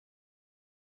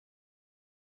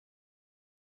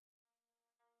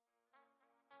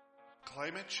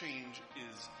climate change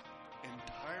is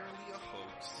entirely a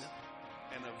hoax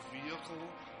and a vehicle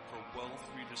for wealth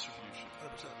redistribution.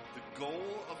 100%. The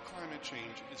goal of climate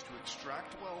change is to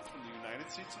extract wealth from the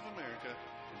United States of America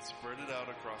and spread it out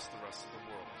across the rest of the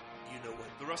world. You know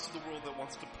what? The rest of the world that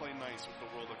wants to play nice with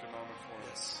the World Economic Forum.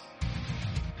 Yes.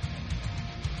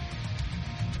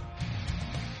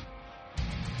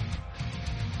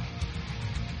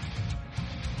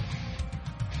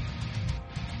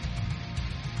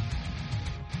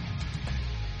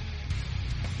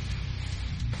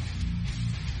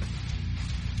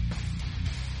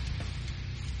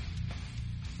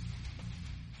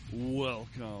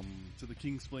 Welcome to the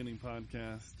Kingsplaining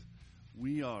Podcast.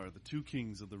 We are the two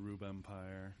kings of the Rube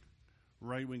Empire,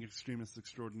 right-wing extremists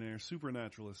extraordinaire,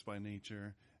 supernaturalists by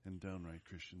nature, and downright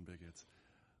Christian bigots.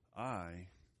 I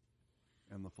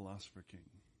am the Philosopher King,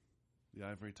 the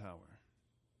Ivory Tower,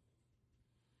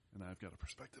 and I've got a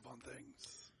perspective on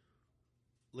things.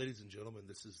 Ladies and gentlemen,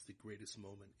 this is the greatest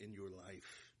moment in your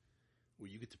life where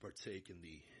you get to partake in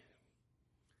the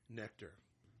nectar,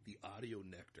 the audio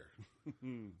nectar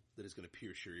that is going to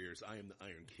pierce your ears. I am the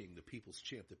Iron King, the people's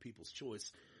champ, the people's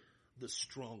choice, the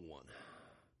strong one,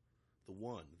 the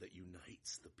one that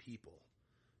unites the people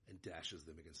and dashes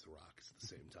them against the rocks at the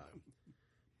same time.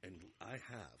 And I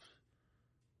have,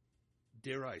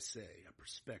 dare I say, a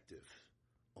perspective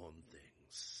on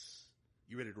things.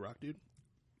 You ready to rock, dude?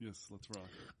 Yes, let's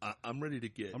rock. I'm ready to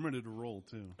get... I'm ready to roll,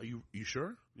 too. Are you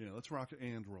sure? Yeah, let's rock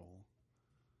and roll.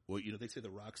 Well, you know, they say the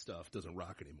rock stuff doesn't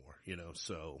rock anymore, you know,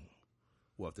 so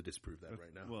we'll have to disprove that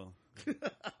right now. Well,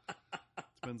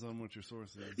 depends on what your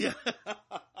source is. Yeah.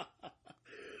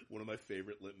 One of my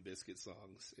favorite Limp Bizkit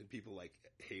songs, and people like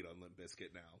hate on Limp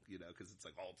Bizkit now, you know, because it's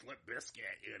like, oh, it's Limp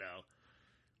Bizkit, you know.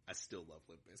 I still love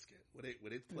Limp Bizkit.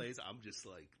 When it plays, I'm just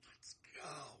like, let's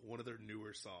go. One of their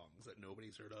newer songs that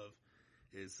nobody's heard of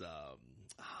is,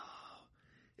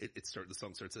 the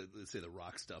song starts to say the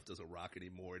rock stuff doesn't rock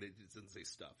anymore. And it doesn't say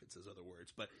stuff. It says other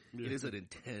words, but It is an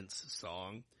intense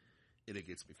song and it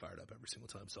gets me fired up every single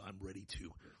time. So I'm ready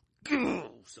to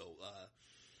go. So,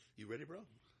 you ready, bro?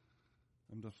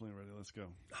 I'm definitely ready. Let's go.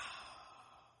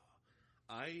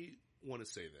 I want to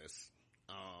say this.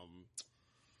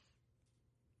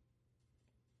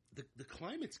 The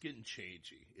climate's getting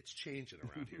changey. It's changing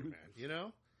around here, man. You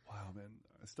know? Wow, man.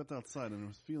 I stepped outside and I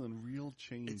was feeling real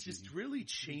changey. It's just really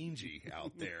changey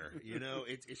out there. You know,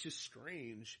 it's just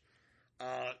strange.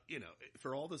 You know,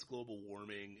 for all this global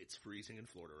warming, it's freezing in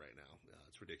Florida right now.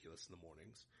 It's ridiculous in the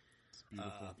mornings. It's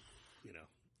beautiful. You know,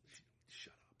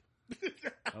 shut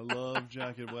up. I love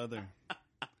jacket weather.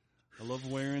 I love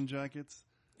wearing jackets.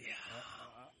 Yeah.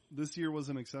 This year was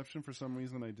an exception. For some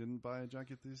reason, I didn't buy a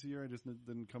jacket this year. I just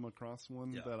didn't come across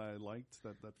one that I liked,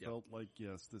 that felt like,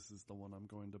 yes, this is the one I'm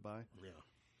going to buy. Yeah.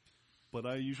 But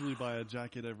I usually buy a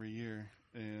jacket every year.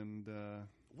 And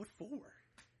what for?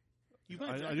 You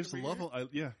buy a jacket I just love them.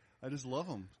 I just love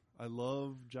them. I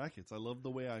love jackets. I love the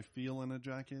way I feel in a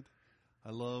jacket.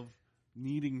 I love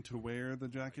needing to wear the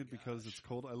jacket because it's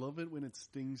cold. I love it when it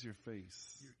stings your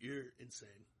face. You're insane.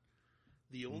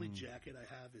 The only jacket I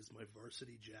have is my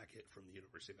varsity jacket from the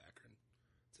University of Akron.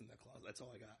 It's in that closet. That's all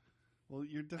I got. Well,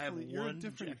 you're a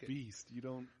different beast. You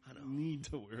don't need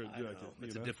to wear a jacket.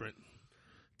 It's a different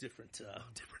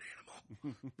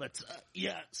animal. But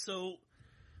yeah, so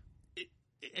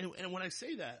and when I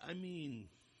say that, I mean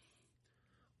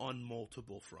on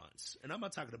multiple fronts. And I'm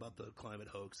not talking about the climate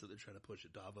hoax that they're trying to push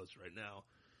at Davos right now.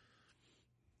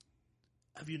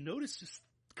 Have you noticed just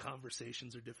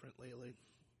conversations are different lately?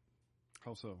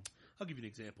 How so? I'll give you an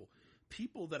example.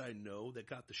 People that I know that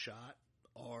got the shot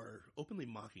are openly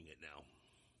mocking it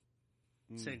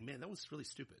now. Saying, man, that was really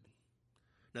stupid.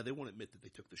 Now, they won't admit that they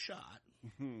took the shot,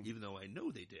 even though I know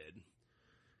they did.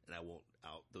 And I won't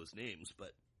out those names,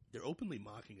 but they're openly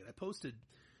mocking it. I posted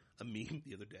a meme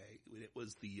the other day. It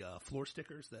was the floor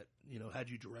stickers that, you know, had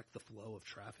you direct the flow of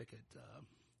traffic at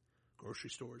grocery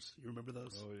stores. You remember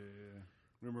those? Oh, yeah.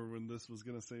 Remember when this was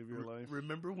going to save your life?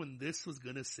 Remember when this was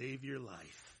going to save your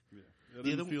life? Yeah. It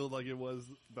didn't feel like it was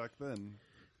back then.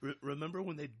 Remember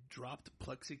when they dropped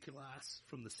plexiglass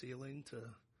from the ceiling to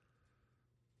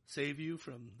save you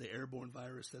from the airborne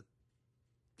virus that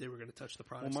they were going to touch the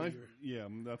products? Well,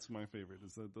 that's my favorite,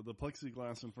 is that the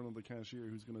plexiglass in front of the cashier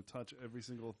who's going to touch every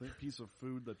single piece of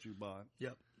food that you bought.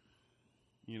 Yep.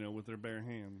 You know, with their bare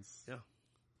hands. Yeah.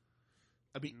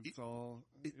 I mean,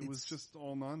 it was just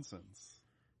all nonsense.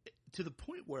 To the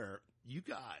point where you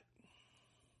got,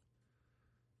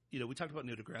 you know, we talked about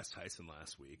Neil deGrasse Tyson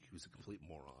last week, who's a complete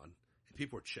moron, and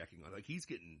people were checking on, like, he's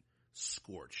getting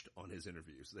scorched on his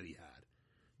interviews that he had.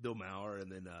 Bill Maher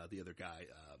and then the other guy,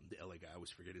 the LA guy, I always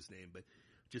forget his name, but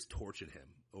just torching him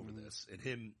over this, and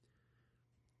him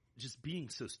just being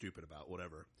so stupid about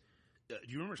whatever. Do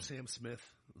you remember Sam Smith,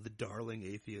 the darling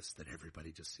atheist that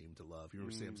everybody just seemed to love? You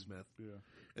remember Sam Smith? Yeah.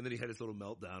 And then he had his little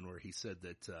meltdown where he said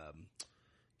that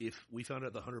if we found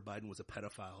out that Hunter Biden was a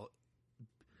pedophile,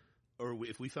 or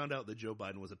if we found out that Joe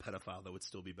Biden was a pedophile, that would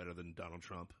still be better than Donald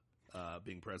Trump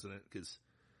being president, because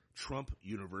Trump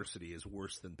University is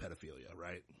worse than pedophilia,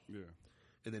 right? Yeah.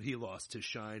 And then he lost his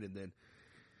shine, and then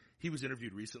he was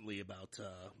interviewed recently about,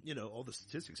 all the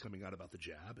statistics coming out about the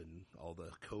jab and all the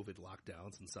COVID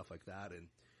lockdowns and stuff like that. And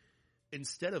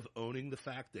instead of owning the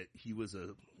fact that he was a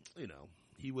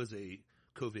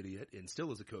COVIDiot and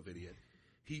still is a COVIDiot,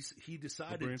 he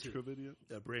decided Branch COVIDiot?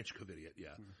 A branch COVIDiot,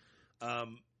 yeah.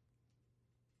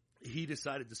 He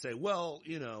decided to say, well,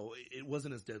 it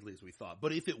wasn't as deadly as we thought.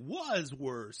 But if it was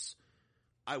worse,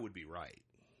 I would be right.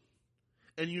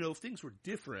 And, if things were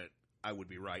different, I would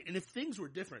be right. And if things were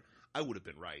different, I would have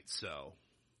been right. So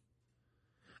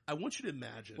I want you to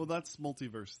imagine. Well, that's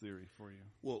multiverse theory for you.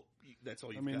 Well, that's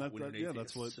all you've got when you're an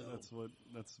atheist.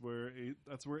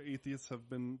 That's where atheists have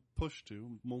been pushed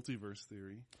to, multiverse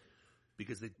theory.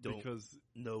 Because they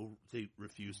they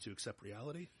refuse to accept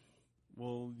reality.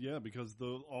 Well, yeah, because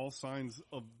all signs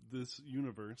of this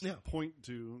universe point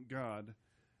to God.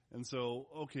 And so,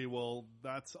 okay, well,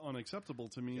 that's unacceptable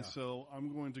to me, so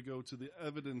I'm going to go to the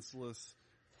evidenceless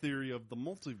theory of the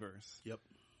multiverse. Yep.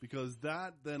 Because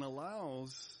that then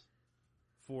allows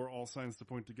for all signs to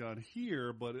point to God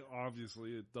here, but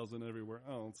obviously it doesn't everywhere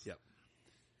else. Yep.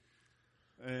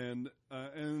 And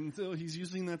so he's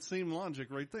using that same logic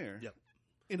right there. Yep.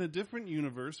 In a different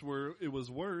universe where it was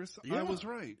worse, I was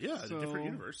right. Yeah, in a different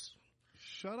universe.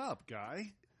 Shut up,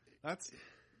 guy.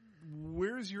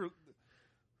 Where's your...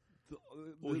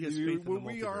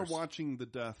 we are watching the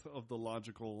death of the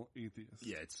logical atheist.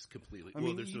 Yeah, it's completely...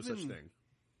 there's no such thing.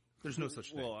 There's no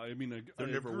such thing. Well, I mean, there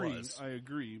never was. I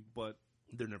agree, but...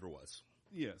 There never was.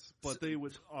 Yes, but they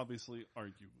would obviously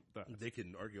argue that. They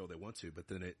can argue all they want to, but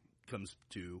then it comes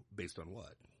to based on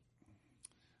what?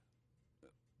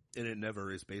 And it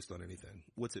never is based on anything.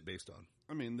 What's it based on?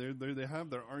 I mean, they have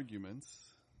their arguments.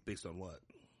 Based on what?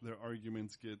 Their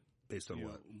arguments get... Based on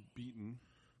what? Beaten.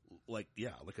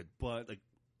 But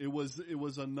it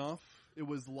was enough. It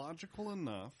was logical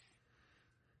enough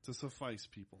to suffice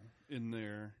people in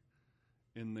their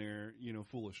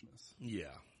foolishness. Yeah.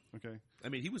 Okay. I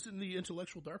mean, he was in the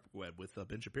intellectual dark web with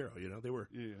Ben Shapiro. They were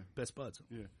best buds.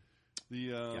 Yeah.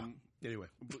 Anyway,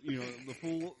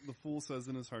 the fool says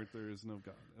in his heart there is no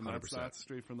God, and 100%. that's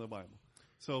straight from the Bible.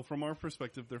 So from our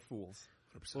perspective, they're fools.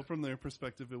 100%. Well, from their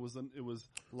perspective, it was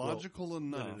logical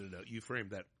enough. No. You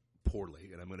framed that poorly,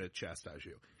 and I'm going to chastise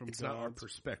you. It's not our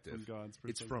perspective. From God's perspective.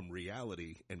 It's from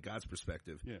reality and God's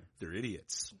perspective. Yeah. They're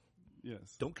idiots.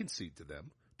 Yes. Don't concede to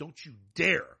them. Don't you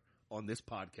dare on this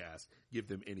podcast give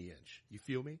them any inch. You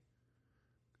feel me?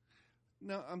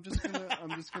 No, I'm just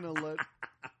gonna let.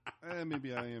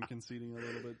 Maybe I am conceding a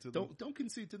little bit to them. Don't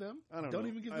concede to them. I don't know.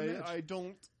 Even give them an inch. I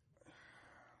don't.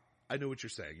 I know what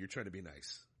you're saying. You're trying to be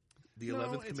nice. The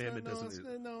 11th commandment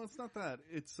doesn't. No, it's not that.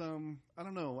 It's I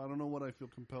don't know. I don't know what I feel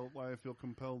compelled. Why I feel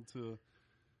compelled to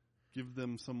give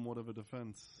them somewhat of a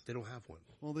defense. They don't have one.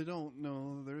 Well, they don't.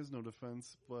 No, there is no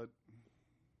defense. But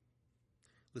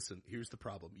listen, here's the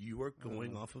problem. You are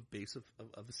going off of base of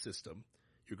a system.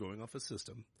 You're going off a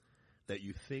system that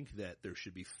you think that there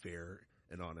should be fair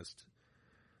and honest.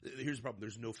 Here's the problem.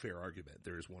 There's no fair argument.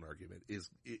 There is one argument.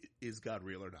 Is God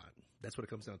real or not? That's what it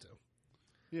comes down to.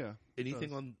 Yeah.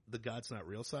 Anything on the God's not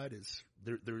real side is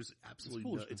there's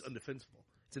absolutely no, it's undefensible.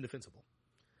 It's indefensible.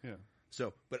 Yeah.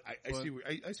 So, but I see where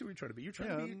you're trying to be. You're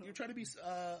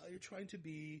trying to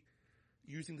be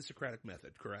using the Socratic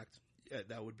method, correct? Yeah,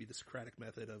 that would be the Socratic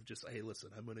method of just, hey,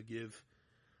 listen,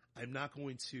 I'm not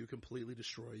going to completely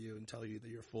destroy you and tell you that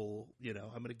you're full, I'm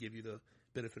going to give you the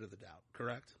benefit of the doubt,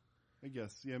 correct? I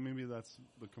guess. Yeah, maybe that's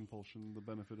the compulsion, the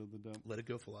benefit of the doubt. Let it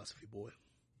go, philosophy boy.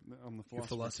 I'm the your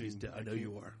philosophy's dead. I know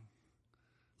you are.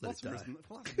 Let it die.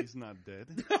 Philosophy's not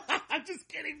dead. I'm just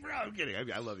kidding, bro. I'm kidding.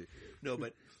 I love you. No,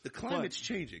 but the climate's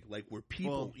changing. Like, where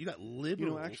people, you got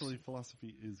liberals. Actually,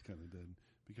 philosophy is kind of dead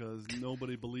because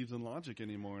nobody believes in logic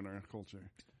anymore in our culture.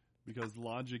 Because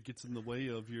logic gets in the way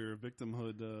of your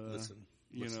victimhood, listen,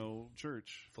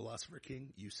 church. Philosopher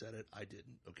King, you said it. I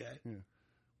didn't. Okay? Yeah.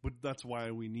 But that's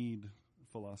why we need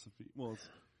philosophy. Well,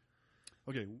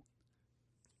 okay.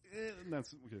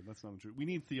 That's not true. We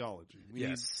need theology.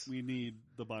 We need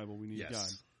the Bible. We need God.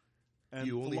 And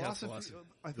you only have philosophy.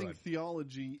 I think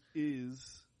theology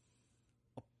is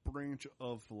a branch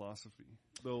of philosophy.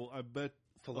 Though I bet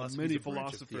philosophy many is a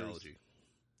branch of philosophers. Theology.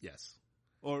 Yes.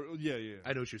 Or yeah.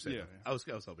 I know what you're saying. Yeah. I was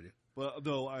helping you. But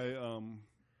though I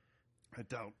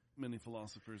doubt many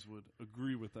philosophers would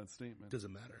agree with that statement.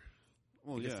 Doesn't matter.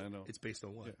 Well, Because I know. It's based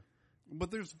on what? Yeah. But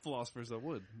there's philosophers that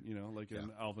would, like in Yeah.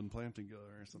 Alvin Plantinga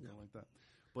or something like that.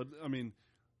 But I mean,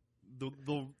 the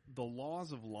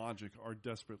laws of logic are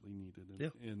desperately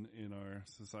needed in our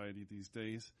society these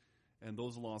days, and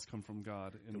those laws come from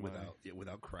God. And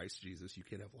without Christ Jesus, you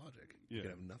can't have logic. You Yeah.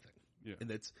 can have nothing. Yeah.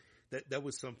 And that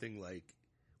was something like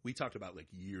we talked about like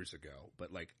years ago,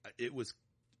 but like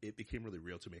it became really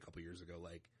real to me a couple years ago.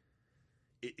 Like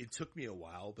it took me a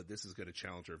while, but this is going to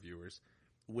challenge our viewers.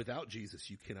 Without Jesus,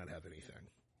 you cannot have anything,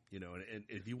 and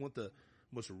if you want the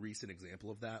most recent example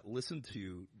of that, listen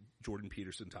to Jordan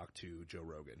Peterson talk to Joe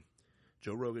Rogan.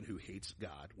 Joe Rogan, who hates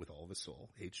God with all of his soul,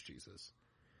 hates Jesus,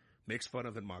 makes fun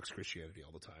of and mocks Christianity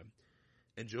all the time.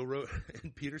 And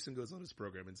and Peterson goes on his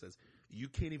program and says, you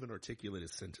can't even articulate a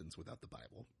sentence without the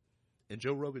Bible. And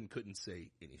Joe Rogan couldn't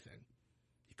say anything.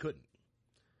 He couldn't.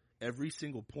 Every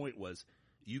single point was,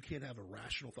 you can't have a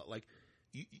rational thought. Like,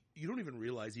 you don't even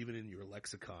realize, even in your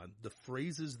lexicon, the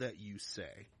phrases that you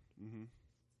say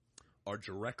are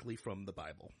directly from the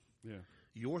Bible. Yeah.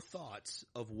 Your thoughts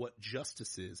of what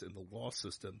justice is in the law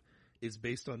system is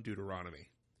based on Deuteronomy.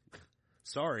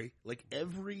 Sorry, like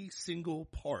every single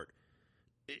part.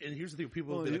 And here's the thing: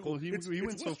 people will be like, he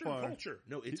went so Western far. culture.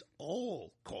 No, it's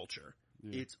all culture.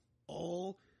 Yeah. It's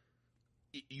all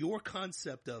your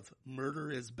concept of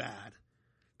murder is bad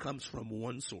comes from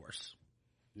one source.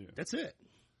 Yeah. That's it.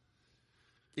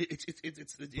 It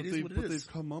is what it but is.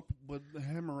 they've come up. But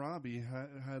Hammurabi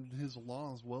had his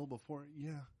laws well before.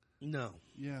 Yeah. No.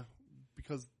 Yeah,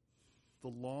 because the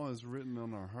law is written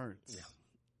on our hearts.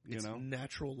 Yeah. It's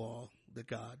natural law that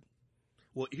God.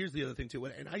 Well, here's the other thing too,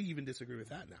 and I even disagree with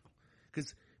that now,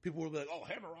 because people will be like, "Oh,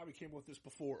 Hammurabi came with this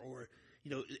before," or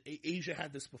Asia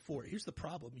had this before. Here's the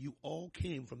problem: you all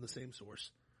came from the same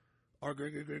source. Our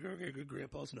great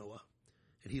grandpa's Noah,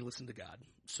 and he listened to God.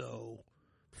 So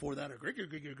before that, our great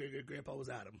grandpa was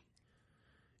Adam.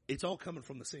 It's all coming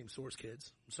from the same source,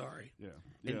 kids. I'm sorry. Yeah,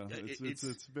 And,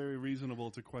 it's very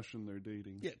reasonable to question their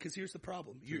dating. Yeah, because here's the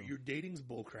problem: your dating's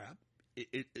bullcrap.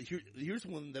 Here's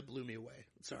one that blew me away.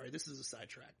 Sorry, this is a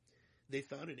sidetrack. They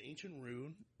found an ancient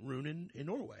rune in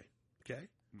Norway. Okay,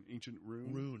 An ancient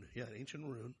rune. Rune, yeah, an ancient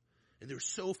rune. And they were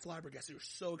so flabbergasted. They were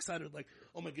so excited, like,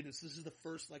 oh my goodness, this is the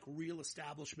first like real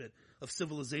establishment of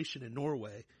civilization in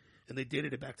Norway. And they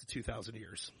dated it back to 2,000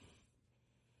 years.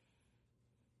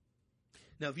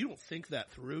 Now, if you don't think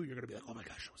that through, you're going to be like, oh my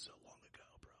gosh, it was so long ago,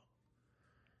 bro.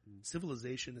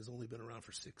 Civilization has only been around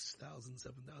for 6,000,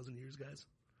 7,000 years, guys.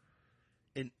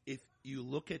 And if you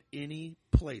look at any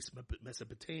place,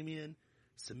 Mesopotamian,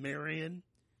 Sumerian,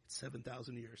 it's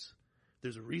 7,000 years.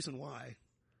 There's a reason why.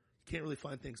 You can't really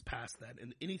find things past that.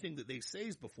 And anything that they say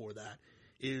is before that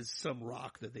is some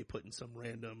rock that they put in some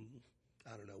random,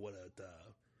 I don't know,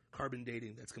 carbon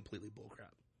dating that's completely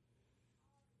bullcrap.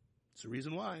 It's the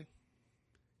reason why.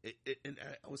 And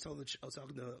I was talking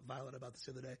to Violet about this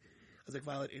the other day. I was like,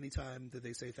 Violet, anytime that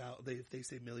they say if they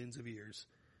say millions of years,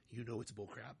 you know it's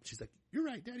bullcrap. She's like, you're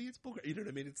right, Daddy, it's bullcrap. You know what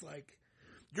I mean? It's like,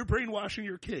 you're brainwashing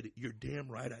your kid. You're damn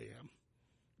right I am.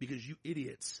 Because you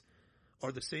idiots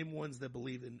are the same ones that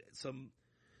believe in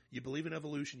you believe in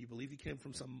evolution, you believe you came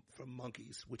from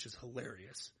monkeys, which is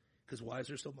hilarious. Because why is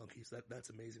there still monkeys? That's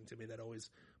amazing to me. That always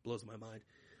blows my mind.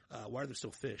 Why are there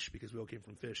still fish? Because we all came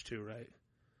from fish too, right?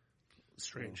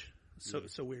 Strange.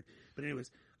 So weird. But anyways,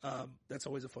 that's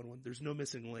always a fun one. There's no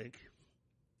missing link.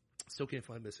 Still can't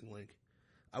find missing link.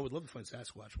 I would love to find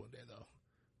Sasquatch one day though,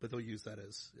 but they'll use that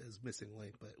as missing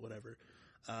link, but whatever.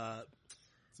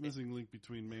 It's a missing link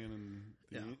between man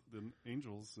and the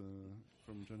angels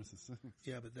from Genesis 6.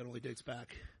 Yeah, but that only dates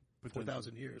back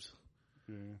 4,000 years.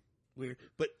 Yeah. Weird.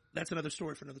 But that's another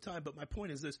story for another time. But my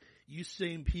point is this: you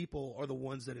same people are the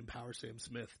ones that empower Sam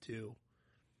Smith to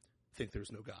think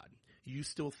there's no God. You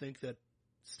still think that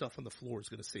stuff on the floor is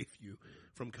going to save you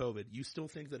from COVID. You still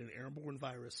think that an airborne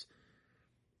virus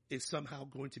is somehow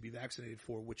going to be vaccinated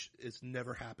for, which has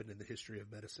never happened in the history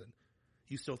of medicine.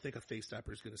 You still think a face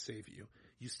diaper is going to save you.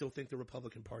 You still think the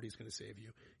Republican Party is going to save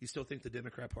you. You still think the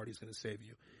Democrat Party is going to save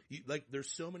you.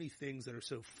 There's so many things that are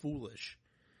so foolish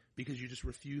because you just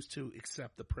refuse to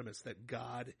accept the premise that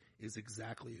God is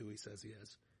exactly who he says he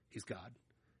is. He's God,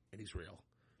 and he's real.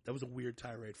 That was a weird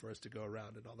tirade for us to go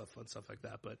around and all that fun stuff like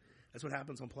that, but that's what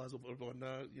happens on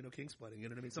Kingsplaining. You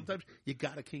know what I mean? Sometimes you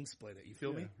gotta Kingsplain it. You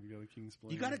feel me? You gotta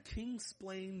Kingsplain. You gotta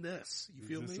Kingsplain this. You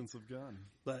feel me? The existence of God.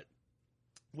 But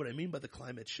what I mean by the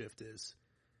climate shift is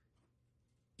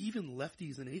even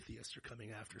lefties and atheists are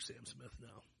coming after Sam Smith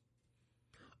now.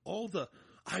 All the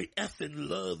I effing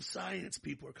love science.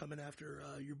 People are coming after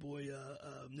your boy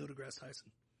Neil deGrasse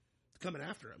Tyson. They're coming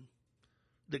after him.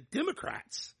 The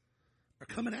Democrats are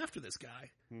coming after this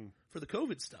guy for the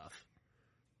COVID stuff.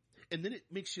 And then it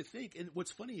makes you think. And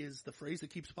what's funny is the phrase that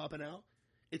keeps popping out.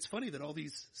 It's funny that all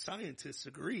these scientists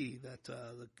agree that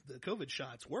the COVID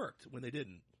shots worked when they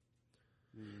didn't.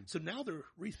 So now they're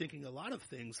rethinking a lot of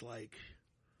things like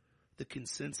the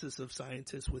consensus of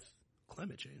scientists with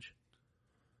climate change,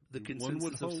 the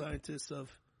consensus of scientists of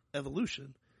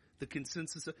evolution, the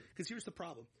consensus of, because here's the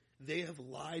problem. They have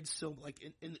lied so,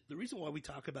 and the reason why we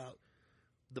talk about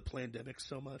the pandemic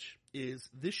so much is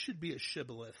this should be a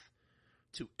shibboleth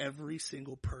to every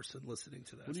single person listening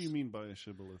to this. What do you mean by a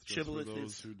shibboleth? Shibboleth for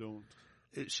those is, who don't.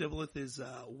 Shibboleth is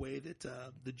a way that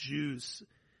the Jews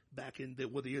back in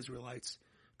the Israelites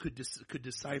could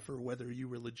decipher whether you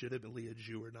were legitimately a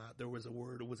Jew or not. There was a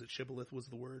word. Was it shibboleth? Was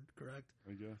the word correct?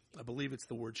 I guess. I believe it's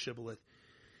the word shibboleth.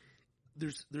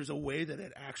 There's a way that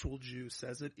an actual Jew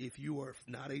says it. If you are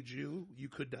not a Jew, you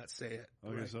could not say it.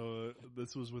 Okay, right? so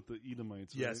this was with the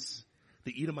Edomites, right? Yes.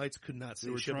 The Edomites could not say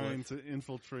they were shibboleth. trying to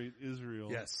infiltrate Israel.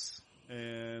 Yes.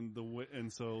 And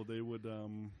so they would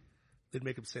they'd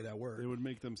make them say that word. They would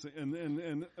make them say,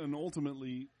 and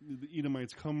ultimately the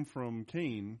Edomites come from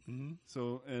Cain. Mm-hmm.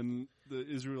 So and the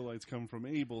Israelites come from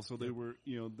Abel. So they were,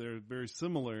 they're very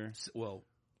similar. Well,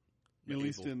 at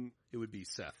least in it would be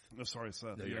Seth. Oh, sorry,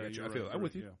 Seth. No, yeah, you're right. I'm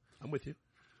with you. Yeah. I'm with you.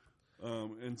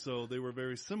 And so they were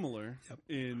very similar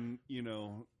in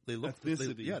they looked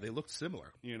ethnicity. They looked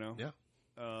similar. Yeah.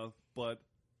 But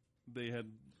they had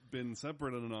been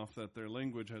separated enough that their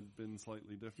language had been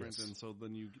slightly different, and so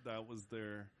then that was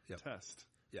their test.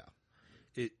 Yeah.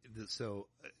 So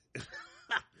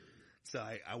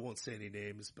I won't say any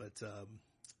names, but have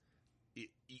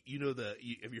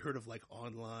you heard of like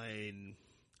online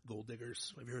gold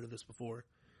diggers? Have you heard of this before?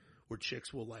 Where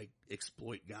chicks will like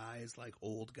exploit guys, like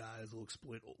old guys will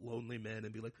exploit lonely men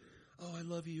and be like, "Oh, I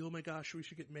love you. Oh my gosh, we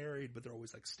should get married." But they're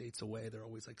always like states away. They're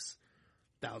always like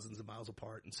thousands of miles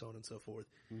apart, and so on and so forth.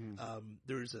 Mm-hmm.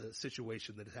 There's a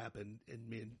situation that happened in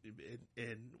me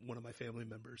and one of my family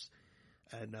members,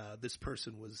 and this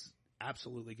person was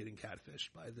absolutely getting catfished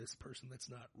by this person that's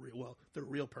not real. Well, they're a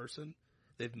real person.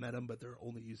 They've met them, but they're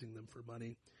only using them for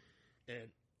money. And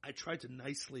I tried to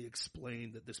nicely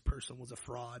explain that this person was a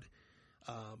fraud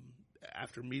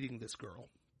after meeting this girl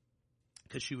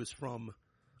because she was from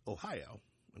Ohio,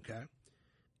 okay?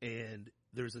 And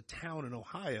there's a town in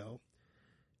Ohio,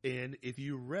 and if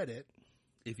you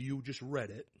just read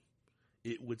it,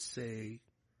 it would say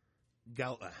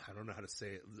I don't know how to say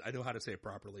it. I know how to say it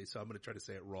properly, so I'm going to try to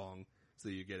say it wrong so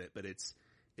you get it. But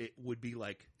it would be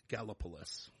like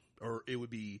Gallipolis, or it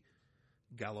would be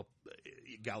Gallipolis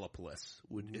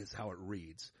is how it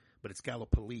reads, but it's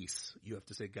Gallipolis. You have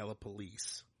to say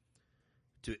Gallipolis.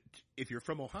 If you're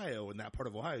from Ohio, in that part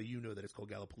of Ohio, you know that it's called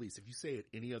Gallipolis. If you say it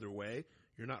any other way,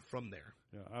 you're not from there.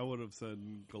 Yeah, I would have said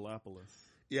Gallipolis.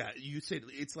 Yeah, you say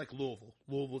it's like Louisville.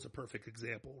 Louisville's a perfect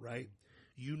example, right?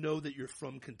 You know that you're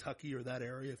from Kentucky or that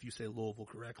area if you say Louisville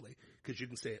correctly, because you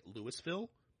can say it Louisville,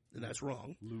 and that's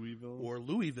wrong. Louisville. Or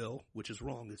Louisville, which is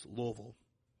wrong. It's Louisville.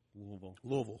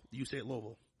 Louisville. You say it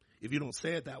Louisville. If you don't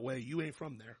say it that way, you ain't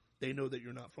from there. They know that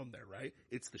you're not from there, right?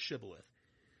 It's the shibboleth.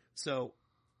 So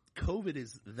COVID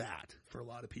is that for a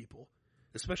lot of people,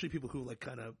 especially people who like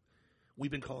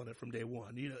we've been calling it from day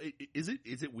one. Is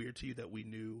it weird to you that we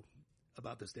knew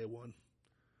about this day one?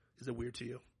 Is it weird to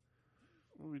you?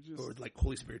 Or like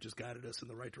Holy Spirit just guided us in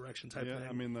the right direction type thing? Yeah,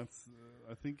 I mean,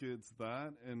 I think it's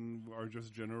that and our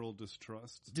just general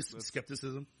distrust.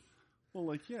 Skepticism?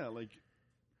 Well,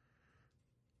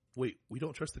 wait, we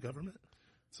don't trust the government?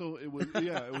 So it was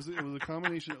a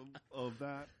combination of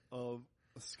that, of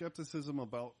a skepticism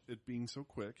about it being so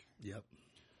quick. Yep.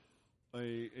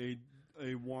 I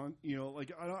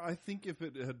think if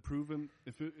it had proven,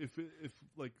 if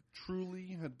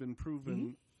truly had been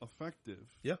proven effective.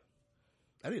 Yeah.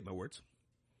 I didn't get my words.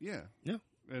 Yeah. Yeah.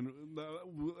 And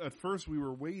at first we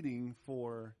were waiting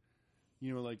for,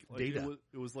 data.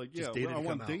 It was like, I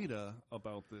want data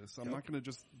about this. I'm not going to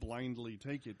just blindly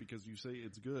take it because you say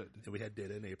it's good. And we had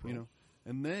data in April.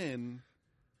 And then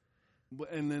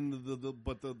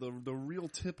the real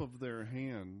tip of their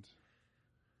hand,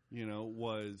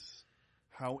 was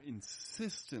how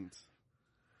insistent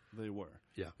they were.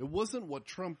 Yeah. It wasn't what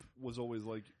Trump was always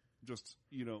like, just,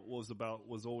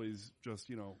 was always just,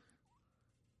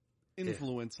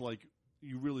 influence, like,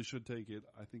 you really should take it.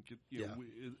 I think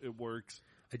it works.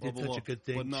 I did such a good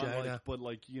thing, but not China.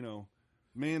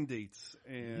 Mandates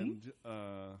and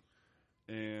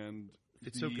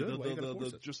it's so good. Why you gotta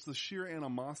force it? Just the sheer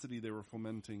animosity they were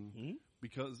fomenting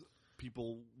because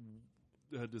people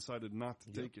had decided not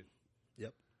to take it.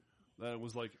 Yep. That it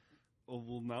was like, oh,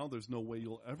 well, now there's no way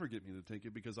you'll ever get me to take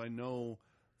it because I know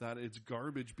that it's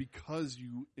garbage because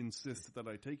you insist that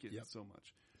I take it so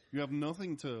much. You have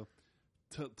nothing to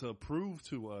prove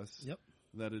to us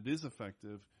that it is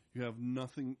effective. You have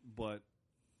nothing but,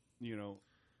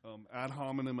 ad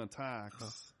hominem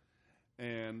attacks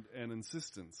and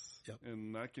insistence. Yep.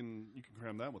 And you can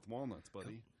cram that with walnuts, buddy.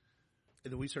 Yep.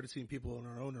 And then we started seeing people in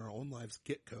our own lives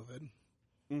get COVID,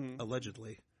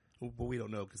 allegedly. But we don't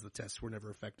know because the tests were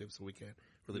never effective, so we can't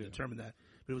really determine that.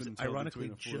 But it was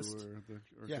ironically just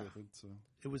COVID, so.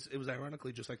 It was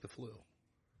ironically just like the flu.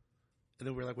 And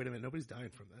then we were like, wait a minute, nobody's dying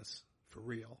from this for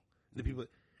real. The people,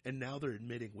 and now they're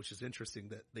admitting, which is interesting,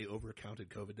 that they overcounted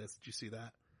COVID deaths. Did you see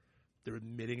that? They're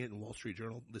admitting it in Wall Street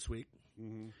Journal this week.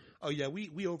 Mm-hmm. Oh yeah, we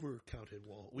overcounted.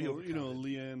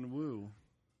 Leanne Wu,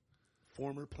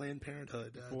 former Planned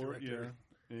Parenthood director,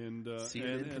 and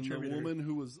the woman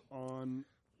who was on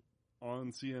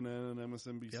CNN and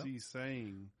MSNBC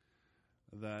saying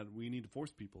that we need to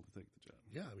force people to take the jab.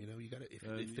 Yeah, you got to.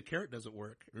 If the carrot doesn't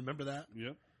work, remember that.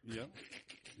 Yep.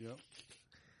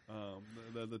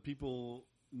 The people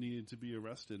needed to be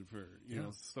arrested for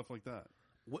stuff like that.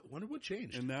 Wonder what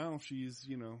changed. And now she's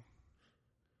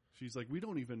like, we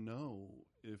don't even know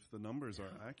if the numbers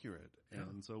are accurate,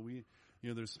 and so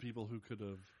there's people who could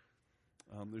have.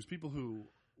 There's people who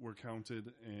were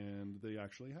counted and they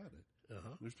actually had it.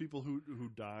 There's people who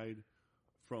died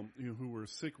from who were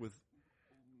sick with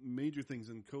major things,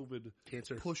 and COVID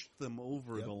cancer pushed them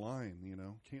over the line.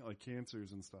 Like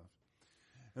cancers and stuff.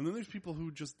 And then there's people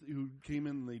who came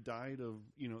in and they died of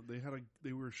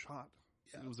they were shot.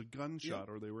 It was a gunshot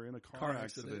or they were in a car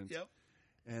accident. Yep.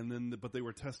 And then but they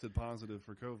were tested positive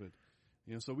for COVID.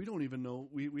 So we don't even know.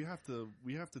 We have to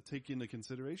take into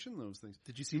consideration those things.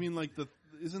 Did you see? You mean like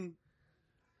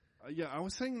I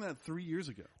was saying that 3 years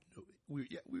ago. We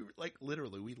were like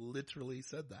we literally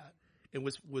said that. It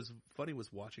was funny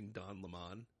was watching Don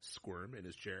Lemon squirm in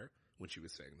his chair when she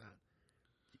was saying that.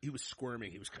 He was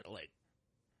squirming. He was kind of like,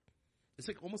 it's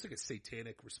like almost like a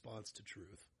satanic response to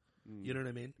truth. You know what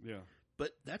I mean? Yeah.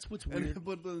 But that's what's weird.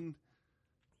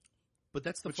 But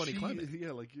that's the funny climate.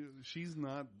 Yeah, like she's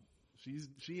not.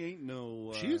 She ain't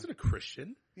no. She isn't a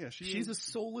Christian. Yeah, she's a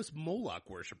soulless Moloch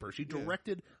worshiper. She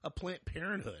directed a Planned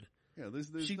Parenthood. Yeah,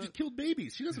 she just killed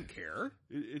babies. She doesn't care.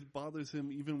 It bothers him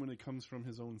even when it comes from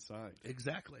his own side.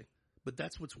 Exactly. But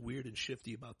that's what's weird and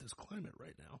shifty about this climate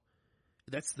right now.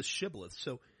 That's the shibboleth.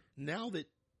 So now that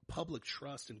public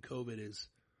trust in COVID is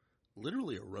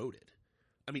literally eroded,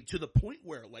 I mean, to the point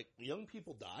where like young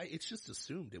people die, it's just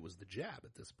assumed it was the jab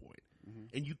at this point.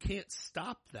 And you can't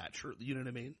stop that. You know what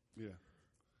I mean? Yeah.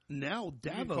 Now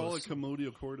Davos. You can call it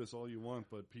commotio cordis all you want,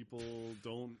 but people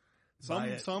don't.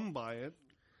 Some buy it.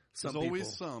 There's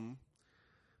always some.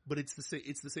 But it's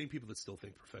the same people that still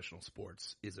think professional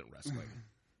sports isn't wrestling.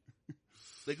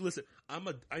 Like, listen,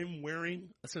 I'm wearing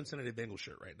a Cincinnati Bengals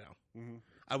shirt right now.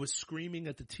 I was screaming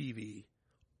at the TV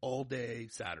all day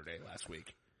Saturday last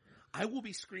week. I will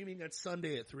be screaming at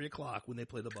Sunday at 3:00 when they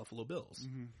play the Buffalo Bills.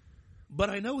 But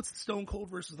I know it's Stone Cold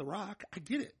versus The Rock. I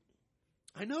get it.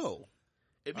 I know.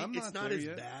 I mean, it's not as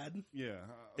bad. Yeah. Okay.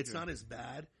 It's not as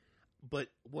bad. But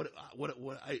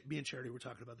me and Charity were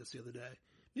talking about this the other day.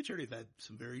 Me and Charity have had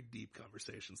some very deep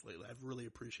conversations lately. I've really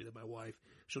appreciated my wife.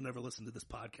 She'll never listen to this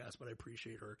podcast, but I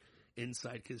appreciate her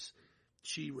insight because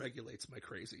she regulates my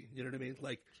crazy. You know what I mean?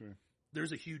 Like,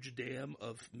 there's a huge dam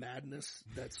of madness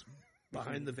that's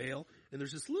behind the veil, and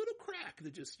there's this little crack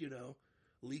that just,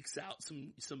 leaks out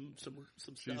some stuff.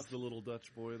 She's the little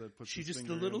Dutch boy that puts. She's just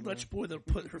the little Dutch boy that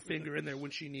put her finger in there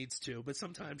when she needs to, but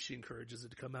sometimes she encourages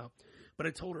it to come out. But I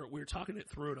told her, we were talking it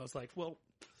through, and I was like, well,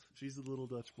 she's the little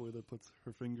Dutch boy that puts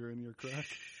her finger in your crack.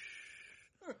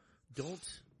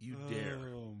 Don't you dare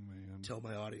tell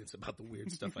my audience about the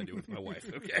weird stuff I do with my wife,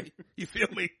 okay? You feel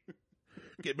me?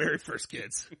 Get married first,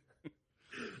 kids.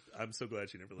 I'm so glad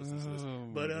she never listens to this.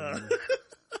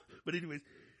 But anyways,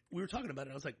 we were talking about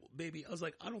it. I was like, baby,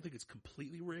 I don't think it's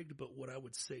completely rigged, but what I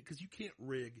would say, because you can't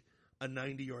rig a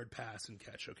 90-yard pass and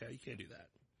catch, okay? You can't do that.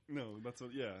 No,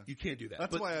 you can't do that.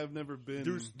 That's why I've never been.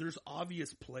 There's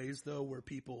obvious plays though where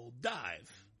people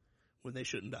dive when they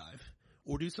shouldn't dive,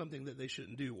 or do something that they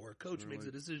shouldn't do, or a coach makes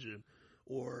a decision,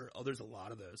 or there's a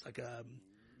lot of those. Like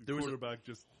the quarterback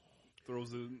just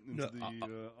throws it into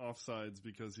the offsides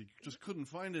because he just couldn't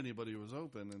find anybody who was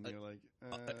open, and you're like,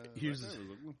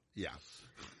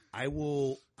 I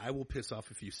will piss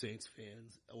off a few Saints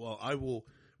fans. Well, I will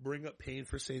bring up pain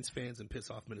for Saints fans and piss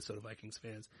off Minnesota Vikings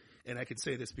fans. And I can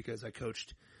say this because I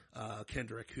coached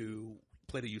Kendrick, who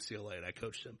played at UCLA, and I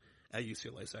coached him. at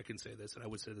UCLA, so I can say this, and I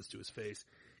would say this to his face.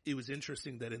 It was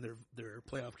interesting that in their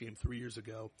playoff game 3 years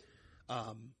ago,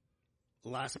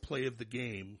 last play of the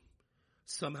game,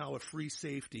 somehow a free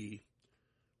safety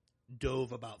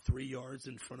dove about 3 yards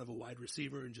in front of a wide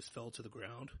receiver and just fell to the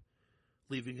ground,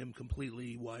 leaving him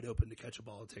completely wide open to catch a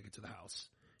ball and take it to the house.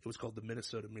 It was called the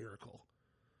Minnesota Miracle.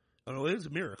 Oh, it was a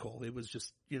miracle. It was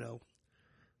just,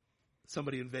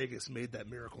 somebody in Vegas made that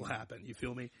miracle happen. You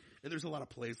feel me? And there's a lot of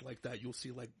plays like that. You'll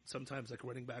see, like, sometimes, like,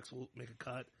 running backs will make a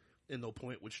cut and they'll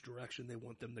point which direction they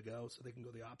want them to go so they can go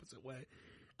the opposite way.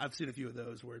 I've seen a few of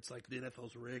those where it's like the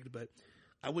NFL's rigged, but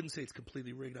I wouldn't say it's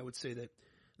completely rigged. I would say that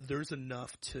there's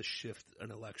enough to shift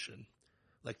an election.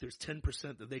 Like, there's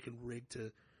 10% that they can rig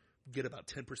to get about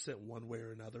 10% one way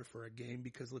or another for a game,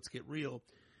 because let's get real,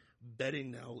 betting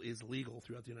now is legal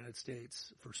throughout the United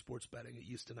States for sports betting. It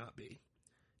used to not be.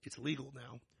 It's legal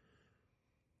now.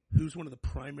 Who's one of the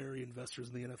primary investors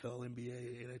in the NFL,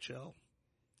 NBA, NHL?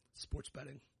 Sports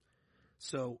betting.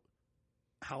 So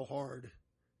how hard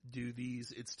do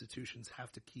these institutions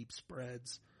have to keep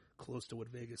spreads close to what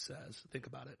Vegas says? Think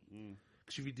about it.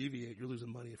 Because if you deviate, you're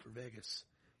losing money for Vegas,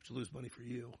 but you lose money for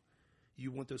you.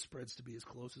 You want those spreads to be as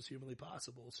close as humanly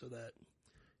possible so that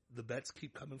the bets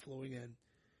keep flowing in,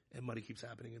 and money keeps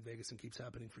happening in Vegas and keeps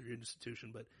happening for your institution.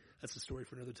 But that's a story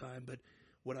for another time. But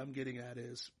what I'm getting at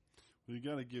is, well, you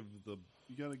got to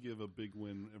give a big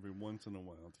win every once in a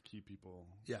while to keep people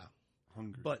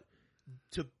hungry. But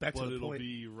back to the it'll point,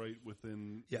 be right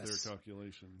within their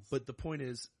calculations. But the point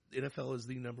is, NFL is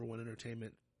the number one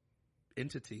entertainment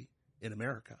entity in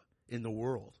America, in the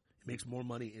world. It makes more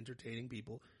money entertaining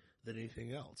people than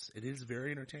anything else. It is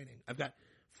very entertaining. I've got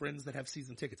friends that have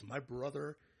season tickets. My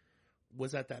brother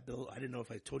was at that Bill. I didn't know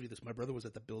if I told you this. My brother was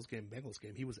at the Bills game, Bengals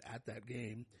game. He was at that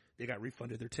game. They got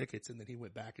refunded their tickets, and then he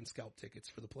went back and scalped tickets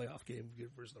for the playoff game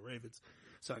versus the Ravens.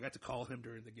 So I got to call him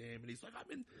during the game, and he's like,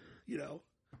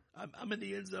 I'm in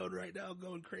the end zone right now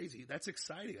going crazy. That's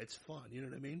exciting. It's fun. You know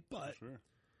what I mean? But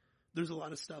there's a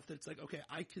lot of stuff that's like, okay,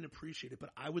 I can appreciate it,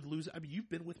 but I would lose. I mean, you've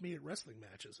been with me at wrestling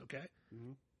matches, okay?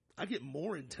 Mm-hmm. I get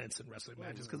more intense in wrestling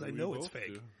matches because I know it's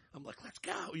fake. I'm like, let's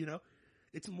go,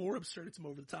 It's more absurd. It's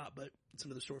more over the top, but it's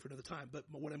another story for another time. But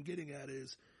what I'm getting at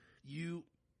is you're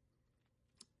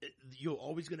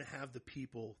always going to have the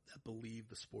people that believe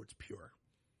the sport's pure.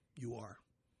 You are.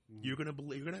 Mm-hmm. You're going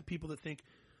to have people that think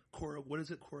Cora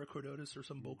Cordis or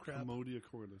some bullcrap? Modia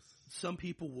Cordis. Some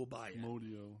people will buy it.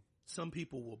 Modio. Some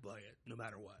people will buy it no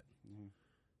matter what. Mm-hmm.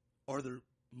 Are there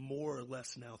more or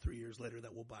less now 3 years later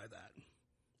that will buy that?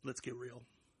 Let's get real.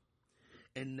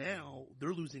 And now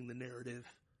they're losing the narrative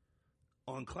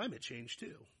on climate change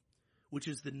too, which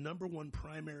is the number one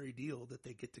primary deal that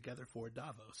they get together for at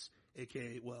Davos,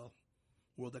 aka,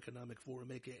 World Economic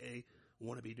Forum, aka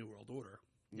wannabe New World Order.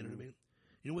 You know what I mean?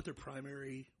 You know what their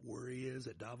primary worry is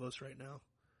at Davos right now?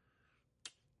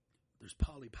 There's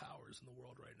poly powers in the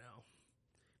world right now.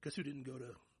 Guess who didn't go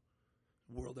to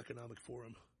World Economic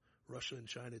Forum? Russia and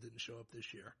China didn't show up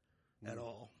this year at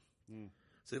all.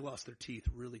 So they lost their teeth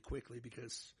really quickly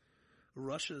because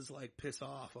Russia's like, piss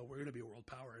off, we're going to be a world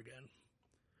power again.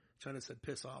 China said,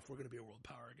 piss off, we're going to be a world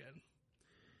power again.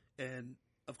 And,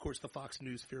 of course, the Fox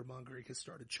News fear-mongering has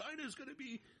started. China's going to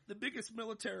be the biggest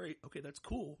military. Okay, that's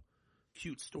cool.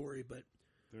 Cute story, but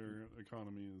their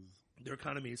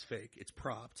economy is fake. It's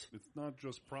propped. It's not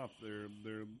just propped.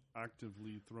 They're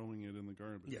actively throwing it in the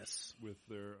garbage. Yes. With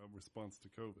their response to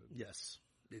COVID. Yes.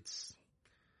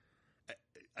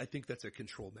 I think that's a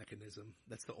control mechanism.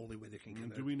 That's the only way they can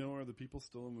connect. Do we know, are the people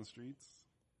still in the streets?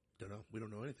 Don't know. We don't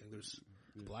know anything. There's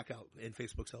a blackout, and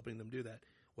Facebook's helping them do that.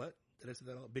 What? Did I say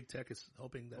that all? Big Tech is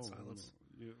helping that silence.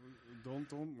 No. Yeah,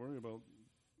 don't worry about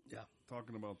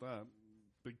talking about that.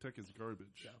 Big Tech is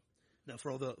garbage. Yeah. Now,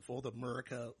 for all the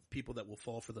America people that will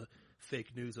fall for the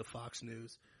fake news of Fox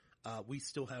News, we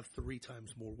still have 3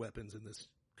 times more weapons in this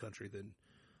country than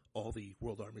all the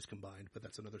world armies combined. But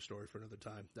that's another story for another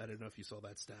time. I don't know if you saw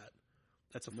that stat.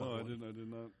 That's a fun one. No, I did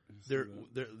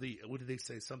not. What did they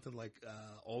say? Something like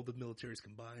all the militaries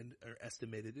combined are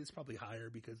estimated. It's probably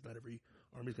higher because not every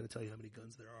army is going to tell you how many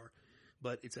guns there are.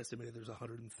 But it's estimated there's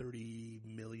 130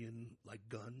 million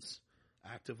guns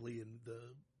actively in the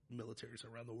militaries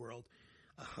around the world.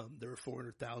 There are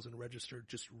 400,000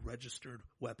 registered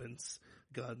weapons,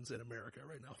 guns in America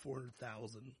right now.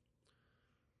 400,000.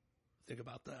 Think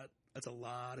about that. That's a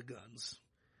lot of guns.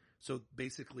 So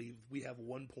basically, we have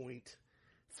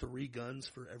 1.3 guns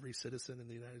for every citizen in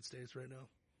the United States right now.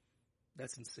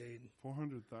 That's insane.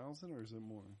 400,000, or is it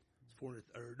more?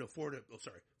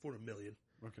 400 million.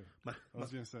 Okay. I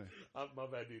was going to say. My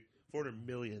bad, dude. 400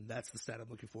 million. That's the stat I'm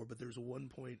looking for. But there's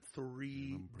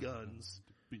 1.3 guns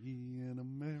be an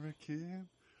American,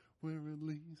 where at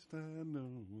least I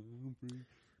know I'm free.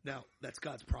 Now, that's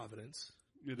God's providence.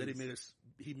 It that is.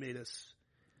 He made us,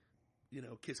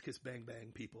 kiss, kiss, bang,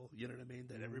 bang people. You know what I mean?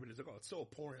 That everybody's like, oh, it's so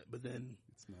abhorrent. But then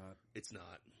It's not. it's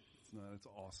not. It's not. It's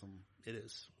awesome. It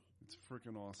is. It's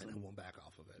freaking awesome. And I won't back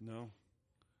off of it. No.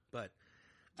 But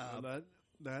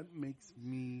That makes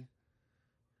me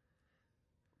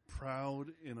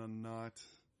proud in a not,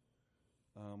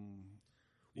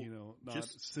 not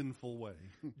just- sinful way.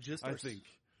 just I our, think.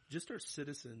 just our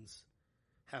citizens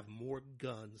have more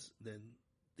guns than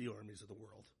the armies of the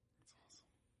world. That's awesome.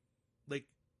 Like,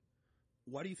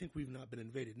 why do you think we've not been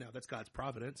invaded? Now, that's God's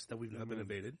providence that we've not been Amen.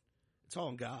 invaded. It's all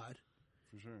on God.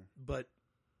 For sure. But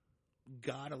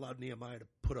God allowed Nehemiah to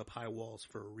put up high walls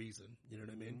for a reason. You know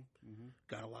what I mean? Mm-hmm.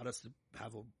 God allowed us to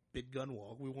have a big gun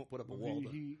wall. We won't put up a wall.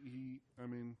 He, but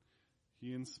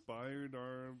he inspired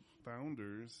our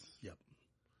founders. Yep.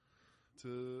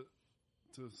 To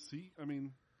see,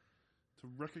 to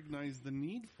recognize the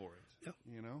need for it.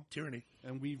 Yeah. Tyranny.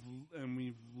 And we've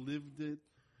lived it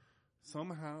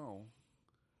somehow.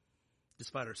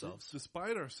 Despite ourselves.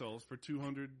 Despite ourselves for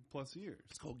 200 plus years.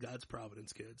 It's called God's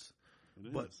providence, kids.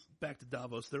 It But is. back to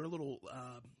Davos, they're a little,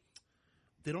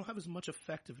 they don't have as much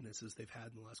effectiveness as they've had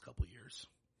in the last couple of years.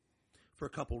 For a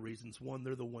couple reasons. One,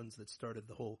 they're the ones that started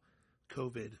the whole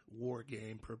COVID war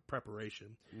game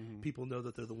preparation. Mm-hmm. People know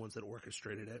that they're the ones that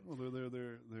orchestrated it. Well,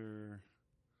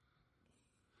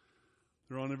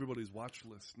 they're on everybody's watch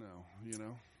list now,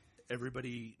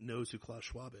 Everybody knows who Klaus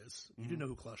Schwab is. You Mhm. didn't know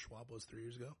who Klaus Schwab was 3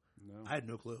 years ago? No, I had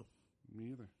no clue.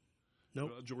 me either.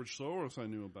 Nope. George Soros I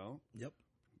knew about. Yep.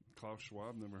 Klaus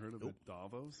Schwab, never heard of Nope. it.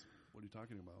 Davos? What are you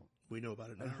talking about? We know about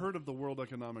it now. I heard of the World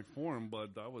Economic Forum,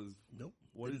 but that was, Nope.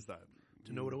 what is that?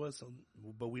 To know what it was,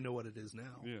 but we know what it is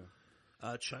now.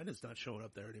 Yeah. China's not showing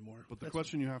up there anymore. But the That's-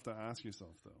 question you have to ask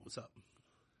yourself, though, What's up?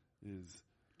 is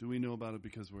do we know about it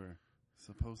because we're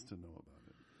supposed to know about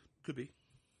it? Could be.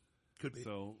 Could be.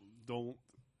 So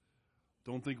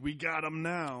don't think we got them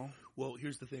now. Well,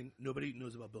 here's the thing. Nobody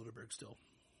knows about Bilderberg still.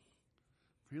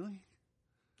 Really?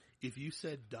 If you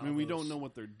said Davos... We don't know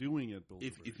what they're doing at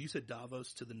Bilderberg. If you said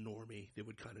Davos to the normie, they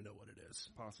would kind of know what it is.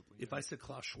 Possibly. If yeah. I said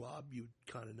Klaus Schwab, you'd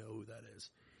kind of know who that is.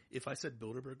 If I said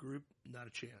Bilderberg Group, not a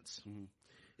chance. Mhm.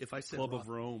 If I said Club of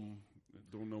Rome,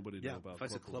 don't nobody know about. if I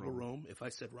said Club of Rome, if I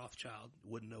said Rothschild,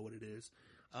 wouldn't know what it is.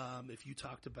 If you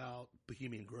talked about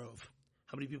Bohemian Grove,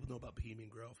 how many people know about Bohemian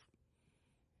Grove?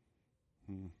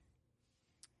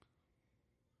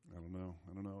 I don't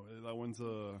know. That one's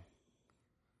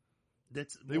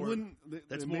That's They more, wouldn't.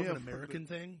 That's they more may of an have- American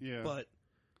thing. Yeah. But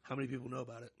how many people know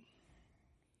about it?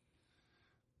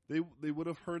 They would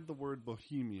have heard the word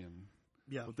Bohemian,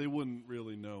 Yeah. but they wouldn't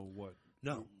really know what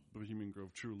No. Bohemian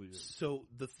Grove truly is. So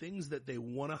the things that they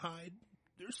want to hide,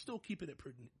 they're still keeping it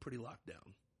pretty locked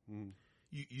down. Mhm.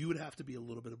 You would have to be a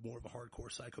little bit more of a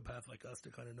hardcore psychopath like us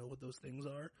to kind of know what those things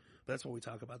are. But that's why we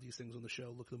talk about these things on the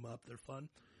show. Look them up. They're fun.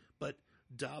 But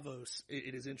Davos,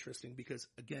 it is interesting because,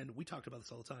 again, we talked about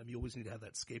this all the time. You always need to have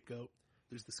that scapegoat.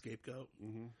 There's the scapegoat.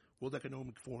 Mm-hmm. World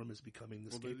Economic Forum is becoming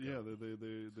the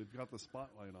scapegoat. They've got the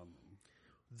spotlight on them.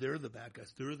 They're the bad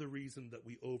guys. They're the reason that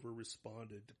we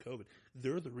over-responded to COVID.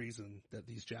 They're the reason that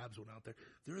these jabs went out there.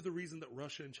 They're the reason that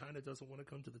Russia and China doesn't want to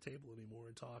come to the table anymore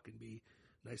and talk and be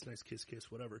nice,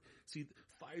 kiss, whatever. See, the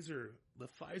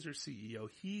Pfizer CEO,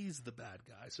 he's the bad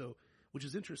guy. So, which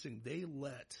is interesting. They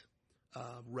let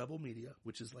Rebel Media,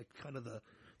 which is like they're kind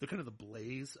of the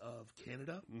Blaze of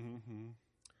Canada, Mm-hmm.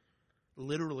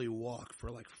 literally walk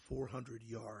for like 400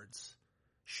 yards,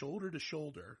 shoulder to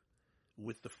shoulder,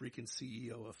 with the freaking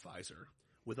CEO of Pfizer,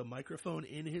 with a microphone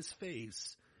in his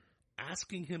face,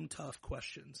 asking him tough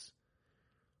questions.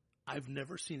 I've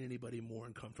never seen anybody more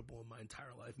uncomfortable in my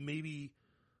entire life. Maybe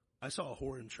I saw a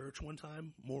whore in church one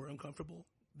time, more uncomfortable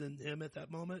than him at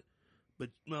that moment. But,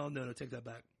 well, no, take that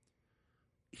back.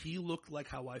 He looked like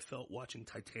how I felt watching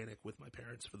Titanic with my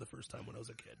parents for the first time when I was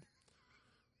a kid.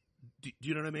 Do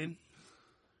you know what I mean?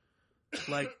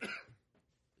 Like,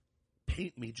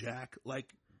 paint me, Jack.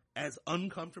 Like, as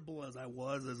uncomfortable as I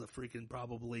was as a freaking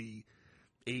probably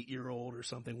 8-year-old or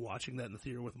something watching that in the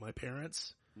theater with my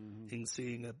parents and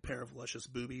seeing a pair of luscious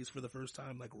boobies for the first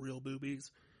time, like real boobies.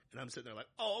 And I'm sitting there like,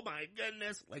 oh my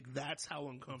goodness. Like, that's how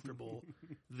uncomfortable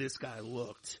this guy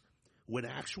looked when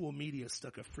actual media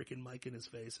stuck a freaking mic in his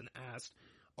face and asked,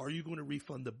 are you going to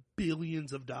refund the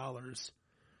billions of dollars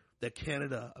that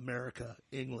Canada, America,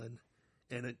 England,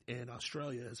 and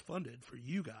Australia has funded for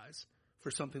you guys for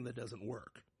something that doesn't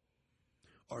work?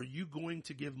 Are you going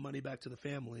to give money back to the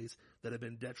families that have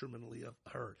been detrimentally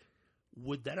hurt?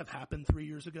 Would that have happened 3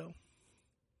 years ago?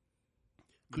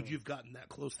 Could you have gotten that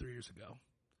close 3 years ago?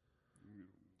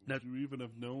 would you even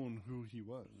have known who he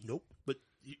was? Nope. But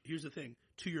here's the thing.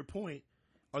 To your point,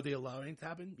 are they allowing it to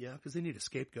happen? Yeah, because they need a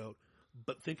scapegoat.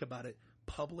 But think about it.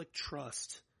 Public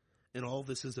trust in all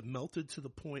this is melted to the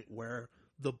point where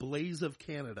the Blaze of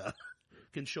Canada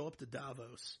can show up to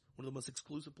Davos, one of the most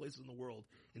exclusive places in the world,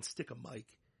 and stick a mic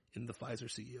in the Pfizer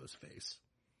CEO's face.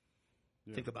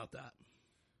 Yeah. Think about that.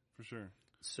 For sure.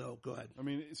 So go ahead. I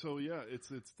mean, so yeah,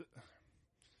 it's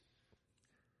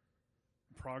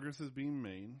progress is being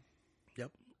made.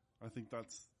 Yep. I think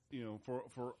that's, for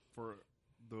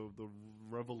the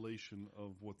revelation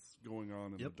of what's going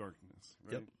on in the darkness,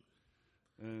 right? Yep.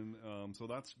 And so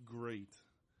that's great.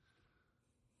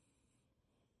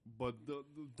 But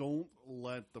don't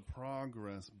let the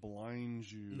progress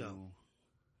blind you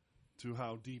to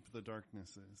how deep the darkness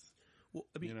is. Well,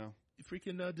 I mean,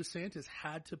 freaking DeSantis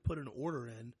had to put an order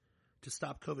in to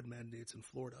stop COVID mandates in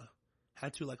Florida.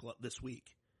 Had to, this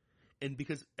week. And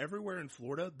because everywhere in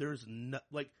Florida, there's no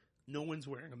one's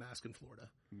wearing a mask in Florida.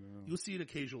 No. You'll see an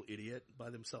occasional idiot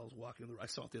by themselves walking. I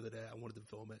saw it the other day. I wanted to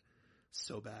film it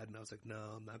so bad. And I was like,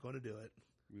 no, I'm not going to do it.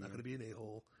 I'm not going to be an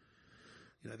a-hole.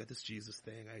 I got this Jesus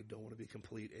thing. I don't want to be a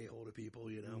complete a-hole to people,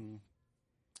 Mm.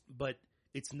 But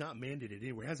it's not mandated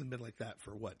anywhere. It hasn't been like that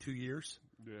for 2 years?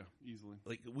 Yeah, easily.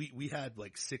 We had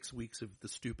 6 weeks of the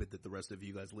stupid that the rest of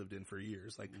you guys lived in for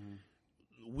years.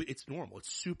 It's normal.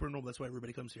 It's super normal. That's why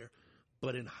everybody comes here.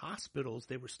 But in hospitals,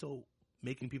 they were still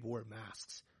making people wear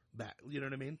masks back. You know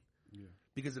what I mean? Yeah.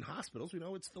 Because in hospitals,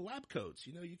 it's the lab coats.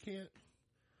 You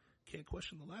can't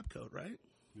question the lab coat, right?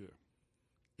 Yeah.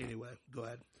 Anyway, go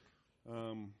ahead.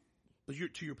 But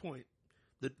to your point,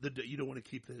 you don't want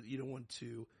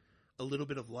to a little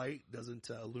bit of light doesn't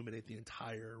illuminate the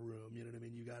entire room. You know what I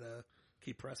mean? You gotta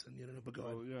keep pressing. But go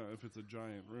ahead. Yeah, if it's a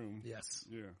giant room. Yes.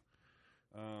 Yeah.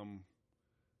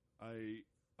 I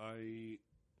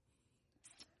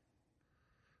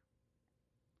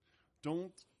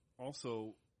don't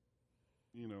also,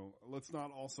 let's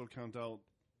not also count out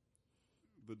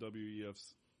the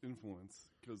WEF's influence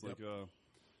because, did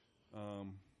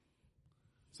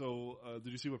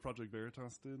you see what Project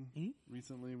Veritas did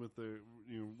recently with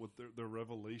their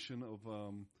revelation of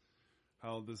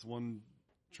how this one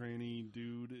trainee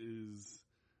dude is?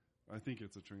 I think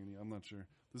it's a trainee. I'm not sure.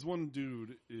 This one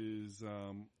dude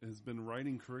has been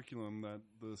writing curriculum that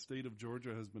the state of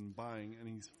Georgia has been buying, and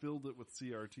he's filled it with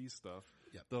CRT stuff.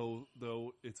 Yep.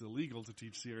 Though it's illegal to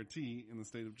teach CRT in the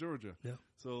state of Georgia. Yeah.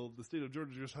 So the state of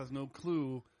Georgia just has no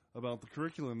clue about the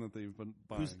curriculum that they've been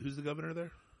buying. Who's the governor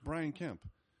there? Brian Kemp.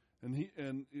 And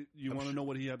you want to know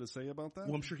what he had to say about that?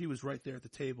 Well, I'm sure he was right there at the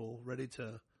table, ready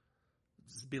to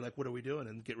be like, "What are we doing?"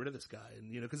 and get rid of this guy, and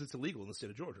because it's illegal in the state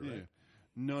of Georgia, right? Yeah.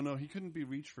 No, he couldn't be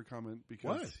reached for comment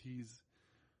because he's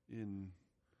in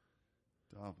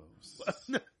Davos.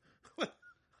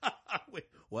 Wait,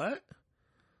 what?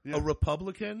 Yeah. A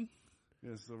Republican?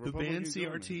 Yes, the who Republican banned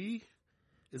CRT?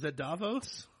 Is that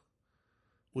Davos?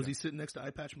 Was he sitting next to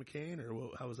iPatch McCain,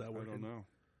 or how was that working? I don't know.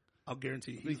 I'll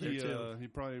guarantee I think he's there too. He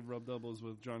probably rubbed elbows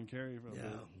with John Kerry for a bit.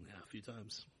 Yeah, a few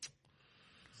times.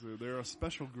 So they're a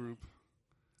special group.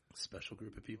 Special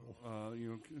group of people.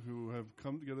 Who have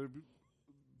come together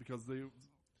because they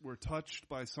were touched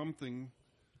by something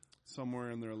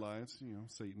somewhere in their lives.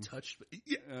 Satan. Touched?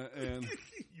 Yeah. And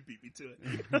you beat me to it.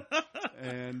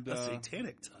 And a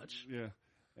satanic touch. Yeah.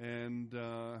 And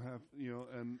have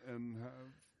have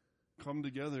come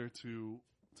together to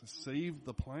save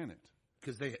the planet.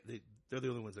 Because they're the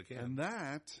only ones that can. And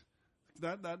that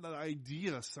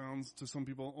idea sounds to some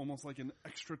people almost like an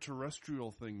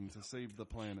extraterrestrial thing to save the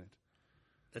planet.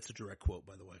 That's a direct quote,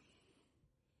 by the way.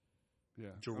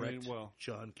 Yeah. Direct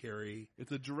John Kerry.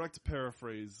 It's a direct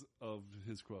paraphrase of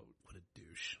his quote. What a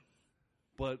douche.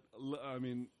 But,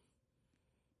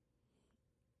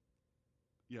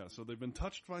 yeah, so they've been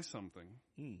touched by something.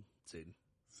 Satan,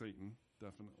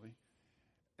 definitely.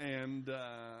 And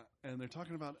they're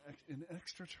talking about an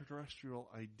extraterrestrial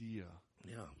idea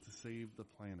to save the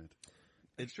planet.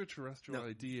 Extraterrestrial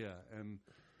idea and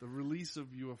the release of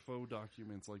UFO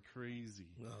documents like crazy.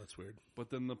 Oh, that's weird. But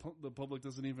then the public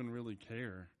doesn't even really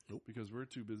care. Nope. Because we're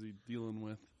too busy dealing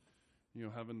with,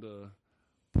 having to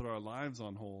put our lives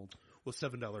on hold. Well,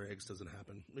 $7 eggs doesn't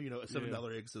happen.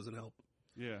 $7 eggs doesn't help.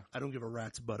 Yeah. I don't give a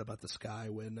rat's butt about the sky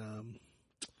when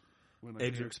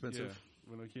eggs are expensive. Yeah.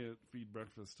 When I can't feed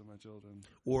breakfast to my children.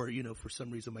 Or, for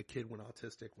some reason my kid went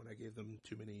autistic when I gave them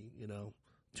too many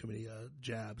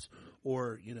jabs.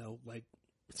 Or,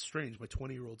 it's strange. My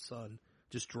 20-year-old son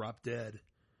just dropped dead.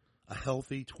 A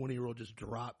healthy 20-year-old just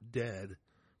dropped dead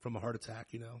from a heart attack,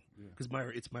 Because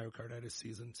it's myocarditis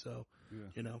season. So,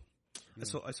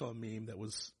 Yeah. I saw a meme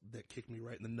that kicked me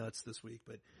right in the nuts this week,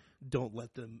 but don't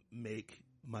let them make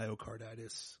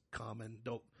myocarditis common.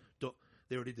 Don't,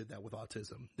 they already did that with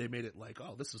autism. They made it like,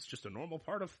 oh, this is just a normal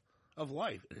part of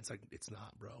life. And it's like, it's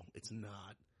not, bro. It's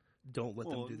not. Don't let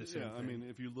them do the same thing. I mean,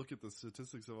 if you look at the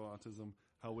statistics of autism,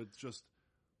 how it's just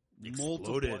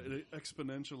Exploded.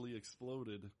 exponentially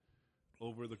exploded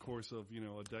over the course of,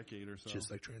 a decade or so.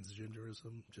 Just like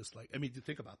transgenderism, I mean,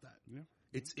 think about that. Yeah.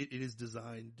 It is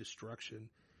designed destruction.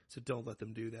 So don't let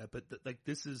them do that. But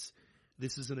this is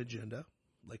an agenda,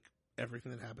 like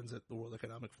everything that happens at the World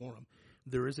Economic Forum.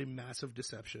 There is a massive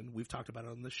deception. We've talked about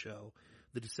it on the show.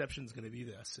 The deception is going to be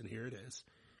this, and here it is.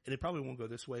 And it probably won't go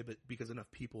this way, but because enough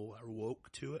people are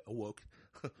woke to it,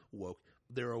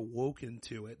 they're awoken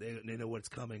to it. They know what's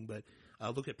coming. But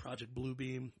look at Project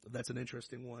Bluebeam. That's an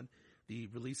interesting one. The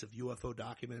release of UFO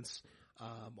documents,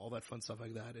 all that fun stuff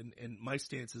like that. And my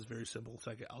stance is very simple.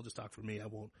 So I'll just talk for me. I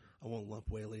won't lump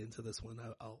Whaley into this one.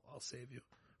 I'll save you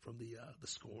from the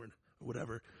scorn or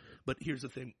whatever. But here's the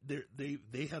thing.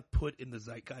 They have put in the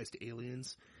zeitgeist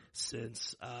aliens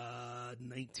since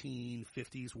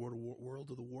 1950s World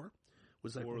of the War.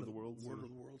 Was that War of the Worlds? War of the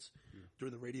Worlds. Yeah.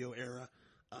 During the radio era.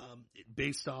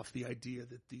 Based off the idea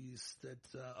that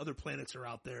other planets are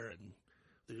out there and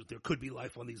there could be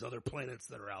life on these other planets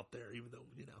that are out there, even though,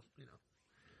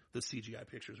 the CGI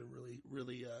pictures are really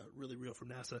real from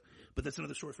NASA. But that's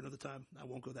another story for another time. I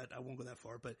won't go that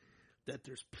far, but that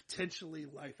there's potentially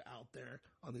life out there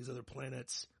on these other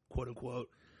planets, quote unquote.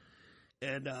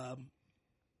 And,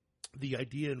 the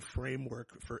idea and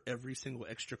framework for every single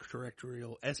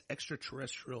extraterrestrial,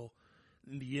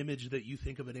 the image that you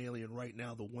think of an alien right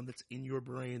now, the one that's in your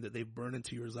brain that they've burned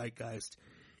into your zeitgeist,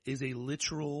 is a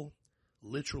literal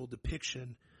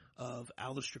depiction of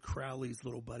Aleister Crowley's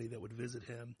little buddy that would visit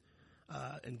him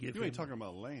and give him. You ain't talking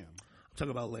about Lamb. I'm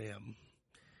talking about Lamb.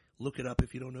 Look it up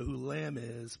if you don't know who Lamb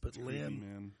is. But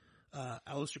Lamb,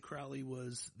 Aleister Crowley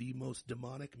was the most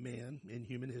demonic man in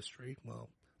human history. Well,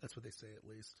 that's what they say, at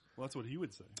least. Well, that's what he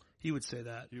would say. He would say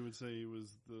that. He would say he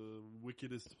was the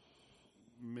wickedest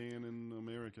man in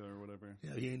America or whatever.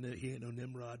 Yeah, he ain't no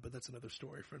Nimrod, but that's another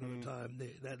story for another time.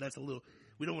 That's a little.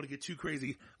 We don't want to get too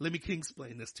crazy. Let me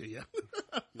King-splain this to you.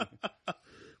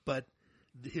 But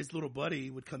his little buddy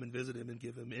would come and visit him and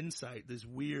give him insight, these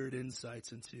weird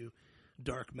insights into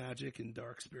dark magic and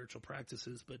dark spiritual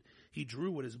practices. But he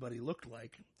drew what his buddy looked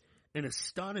like, and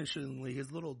astonishingly,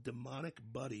 his little demonic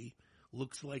buddy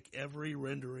looks like every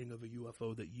rendering of a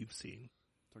UFO that you've seen.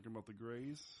 Talking about the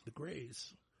Greys? The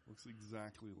Greys. Looks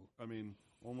exactly,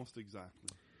 almost exactly.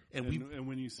 And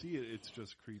when you see it, it's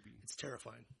just creepy. It's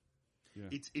terrifying.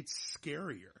 Yeah. It's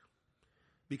scarier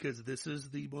because this is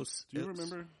the most. Do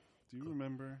you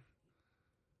remember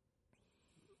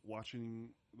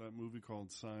watching that movie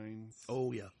called Signs?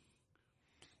 Oh yeah.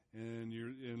 And you're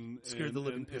in scared the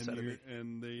living piss out of me.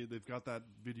 And they've got that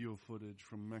video footage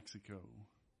from Mexico.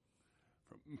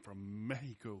 From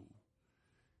Mexico.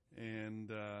 And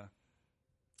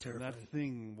terrifying. That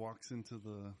thing walks into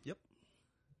the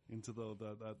into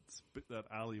that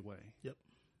alleyway. Yep.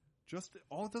 Just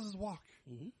all it does is walk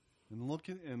and look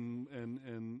at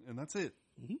and that's it.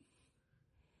 Mm-hmm.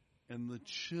 And the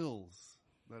chills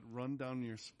that run down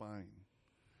your spine.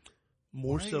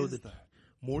 More so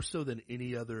than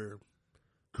any other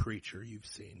creature you've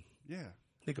seen. Yeah.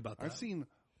 Think about that.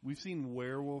 We've seen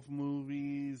werewolf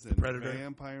movies and Predator.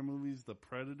 vampire movies, The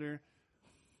Predator.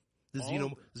 The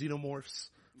xenomorphs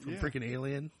from freaking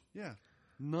Alien. Yeah.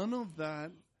 None of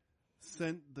that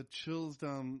sent the chills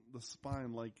down the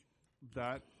spine like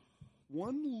that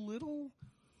one little,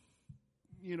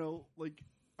 it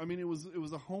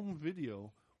was a home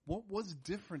video. What was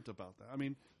different about that? I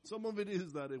mean, some of it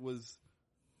is that it was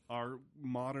our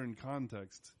modern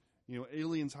context.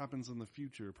 Aliens happens in the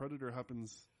future. Predator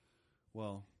happens,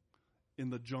 in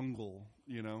the jungle,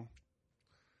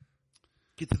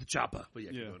 Get to the chopper. But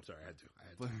yeah. I'm sorry, I had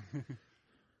to.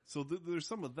 So there's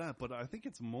some of that, but I think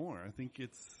it's more. I think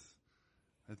it's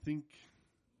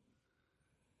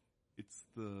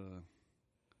the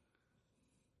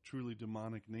truly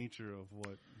demonic nature of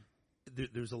what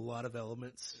there's a lot of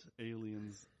elements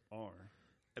aliens are.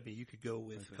 I mean, you could go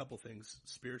with a couple things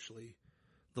spiritually.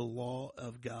 The law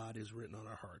of God is written on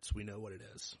our hearts. We know what it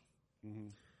is. Mm-hmm.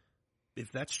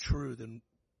 If that's true, then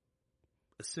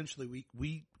essentially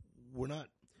we're not.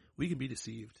 We can be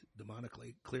deceived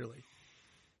demonically, clearly,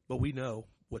 but we know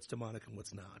what's demonic and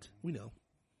what's not. We know.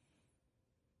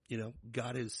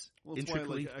 God is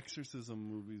intricately. Why, exorcism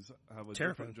movies have a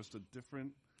terrifying. Just a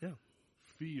different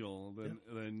feel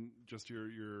than just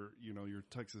your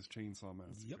Texas Chainsaw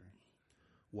Massacre. Yep.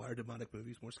 Why are demonic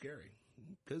movies more scary?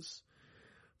 Because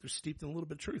there's steeped in a little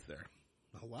bit of truth there,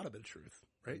 a lot of bit of truth,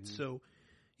 right? So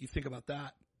you think about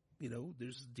that. You know,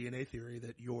 there's DNA theory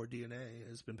that your DNA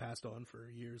has been passed on for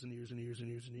years and years and years and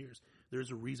years and years.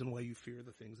 There's a reason why you fear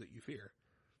the things that you fear.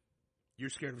 You're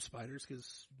scared of spiders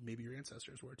because maybe your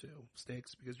ancestors were too.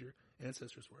 Snakes because your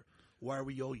ancestors were. Why are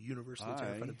we all universally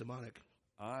terrified of demonic?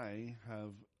 I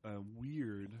have a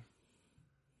weird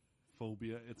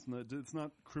phobia. It's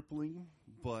not crippling,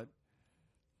 but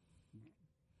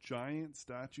giant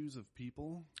statues of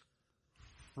people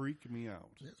freak me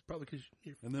out. Yeah, it's probably because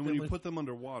and then when you put them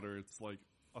underwater, it's like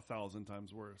 1,000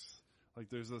 times worse. Like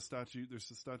there's a statue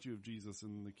of Jesus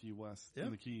in the Key West,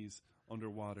 in the Keys,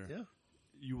 underwater. Yeah.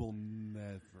 You will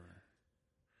never,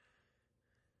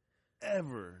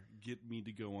 ever get me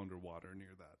to go underwater near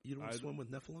that. You don't want to swim with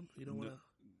Nephilim? You don't want to?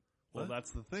 Well,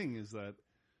 that's the thing, is that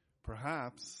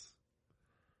perhaps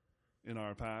in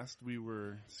our past we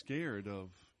were scared of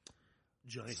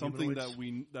giant something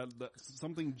humanoids? that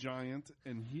something giant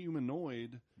and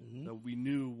humanoid that we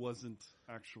knew wasn't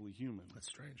actually human. That's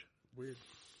strange. Weird.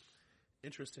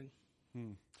 Interesting.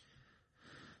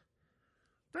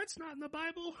 That's not in the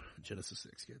Bible. Genesis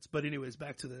 6, kids. But anyways,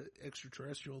 back to the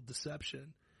extraterrestrial deception.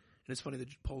 And it's funny that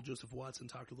Paul Joseph Watson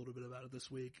talked a little bit about it this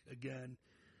week again.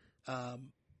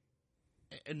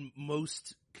 And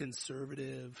most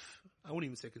conservative, I won't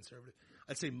even say conservative,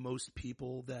 I'd say most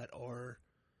people that are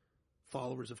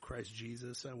followers of Christ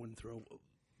Jesus, I wouldn't throw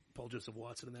Paul Joseph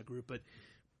Watson in that group, but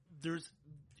there's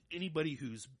anybody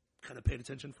who's kind of paid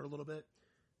attention for a little bit,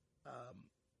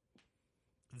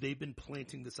 they've been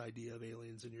planting this idea of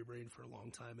aliens in your brain for a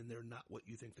long time, and they're not what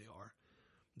you think they are.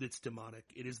 It's demonic.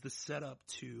 It is the setup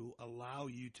to allow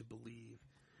you to believe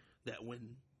that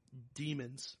when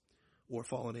demons or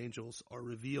fallen angels are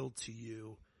revealed to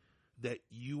you, that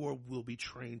you will be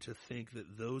trained to think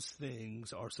that those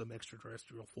things are some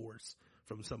extraterrestrial force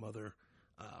from some other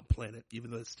planet, even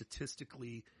though it's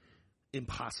statistically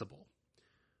impossible.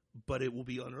 But it will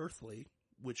be unearthly,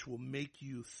 which will make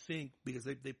you think, because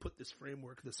they put this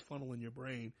framework, this funnel in your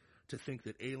brain to think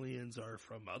that aliens are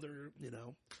from other,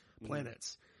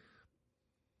 planets.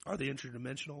 Are they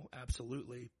interdimensional?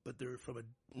 Absolutely. But they're from a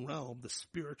realm, the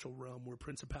spiritual realm, where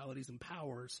principalities and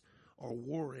powers are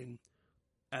warring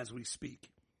as we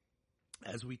speak,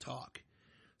 as we talk.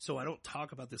 So I don't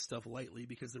talk about this stuff lightly,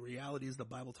 because the reality is the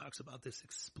Bible talks about this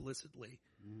explicitly.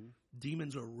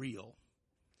 Demons are real.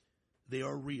 They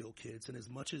are real, kids. And as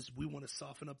much as we want to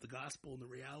soften up the gospel and the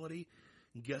reality,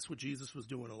 guess what Jesus was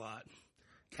doing a lot?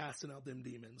 Casting out them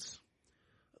demons.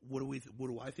 What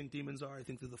do I think demons are? I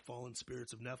think they're the fallen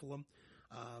spirits of Nephilim.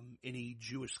 Any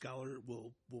Jewish scholar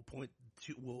will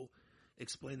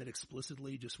explain that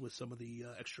explicitly, just with some of the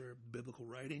extra biblical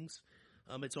writings.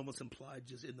 It's almost implied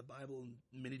just in the Bible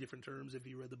in many different terms. If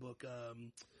you read the book,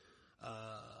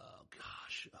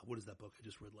 what is that book I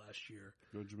just read last year?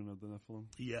 Judgment of the Nephilim.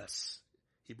 Yes.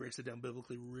 He breaks it down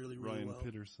biblically really, really well.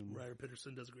 Ryan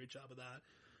Pitterson does a great job of that.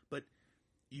 But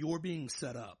you're being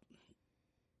set up.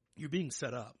 You're being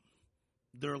set up.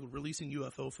 They're releasing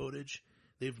UFO footage.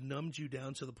 They've numbed you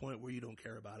down to the point where you don't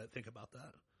care about it. Think about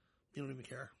that. You don't even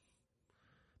care.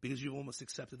 Because you've almost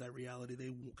accepted that reality.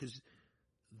 Because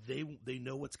they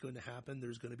know what's going to happen.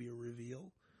 There's going to be a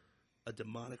reveal, a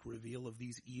demonic reveal of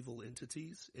these evil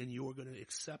entities, and you're going to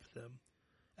accept them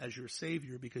as your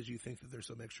savior because you think that they're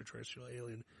some extraterrestrial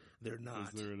alien. They're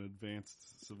not. Because they're an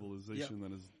advanced civilization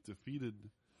that has defeated,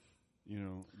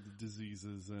 the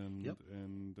diseases and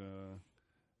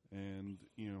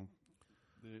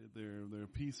they're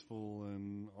peaceful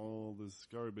and all this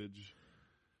garbage.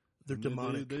 They're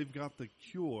demonic. They've got the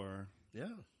cure.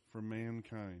 Yeah. For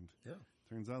mankind. Yeah.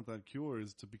 Turns out that cure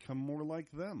is to become more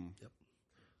like them. Yep.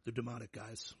 They're demonic,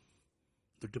 guys.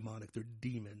 They're demonic. They're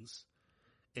demons.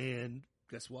 And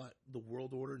guess what? The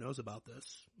world order knows about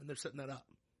this, and they're setting that up.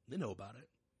 They know about it.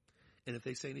 And if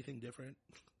they say anything different,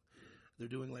 they're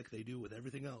doing like they do with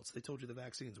everything else. They told you the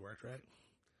vaccines worked, right?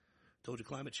 Told you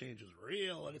climate change is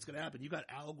real and it's going to happen. You got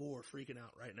Al Gore freaking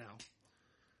out right now,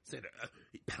 saying,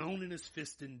 pounding his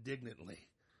fist indignantly,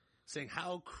 saying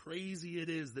how crazy it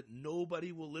is that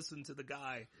nobody will listen to the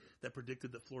guy that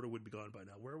predicted that Florida would be gone by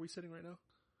now. Where are we sitting right now?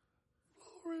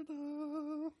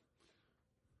 Florida.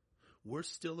 We're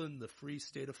still in the free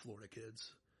state of Florida,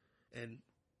 kids. And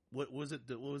what was it?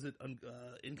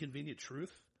 Inconvenient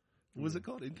Truth? What was it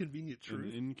called? Inconvenient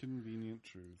Truth? Inconvenient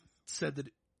Truth. Said that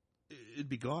it'd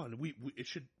be gone. We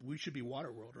should be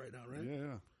Waterworld right now, right?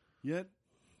 Yeah. Yet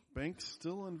banks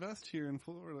still invest here in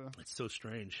Florida. It's so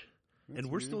strange. And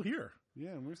we're still here.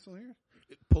 Yeah, and we're still here.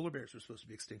 Polar bears are supposed to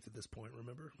be extinct at this point,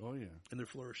 remember? Oh, yeah. And they're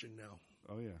flourishing now.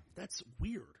 Oh, yeah. That's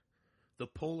weird. The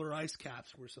polar ice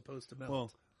caps were supposed to melt.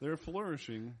 Well, They're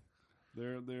flourishing.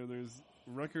 There's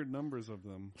record numbers of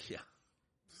them. Yeah.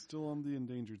 Still on the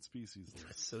endangered species list.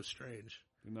 That's so strange.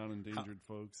 They're not endangered,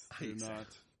 folks. They're not.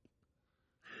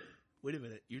 Wait a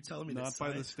minute. You're telling me not that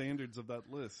by the standards of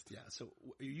that list. Yeah. So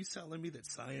are you telling me that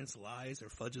science lies or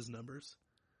fudges numbers?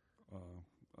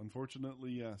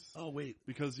 Unfortunately, yes. Oh, wait.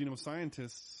 Because,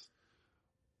 scientists,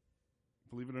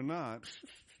 believe it or not,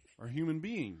 are human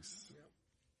beings. Yeah.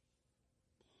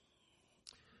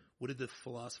 What did the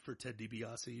philosopher Ted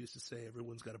DiBiase used to say?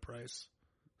 Everyone's got a price.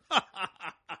 The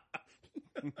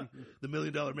 $1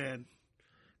 million man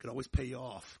can always pay you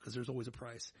off because there's always a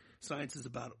price. Science is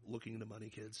about looking into money,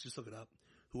 kids. Just look it up.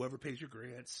 Whoever pays your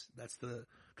grants, that's the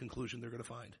conclusion they're going to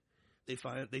find.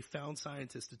 They found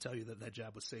scientists to tell you that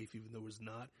jab was safe, even though there was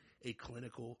not a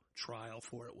clinical trial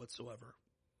for it whatsoever.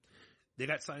 They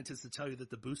got scientists to tell you that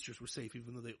the boosters were safe,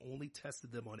 even though they only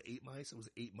tested them on 8 mice. It was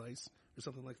 8 mice or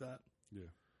something like that. Yeah.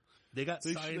 They got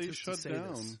scientists shut to say down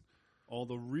this. All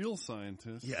the real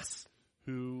scientists. Yes.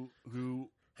 Who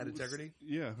had integrity?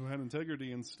 Yeah, who had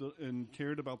integrity and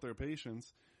cared about their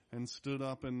patients and stood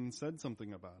up and said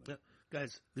something about it. Yeah.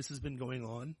 Guys, this has been going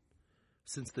on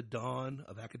since the dawn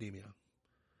of academia.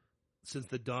 Since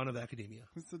the dawn of academia.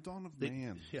 It's the dawn of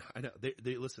man. Yeah, I know.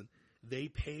 They listen. They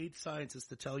paid scientists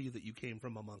to tell you that you came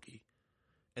from a monkey,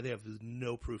 and they have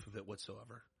no proof of it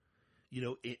whatsoever.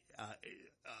 The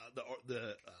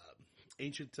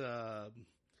ancient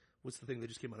what's the thing that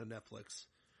just came out of Netflix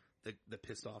that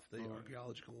pissed off the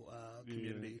archaeological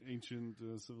community? Ancient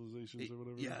civilizations or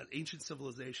whatever. Yeah, ancient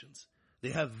civilizations. They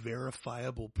have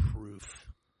verifiable proof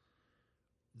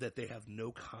that they have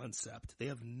no concept. They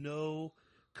have no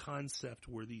concept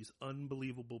where these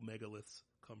unbelievable megaliths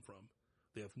come from.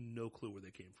 They have no clue where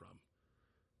they came from.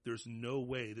 There's no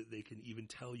way that they can even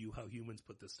tell you how humans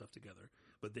put this stuff together.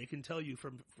 But they can tell you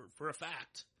for a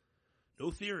fact,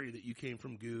 no theory that you came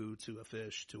from goo to a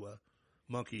fish to a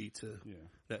monkey to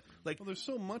that. Like, well, there's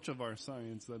so much of our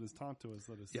science that is taught to us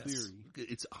that is theory.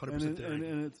 It's 100% theory,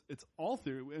 and it's all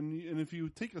theory. And if you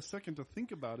take a second to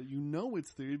think about it,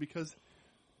 it's theory because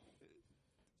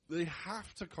they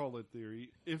have to call it theory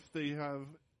if they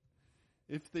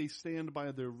stand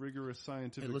by their rigorous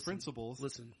scientific principles.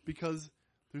 Listen, because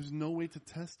there's no way to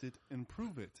test it and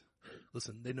prove it.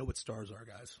 Listen, they know what stars are,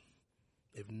 guys.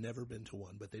 They've never been to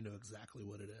one, but they know exactly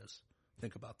what it is.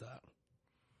 Think about that.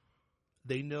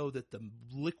 They know that the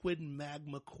liquid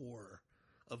magma core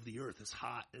of the Earth is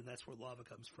hot, and that's where lava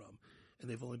comes from. And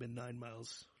they've only been 9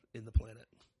 miles in the planet.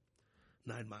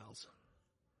 9 miles.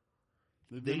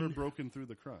 They've never broken through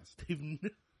the crust.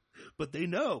 But they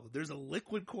know there's a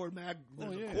liquid core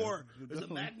core. There's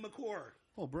a magma core.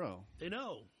 Oh, bro. They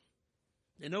know.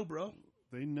 They know, bro.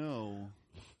 They know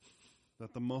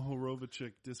that the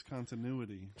Mohorovičić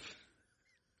discontinuity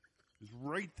is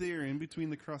right there in between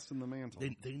the crust and the mantle.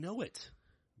 They know it.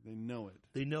 They know it.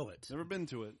 They know it. Never been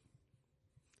to it.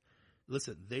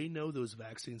 Listen, they know those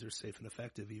vaccines are safe and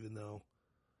effective, even though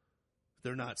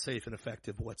they're not safe and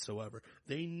effective whatsoever.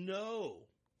 They know.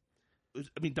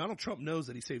 I mean, Donald Trump knows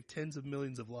that he saved tens of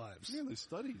millions of lives. Yeah, there's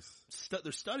studies.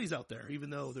 There's studies out there, even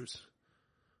though there's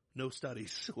no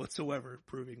studies whatsoever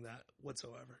proving that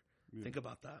whatsoever. Yeah. Think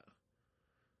about that.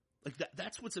 Like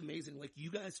that's what's amazing. Like,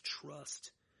 you guys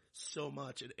trust so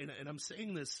much. And I'm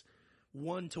saying this,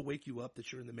 one, to wake you up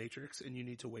that you're in the Matrix and you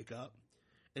need to wake up.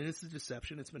 And it's a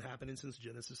deception. It's been happening since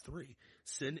Genesis 3.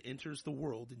 Sin enters the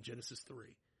world in Genesis 3.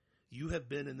 You have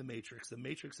been in the Matrix. The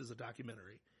Matrix is a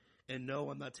documentary. And no,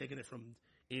 I'm not taking it from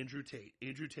Andrew Tate.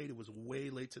 Andrew Tate was way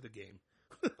late to the game.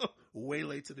 Way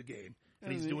late to the game.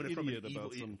 And he's doing it from an evil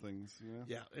about some things.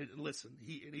 Yeah. And listen,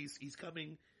 he's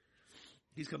coming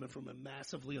from a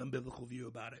massively unbiblical view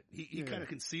about it. He kind of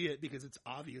can see it because it's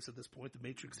obvious at this point the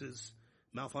Matrix is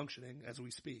malfunctioning as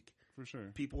we speak. For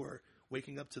sure. People are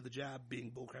waking up to the jab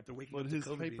being bullcrap. They're waking up to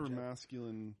COVID. But his hyper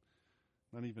masculine,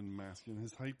 not even masculine,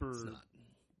 his hyper,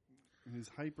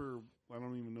 I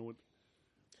don't even know what,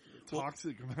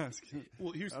 toxic masculine.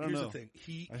 Well, here's the thing.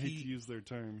 I hate to use their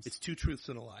terms. It's 2 truths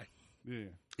and a lie. Yeah.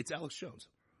 It's Alex Jones.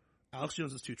 Alex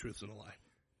Jones is 2 truths and a lie.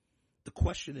 The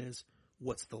question is,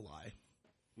 what's the lie?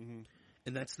 Mm-hmm.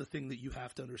 And that's the thing that you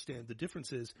have to understand. The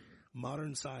difference is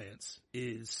modern science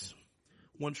is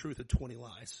 1 truth and 20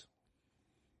 lies.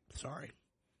 Sorry.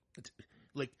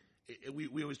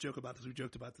 We always joke about this. We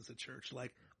joked about this at church.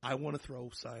 Like, I want to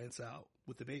throw science out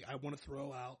with the baby. I want to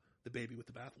throw out the baby with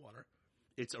the bathwater.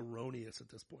 It's erroneous at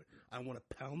this point. I want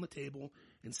to pound the table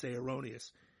and say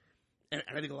erroneous. And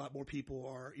I think a lot more people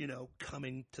are,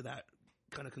 coming to that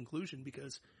kind of conclusion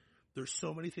because there's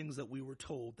so many things that we were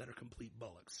told that are complete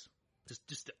bollocks.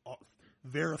 Just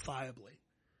verifiably.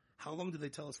 How long did they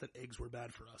tell us that eggs were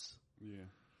bad for us? Yeah.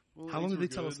 Well, How long eggs did were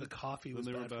they tell us good, the coffee then was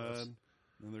they were bad for us? bad,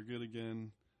 then they're good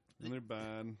again, then they're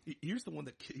bad. Here's the one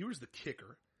here's the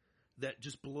kicker that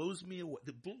just blows me away.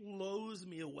 That blows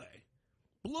me away.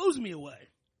 Blows me away.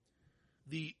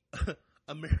 The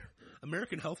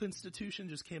American Health Institution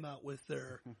just came out with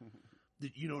their.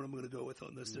 You know what I'm going to go with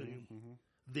on this, don't you? Mm-hmm.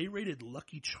 They rated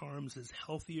Lucky Charms as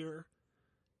healthier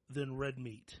than red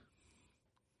meat.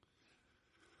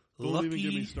 Don't even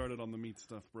get me started on the meat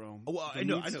stuff, bro. Well, The I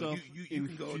know. meat stuff You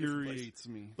can go a different place. infuriates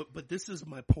me. But this is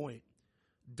my point.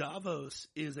 Davos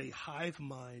is a hive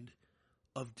mind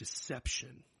of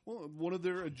deception. Well, one of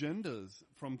their agendas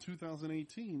from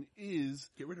 2018 is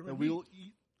Get rid of that red we'll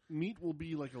eat meat will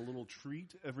be like a little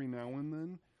treat every now and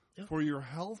then Yeah. for your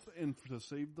health and to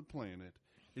save the planet.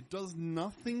 It does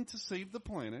nothing to save the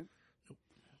planet. Nope.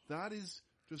 That is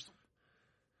just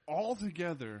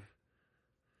altogether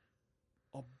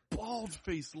a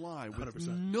bald-faced lie with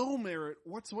 100%. no merit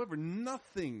whatsoever.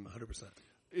 Nothing. 100%.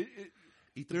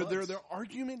 Eat the Their bugs.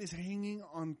 argument is hanging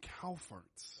on cow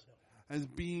farts as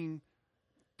being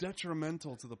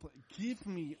detrimental to the planet. Give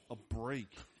me a break.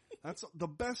 That's the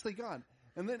best they got.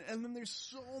 And then there's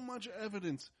so much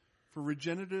evidence for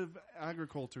regenerative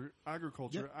agriculture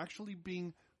Yep. actually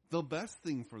being the best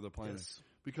thing for the planet. Yes.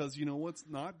 Because you know what's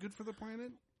not good for the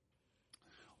planet?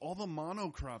 All the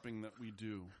monocropping that we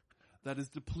do that is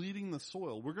depleting the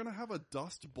soil. We're going to have a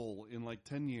dust bowl in like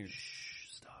 10 years. Shh,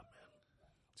 stop, man.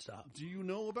 Stop. Do you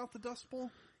know about the Dust Bowl?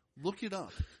 Look it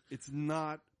up. It's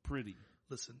not pretty.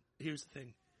 Listen, here's the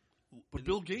thing. But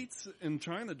Bill Gates and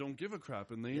China don't give a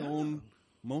crap, and they Yeah. own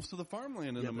most of the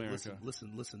farmland in Yeah, but America.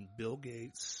 Listen. Bill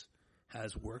Gates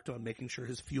has worked on making sure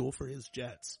his fuel for his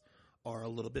jets are a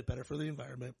little bit better for the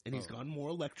environment, and he's gone more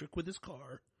electric with his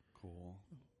car. Cool.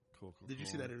 Did you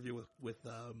see that interview with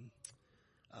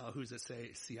who's that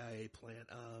CIA plant?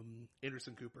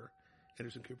 Anderson Cooper.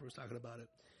 Anderson Cooper was talking about it.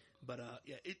 But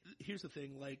yeah, here's the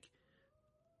thing. Like,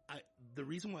 the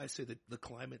reason why I say that the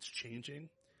climate's changing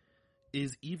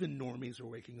is even normies are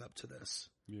waking up to this.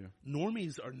 Yeah.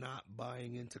 Normies are not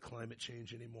buying into climate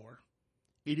change anymore.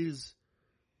 It is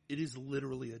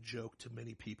literally a joke to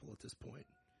many people at this point.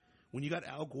 When you got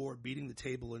Al Gore beating the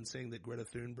table and saying that Greta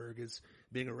Thunberg is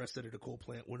being arrested at a coal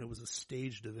plant when it was a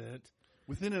staged event,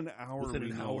 Within an hour, Within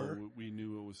we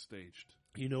knew it was staged.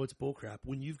 you know it's bullcrap.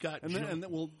 When you've got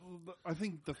I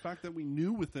think the fact that we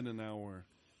knew within an hour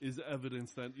is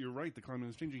evidence that you're right. The climate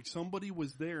is changing. Somebody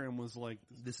was there and was like,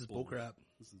 this is bullcrap.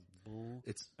 This is bull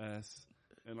It's s,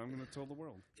 and I'm going to tell the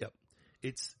world. Yep.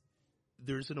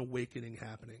 There's an awakening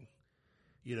happening.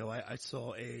 You know, I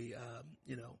saw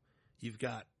you've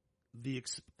got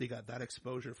they got that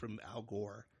exposure from Al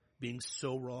Gore being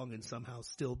so wrong and somehow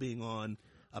still being on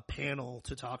a panel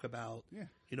to talk about,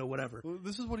 whatever. Well,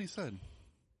 this is what he said.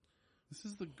 This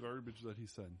is the garbage that he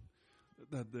said.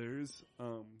 That there's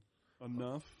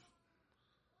enough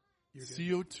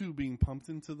CO2 being pumped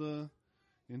into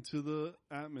the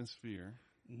atmosphere,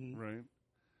 right,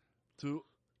 to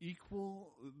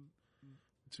equal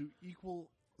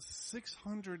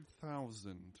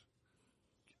 600,000.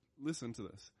 Listen to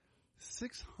this: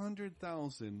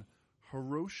 600,000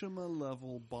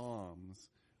 Hiroshima-level bombs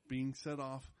being set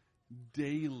off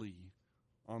daily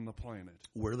on the planet.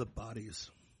 Where are the bodies?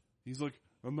 He's like,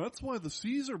 and that's why the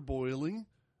seas are boiling.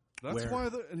 That's Where? why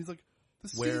and he's like,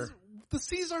 Where? The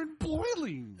seas aren't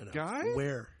boiling, I know. guy.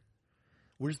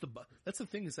 Where's the? That's the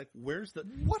thing. Is like, where's the?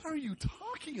 What are you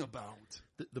talking about?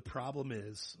 The problem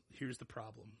is, here's the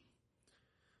problem.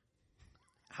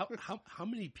 How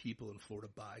many people in Florida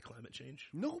buy climate change?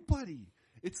 Nobody.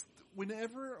 It's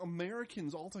whenever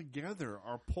Americans altogether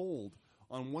are polled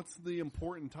on what's the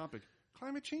important topic,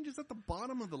 climate change is at the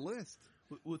bottom of the list.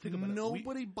 Well, think about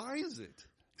Nobody buys it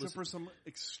except Listen. for some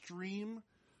extreme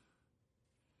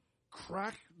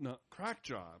crack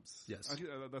jobs. Yes.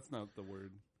 That's not the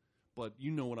word, but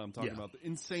you know what I'm talking Yeah. about. The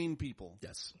insane people.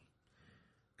 Yes.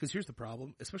 Because here's the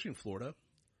problem, especially in Florida.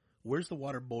 Where's the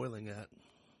water boiling at?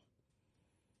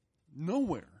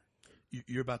 Nowhere.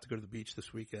 You're about to go to the beach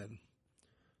this weekend.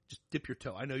 Just dip your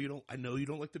toe. I know you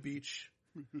don't like the beach.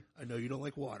 I know you don't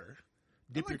like water.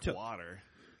 Dip your toe. Water.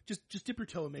 Just dip your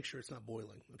toe and make sure it's not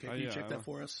boiling. Okay, can you check that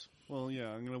for us? Well, yeah,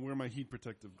 I'm gonna wear my heat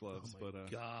protective gloves, Oh my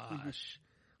but gosh,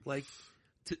 like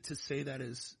to say that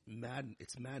is mad.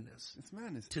 It's madness. it's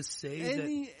madness. To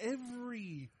say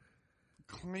Every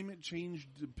climate change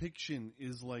depiction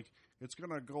is like it's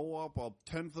gonna go up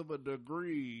 1/10 of a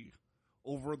degree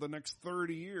over the next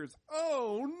 30 years.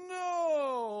 Oh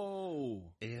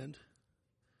no! and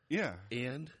Yeah,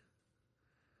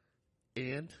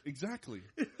 exactly.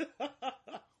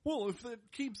 Well, if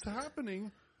that keeps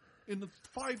happening in the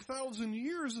 5,000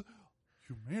 years,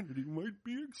 humanity might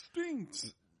be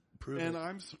extinct. Prove And it.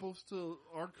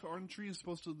 our country is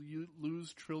supposed to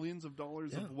lose trillions of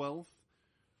dollars of wealth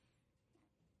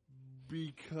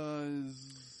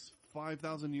because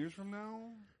 5,000 years from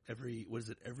now? Every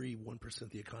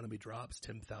 1% the economy drops,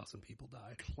 10,000 people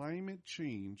die. Climate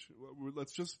change.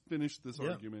 Let's just finish this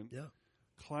argument. Yeah.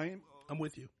 I'm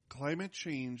with you. Climate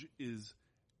change is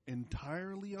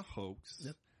entirely a hoax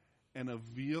and a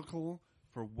vehicle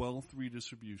for wealth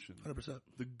redistribution. 100%.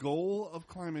 The goal of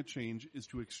climate change is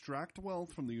to extract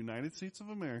wealth from the United States of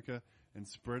America and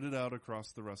spread it out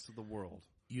across the rest of the world.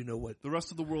 You know what? The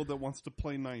rest of the world that wants to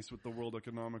play nice with the World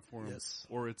Economic Forum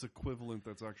or its equivalent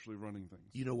that's actually running things.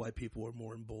 You know why people are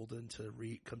more emboldened to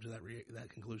come to that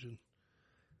conclusion?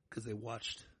 Because they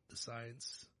watched the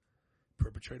science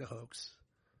perpetrate a hoax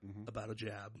about a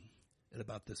jab and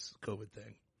about this COVID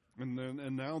thing.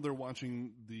 And now they're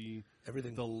watching the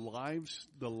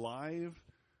live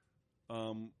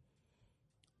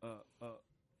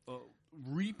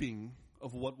reaping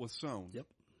of what was sown. Yep.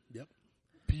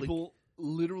 People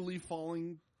literally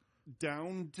falling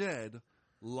down dead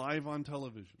live on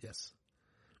television. Yes.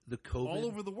 The COVID all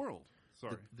over the world.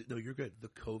 Sorry. No, you're good. The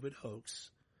COVID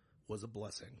hoax was a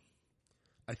blessing.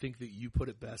 I think that you put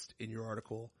it best in your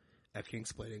article at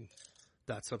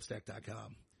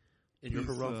kingsplaining.substack.com. In your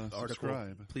heroic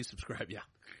article, please subscribe. Yeah.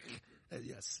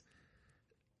 Yes.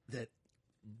 That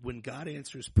when God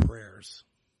answers prayers,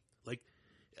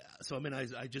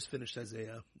 I just finished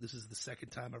Isaiah. This is the second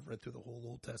time I've read through the whole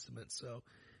Old Testament, so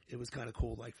it was kind of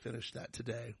cool to finish that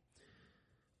today.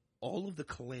 All of the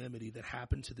calamity that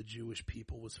happened to the Jewish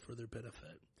people was for their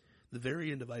benefit. The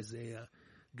very end of Isaiah,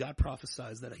 God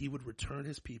prophesies that he would return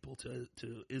his people to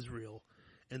Israel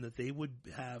and that they would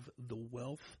have the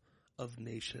wealth of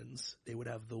nations. They would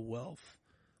have the wealth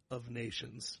of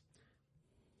nations.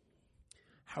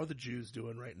 How are the Jews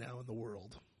doing right now in the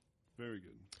world? Very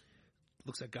good.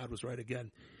 Looks like God was right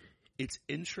again. It's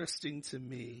interesting to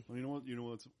me. Well, you know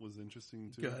what was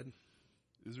interesting too? Go ahead.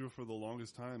 Israel for the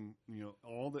longest time,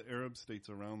 all the Arab states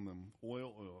around them,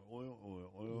 oil.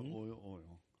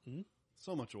 Mm-hmm.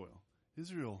 So much oil.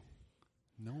 Israel,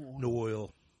 no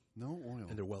oil. No oil.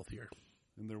 And they're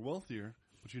wealthier.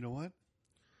 But you know what?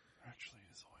 There actually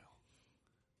is oil.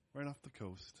 Right off the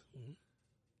coast. Mm-hmm.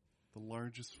 The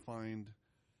largest find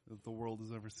that the world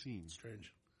has ever seen.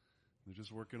 Strange. They're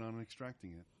just working on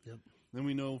extracting it. Yep. Then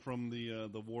we know from the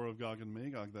war of Gog and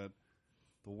Magog that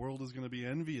the world is going to be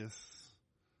envious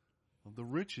of the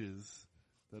riches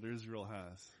that Israel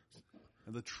has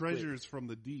and the treasures from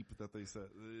the deep that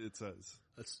it says.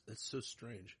 That's so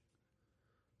strange.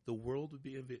 The world would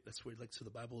be envious. That's where so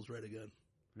the Bible is right again.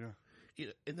 Yeah.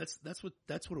 And that's what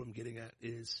I'm getting at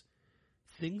is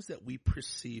things that we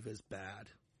perceive as bad.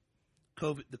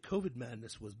 The COVID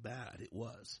madness was bad. It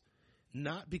was.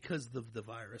 Not because of the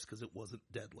virus, because it wasn't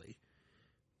deadly.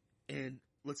 And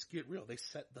let's get real. They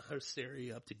set the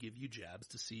hysteria up to give you jabs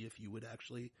to see if you would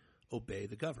actually obey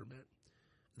the government.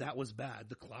 That was bad.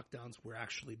 The lockdowns were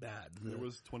actually bad. There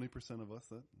was 20% of us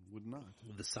that would not.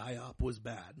 The PSYOP was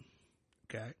bad.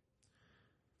 Okay?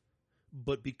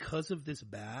 But because of this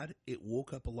bad, it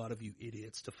woke up a lot of you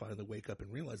idiots to finally wake up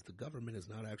and realize the government is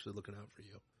not actually looking out for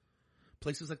you.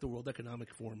 Places like the World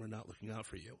Economic Forum are not looking out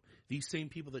for you. These same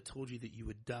people that told you that you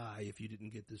would die if you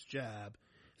didn't get this jab,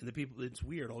 and the people, it's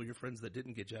weird, all your friends that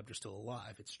didn't get jabbed are still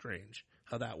alive. It's strange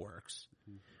how that works.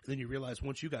 Mm-hmm. And then you realize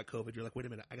once you got COVID, you're like, wait a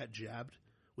minute, I got jabbed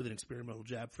with an experimental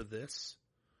jab for this?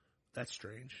 That's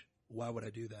strange. Why would I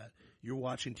do that? You're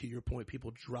watching, to your point,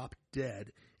 people drop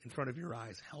dead in front of your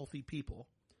eyes. Healthy people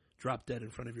drop dead in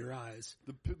front of your eyes.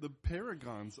 The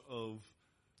paragons of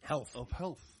health.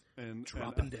 And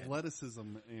dropping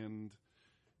athleticism and,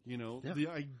 the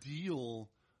ideal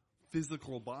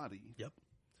physical body. Yep.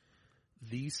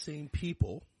 These same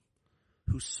people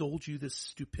who sold you this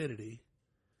stupidity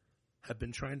have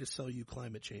been trying to sell you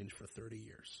climate change for 30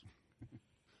 years.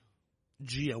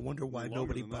 Gee, I wonder why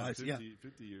nobody buys. 50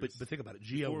 years. But think about it.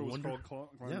 Gee, Before I wonder. It was called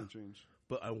climate change.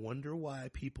 But I wonder why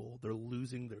they're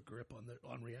losing their grip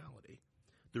on reality.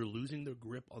 They're losing their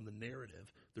grip on the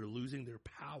narrative. They're losing their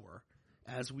power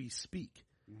as we speak.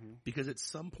 Mm-hmm. Because at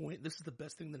some point, this is the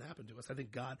best thing that happened to us. I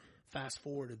think God fast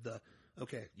forwarded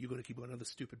okay, you're going to keep going on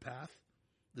this stupid path?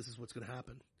 This is what's going to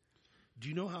happen. Do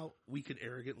you know how we could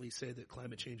arrogantly say that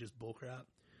climate change is bullcrap?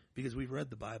 Because we've read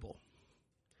the Bible.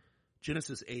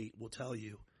 Genesis 8 will tell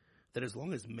you that as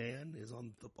long as man is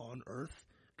on earth,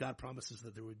 God promises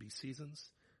that there would be seasons,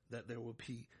 that there would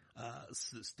be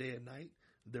day and night,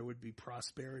 there would be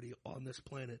prosperity on this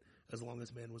planet as long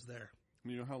as man was there.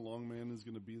 You know how long man is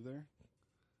going to be there?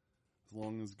 As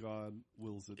long as God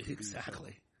wills it to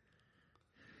exactly. be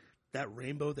so. that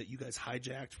rainbow that you guys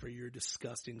hijacked for your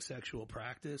disgusting sexual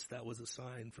practice, that was a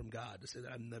sign from God to say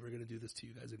that I'm never going to do this to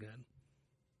you guys again.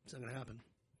 It's not going to happen.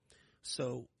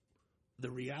 So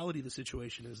the reality of the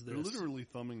situation is this. They're literally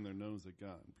thumbing their nose at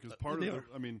God. Because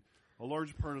a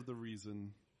large part of the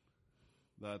reason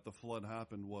that the flood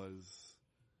happened was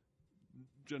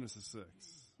Genesis 6.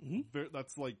 Mm-hmm.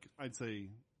 That's like, I'd say,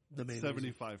 the main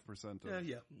 75% of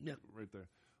yeah. right there.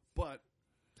 But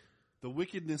the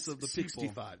wickedness of the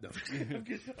 65. people...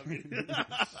 65. No.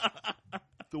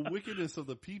 The wickedness of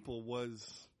the people was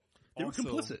They were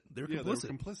complicit. They were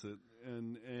complicit.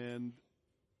 And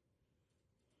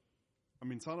I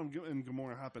mean, Sodom and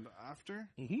Gomorrah happened after,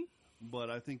 but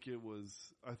I think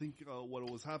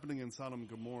what was happening in Sodom and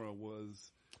Gomorrah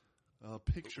was a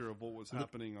picture of what was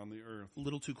happening on the earth. A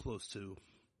little too close to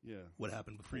what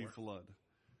happened before. Pre-flood.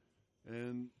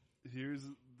 And here's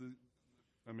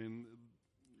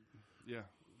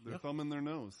they're thumbing their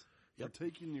nose. Yep. They're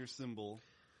taking your symbol,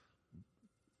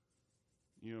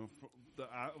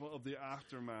 of the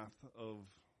aftermath of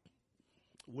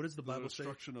what does the Bible say?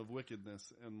 Destruction of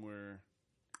wickedness, and where...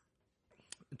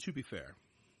 To be fair,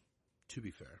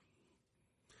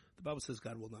 the Bible says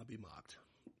God will not be mocked.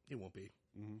 He won't be.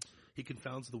 Mm-hmm. He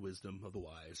confounds the wisdom of the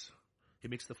wise. He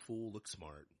makes the fool look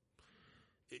smart.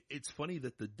 It's funny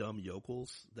that the dumb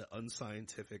yokels, the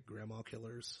unscientific grandma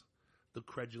killers, the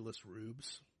credulous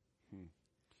rubes,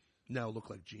 now look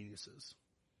like geniuses.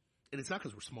 And it's not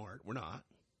because we're smart. We're not.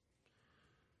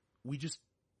 We just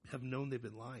have known they've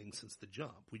been lying since the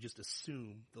jump. We just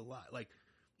assume the lie. Like,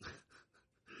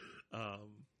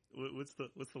 what's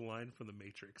the line from The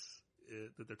Matrix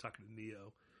that they're talking to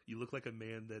Neo? You look like a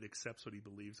man that accepts what he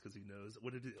believes because he knows.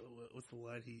 What's the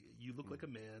line? You look like a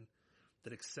man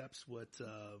that accepts what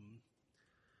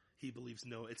he believes.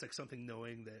 No, it's like something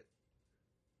knowing that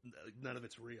none of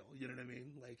it's real. You know what I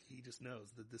mean? Like, he just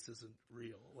knows that this isn't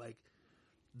real. Like,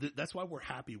 that's why we're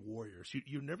happy warriors.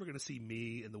 You're never going to see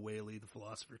me and the Whaley, the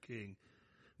Philosopher King,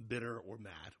 bitter or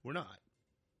mad. We're not.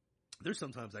 There's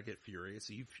sometimes I get furious.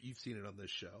 You've seen it on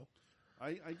this show.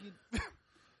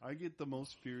 I get the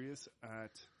most furious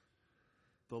at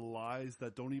the lies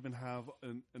that don't even have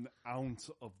an ounce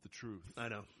of the truth. I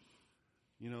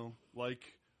know. Like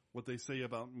what they say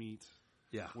about meat.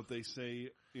 Yeah. What they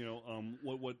say,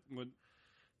 what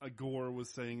Gore was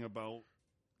saying about,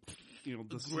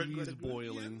 the sea's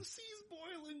boiling. Yeah, the sea's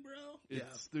boiling, bro.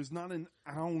 There's not an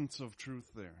ounce of truth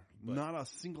there. But not a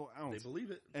single ounce. They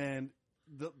believe it. And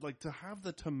to have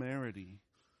the temerity,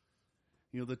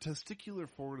 the testicular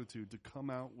fortitude to come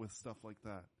out with stuff like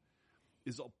that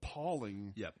is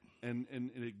appalling. Yep. And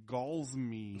it galls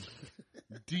me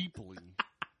deeply.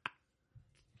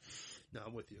 No,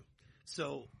 I'm with you.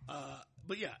 So,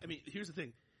 but yeah, I mean, here's the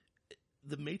thing.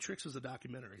 The Matrix was a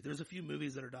documentary. There's a few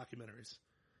movies that are documentaries.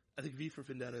 I think V for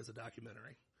Vendetta is a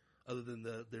documentary. Other than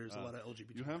there's a lot of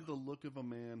LGBT. You have the look of a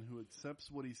man who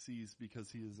accepts what he sees because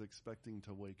he is expecting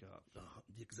to wake up.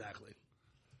 Exactly.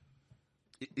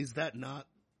 Is that not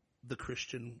the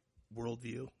Christian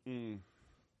worldview?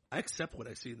 I accept what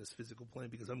I see in this physical plane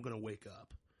because I'm going to wake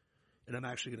up, and I'm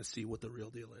actually going to see what the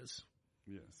real deal is.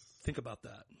 Yes. Think about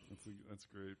that. That's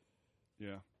great.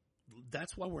 Yeah.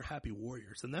 That's why we're happy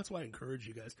warriors, and that's why I encourage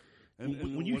you guys.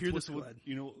 And when you hear this,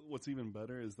 what's even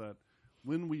better is that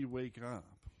when we wake up,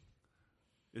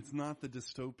 it's not the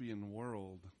dystopian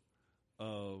world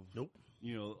of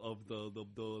of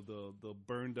the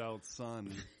burned out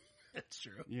sun. That's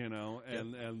true.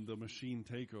 And the machine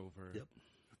takeover. Yep.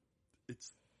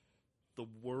 It's the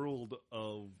world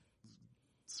of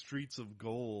streets of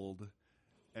gold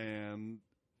and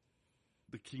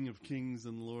the King of Kings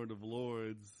and Lord of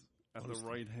Lords at the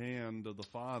right hand of the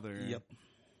Father. Yep.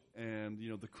 And,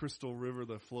 the crystal river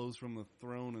that flows from the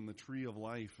throne and the tree of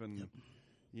life. And,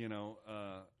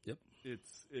 yep.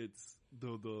 It's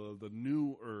the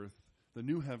new earth, the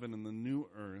new heaven and the new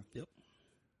earth. Yep.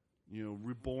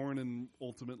 Reborn and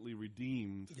ultimately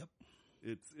redeemed. Yep.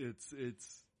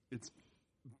 It's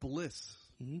bliss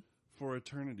for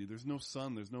eternity. There's no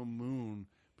sun, there's no moon,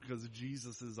 because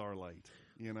Jesus is our light.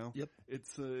 Yep.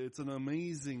 It's an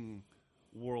amazing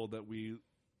world that we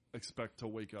expect to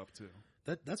wake up to.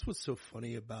 That's what's so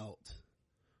funny about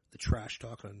the trash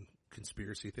talk on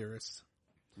conspiracy theorists.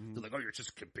 They're like, "Oh, you're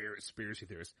just conspiracy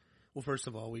theorists." Well, first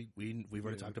of all, we've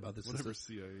already talked about this.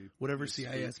 Whatever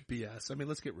CIA is BS. I mean,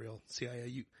 let's get real.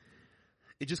 CIA,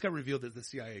 it just got revealed that the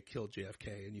CIA killed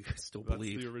JFK, and you guys still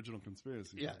believe that's the original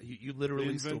conspiracy. Yeah, you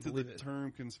literally still believe the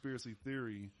term conspiracy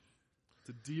theory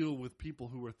to deal with people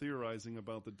who were theorizing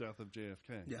about the death of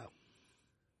JFK. Yeah.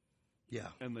 Yeah.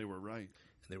 And they were right.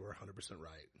 And they were 100%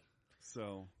 right.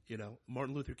 So,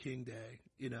 Martin Luther King Day,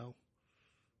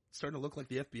 starting to look like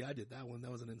the FBI did that one.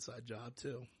 That was an inside job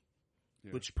too,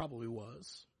 Yeah. which probably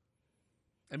was.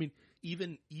 I mean,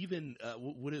 even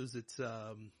what is it?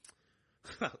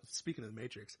 Speaking of the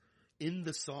Matrix, in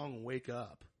the song "Wake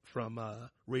Up" from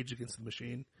Rage Against the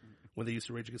Machine, when they used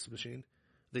to Rage Against the Machine,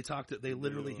 they talked. They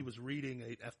literally, he was reading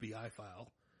a FBI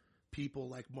file. People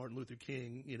like Martin Luther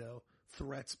King,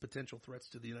 potential threats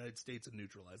to the United States, and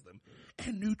neutralize them.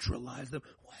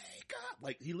 Wake up!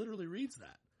 Like, he literally reads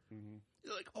that.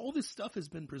 Mm-hmm. Like, all this stuff has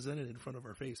been presented in front of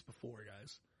our face before,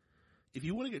 guys. If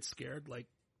you want to get scared,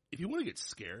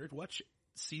 watch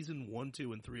season 1,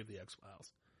 2, and 3 of the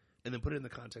X-Files, and then put it in the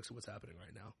context of what's happening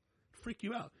right now. Freak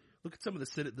you out. Look at some of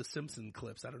the Simpson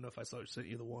clips. I don't know if I sent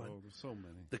you the one. Oh, there's so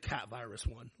many. The cat virus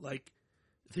one. Like,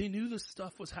 they knew this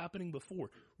stuff was happening before.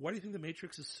 Why do you think The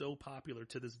Matrix is so popular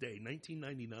to this day?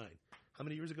 1999. How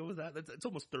many years ago was that? It's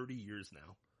almost 30 years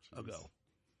now ago.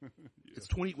 Yeah. It's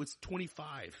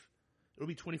 25. It'll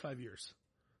be 25 years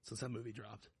since that movie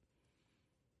dropped.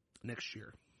 Next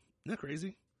year. Isn't that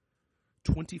crazy?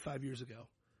 25 years ago.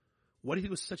 Why do you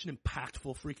think it was such an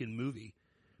impactful freaking movie?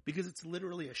 Because it's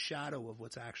literally a shadow of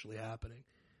what's actually happening.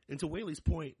 And to Whaley's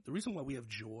point, the reason why we have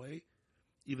joy,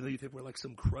 even though you think we're like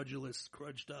some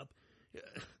crudged up,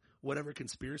 whatever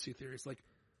conspiracy theories, like,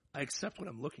 I accept what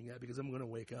I'm looking at because I'm going to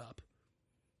wake up.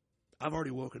 I've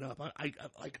already woken up.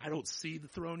 I don't see the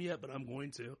throne yet, but I'm going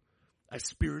to. I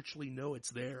spiritually know it's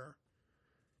there.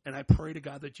 And I pray to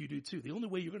God that you do too. The only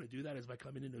way you're going to do that is by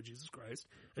coming to know Jesus Christ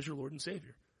as your Lord and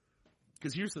Savior.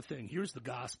 Because here's the thing. Here's the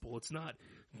gospel. It's not,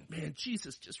 man,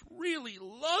 Jesus just really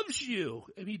loves you.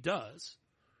 And he does.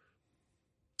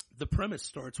 The premise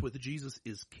starts with Jesus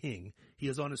is king. He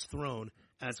is on his throne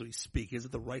as we speak. He is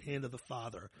at the right hand of the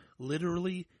Father,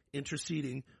 literally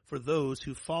interceding for those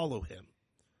who follow him.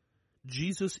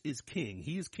 Jesus is king.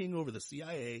 He is king over the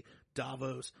CIA,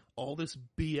 Davos, all this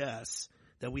BS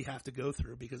that we have to go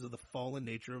through because of the fallen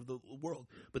nature of the world.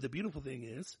 But the beautiful thing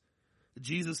is,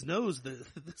 Jesus knows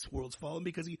that this world's fallen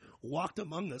because he walked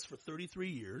among us for 33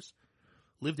 years,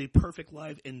 lived a perfect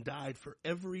life, and died for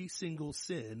every single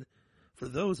sin for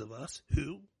those of us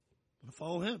who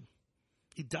follow him.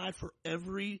 He died for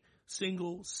every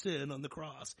single sin on the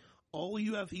cross. All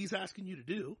he's asking you to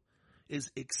do is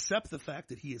accept the fact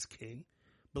that he is king,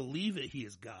 believe that he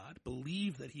is God,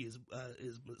 believe that he is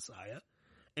Messiah,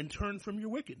 and turn from your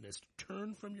wickedness,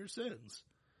 turn from your sins.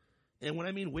 And when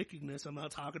I mean wickedness, I'm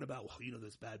not talking about,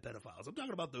 those bad pedophiles. I'm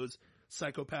talking about those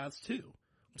psychopaths too.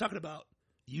 I'm talking about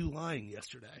you lying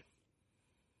yesterday.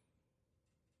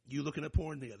 You looking at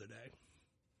porn the other day.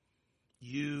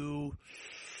 You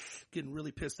getting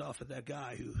really pissed off at that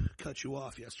guy who cut you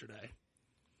off yesterday.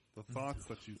 The thoughts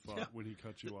that you thought when he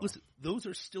cut you off. Listen, those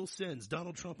are still sins.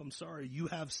 Donald Trump, I'm sorry, you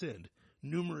have sinned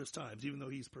numerous times, even though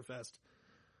he's professed,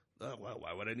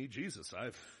 why would I need Jesus?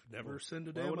 I've never sinned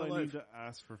a day in my life. Why would I need to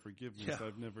ask for forgiveness? Yeah.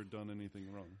 I've never done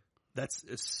anything wrong. That's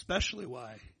especially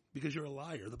why, because you're a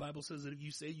liar. The Bible says that if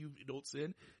you say you don't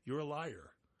sin, you're a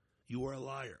liar. You are a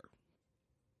liar.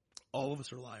 All of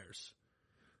us are liars.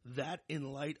 That,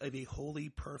 in light of a holy,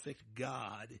 perfect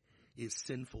God, is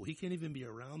sinful. He can't even be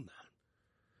around that.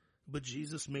 But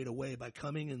Jesus made a way by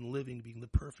coming and living, being the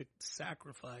perfect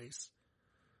sacrifice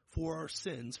for our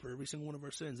sins, for every single one of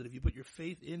our sins. And if you put your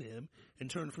faith in him and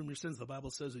turn from your sins, the Bible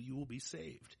says that you will be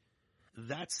saved.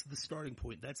 That's the starting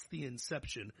point. That's the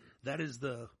inception. That is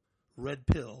the red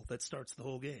pill that starts the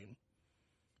whole game.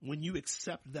 When you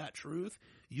accept that truth,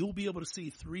 you'll be able to see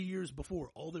 3 years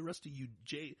before all the rest of you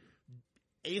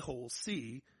a-holes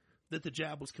see that the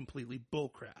jab was completely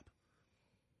bullcrap.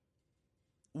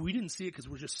 We didn't see it because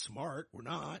we're just smart. We're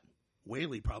not.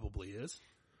 Whaley probably is.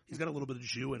 He's got a little bit of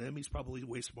Jew in him. He's probably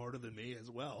way smarter than me as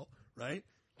well, right?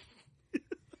 I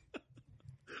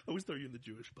always throw you in the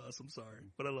Jewish bus. I'm sorry,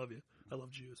 but I love you. I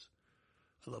love Jews.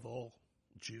 I love all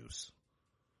Jews.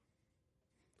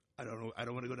 I don't know. I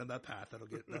don't want to go down that path.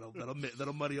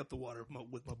 That'll muddy up the water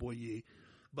with my boy Yee.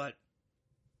 But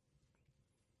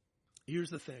here's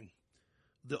the thing: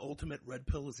 the ultimate red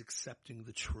pill is accepting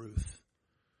the truth.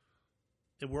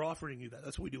 And we're offering you that.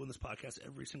 That's what we do in this podcast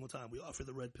every single time. We offer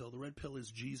the red pill. The red pill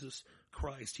is Jesus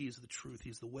Christ. He is the truth.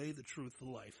 He is the way, the truth, the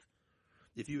life.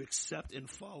 If you accept and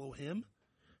follow him,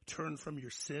 turn from your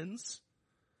sins,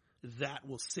 that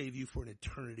will save you for an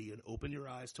eternity and open your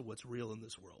eyes to what's real in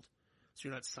this world. So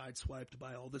you're not sideswiped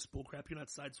by all this bullcrap. You're not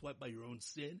sideswiped by your own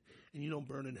sin, and you don't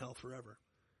burn in hell forever.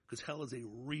 Because hell is a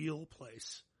real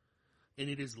place. And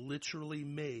it is literally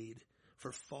made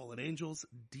for fallen angels,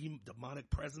 demonic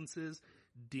presences,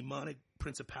 demonic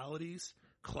principalities,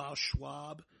 Klaus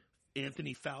Schwab,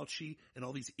 Anthony Fauci, and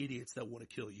all these idiots that want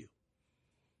to kill you,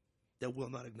 that will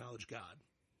not acknowledge God.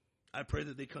 I pray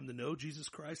that they come to know Jesus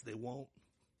Christ. They won't.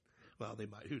 Well, they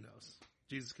might. Who knows?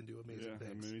 Jesus can do amazing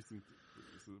things.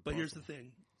 But here's the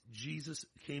thing. Jesus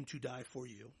came to die for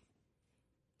you.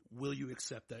 Will you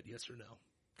accept that, yes or no?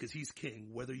 Because he's king,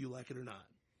 whether you like it or not.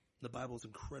 The Bible is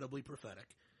incredibly prophetic.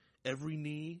 Every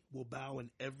knee will bow and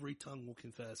every tongue will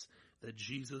confess that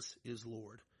Jesus is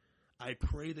Lord. I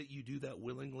pray that you do that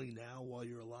willingly now while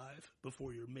you're alive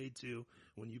before you're made to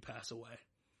when you pass away.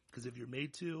 Because if you're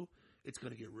made to, it's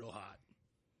going to get real hot.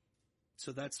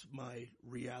 So that's my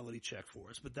reality check for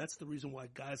us. But that's the reason why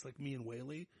guys like me and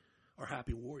Whaley are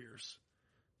happy warriors.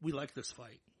 We like this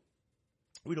fight.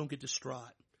 We don't get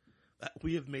distraught.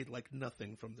 We have made like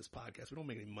nothing from this podcast. We don't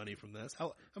make any money from this.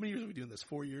 How many years are we doing this?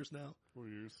 4 years now? 4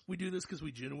 years. We do this because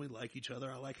we genuinely like each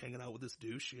other. I like hanging out with this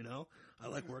douche, you know. I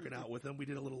like working out with him. We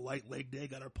did a little light leg day,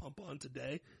 got our pump on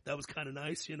today. That was kind of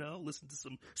nice, you know. Listened to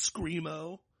some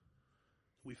Screamo.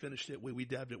 We finished it. We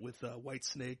dabbed it with White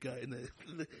Snake in the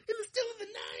still of the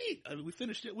night. I mean, we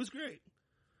finished it. It was great.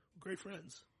 Great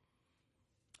friends.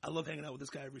 I love hanging out with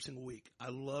this guy every single week. I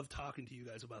love talking to you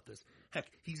guys about this. Heck,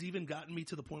 he's even gotten me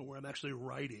to the point where I'm actually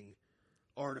writing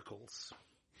articles.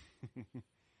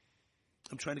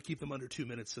 I'm trying to keep them under 2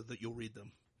 minutes so that you'll read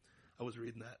them. I was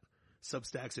reading that.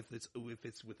 Substacks, if it's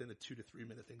within a 2 to 3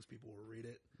 minute things, people will read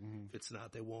it. Mm-hmm. If it's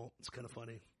not, they won't. It's kind of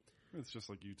funny. It's just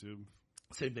like YouTube.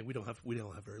 Same thing. We don't have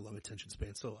very long attention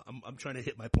span. So I'm trying to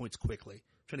hit my points quickly.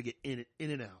 I'm trying to get in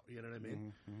and out. You know what I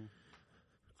mean? Mm-hmm.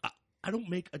 I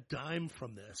don't make a dime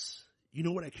from this. You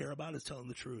know what I care about is telling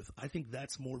the truth. I think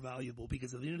that's more valuable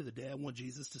because at the end of the day, I want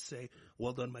Jesus to say,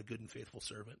 well done, my good and faithful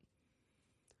servant.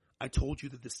 I told you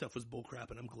that this stuff was bullcrap,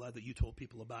 and I'm glad that you told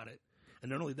people about it. And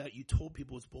not only that, you told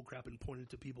people it's bullcrap and pointed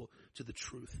to people to the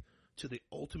truth, to the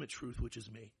ultimate truth, which is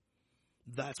me.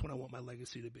 That's what I want my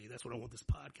legacy to be. That's what I want this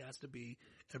podcast to be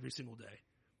every single day.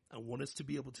 I want us to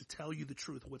be able to tell you the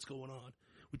truth of what's going on.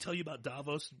 We tell you about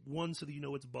Davos, one, so that you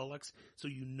know it's bollocks, so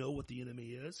you know what the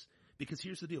enemy is. Because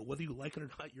here's the deal. Whether you like it or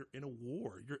not, you're in a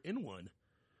war. You're in one.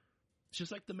 It's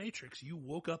just like the Matrix. You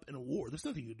woke up in a war. There's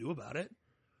nothing you can do about it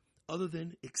other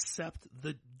than accept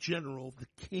the general, the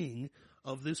king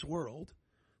of this world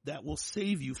that will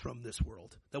save you from this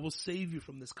world, that will save you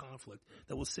from this conflict,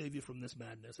 that will save you from this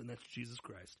madness, and that's Jesus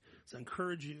Christ. So I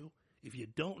encourage you, if you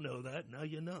don't know that, now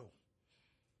you know.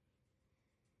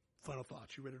 Final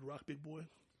thoughts. You ready to rock, big boy?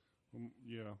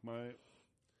 Yeah, my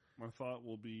thought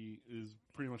is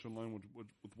pretty much in line with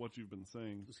what you've been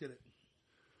saying. Let's get it.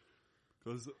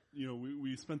 Because, you know,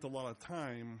 we spent a lot of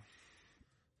time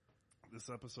this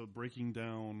episode breaking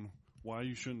down why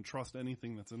you shouldn't trust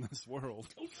anything that's in this world.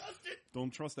 Don't trust it.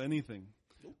 Don't trust anything.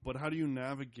 Nope. But how do you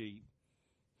navigate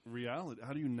reality?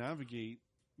 How do you navigate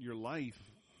your life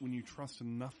when you trust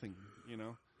nothing, you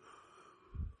know?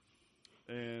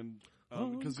 And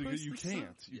because you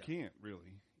can't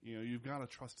really. You know, you've got to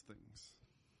trust things.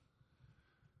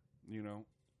 You know,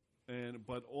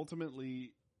 but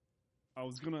ultimately, I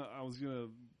was gonna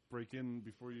break in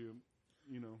before you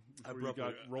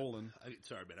got rolling.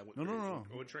 Sorry, man. No.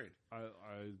 I went train. I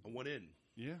went in.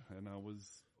 Yeah, and I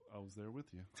was there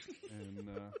with you, and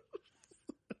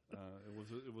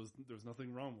it was there was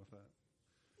nothing wrong with that.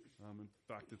 In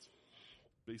fact, it's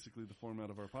basically the format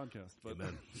of our podcast. But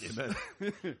Amen.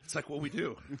 It's like what we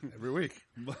do every week.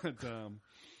 But the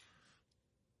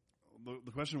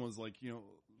question was like, you know,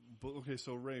 but okay,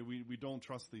 so Ray, we don't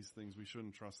trust these things. We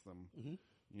shouldn't trust them. Mm-hmm.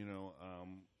 You know,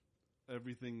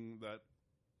 everything that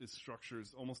is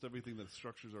structures, almost everything that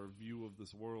structures our view of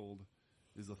this world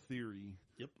is a theory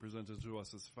presented to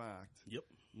us as fact. Yep.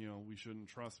 You know, we shouldn't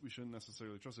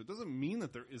necessarily trust it. It doesn't mean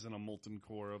that there isn't a molten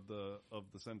core of the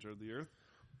center of the earth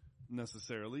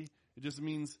necessarily. It just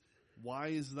means, why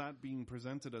is that being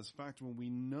presented as fact when we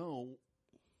know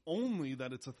only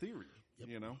that it's a theory? Yep.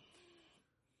 You know?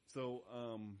 So,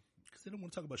 because they don't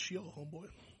want to talk about Sheol, homeboy.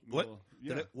 What? Well,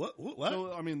 yeah. What?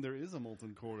 So, I mean, there is a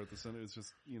molten core at the center. It's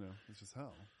just, you know, it's just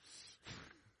hell.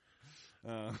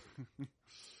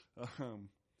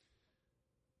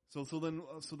 So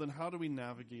then, how do we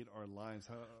navigate our lives?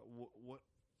 How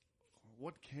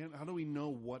do we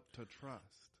know what to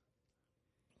trust?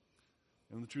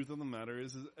 And the truth of the matter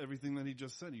is everything that he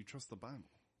just said. You trust the Bible.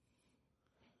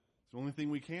 It's the only thing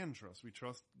we can trust. We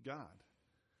trust God.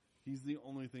 He's the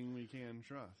only thing we can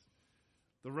trust.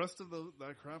 The rest of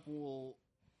that crap will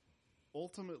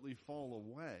ultimately fall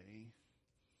away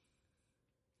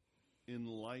in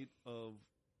light of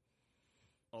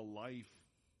a life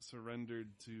surrendered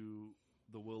to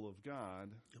the will of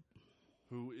God,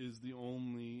 who is the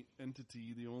only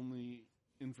entity, the only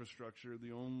infrastructure,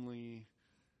 the only,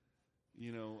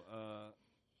 the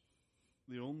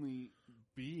only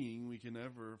being we can can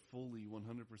ever fully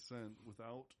 100%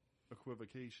 without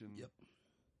equivocation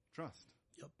trust.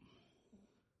 Yep.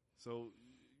 So,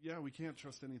 yeah, we can't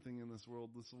trust anything in this world.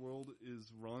 This world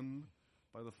is run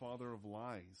by the father of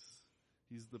lies.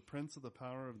 He's the prince of the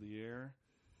power of the air,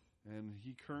 and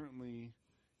he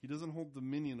doesn't hold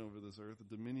dominion over this earth.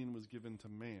 The dominion was given to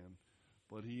man,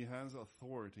 but he has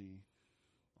authority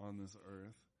on this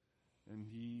earth, and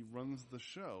he runs the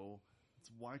show.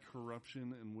 It's why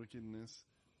corruption and wickedness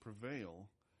prevail,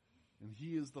 and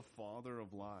he is the father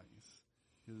of lies.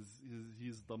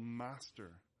 He's the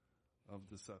master of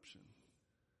deception.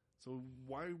 So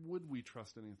why would we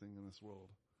trust anything in this world?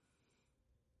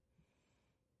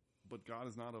 But God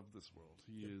is not of this world.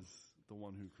 He is the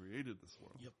one who created this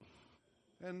world. Yep.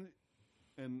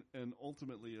 And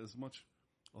ultimately, as much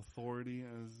authority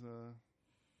as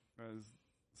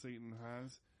Satan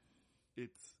has,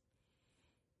 it's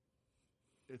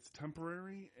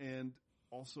temporary and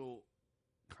also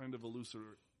kind of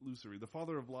illusory. The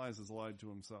father of lies has lied to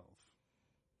himself,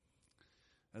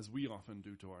 as we often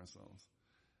do to ourselves.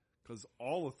 Because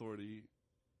all authority,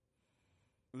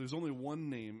 there's only one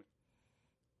name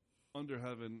under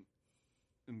heaven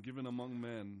and given among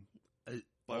men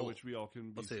by which we all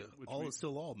can be saved. All is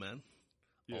still all, man.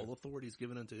 Yeah. All authority is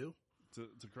given unto who?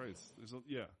 To Christ.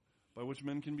 By which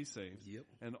men can be saved. Yep.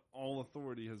 And all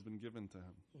authority has been given to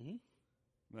him. Mm-hmm.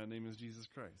 That name is Jesus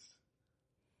Christ.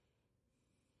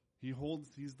 He holds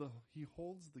the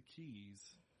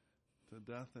keys to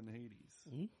death and Hades.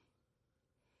 Mm-hmm.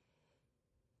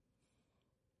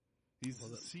 He's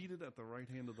seated at the right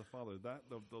hand of the Father. That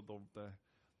the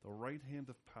right hand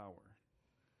of power.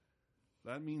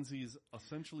 That means he's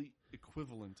essentially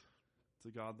equivalent to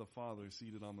God the Father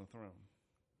seated on the throne.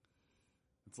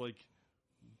 It's like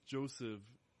Joseph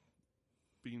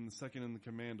being the second in the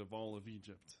command of all of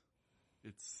Egypt.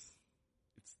 It's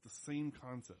the same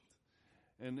concept.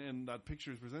 And that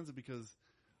picture is presented because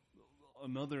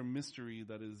another mystery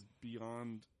that is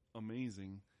beyond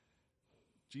amazing,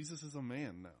 Jesus is a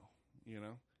man now, you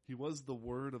know? He was the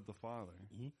Word of the Father.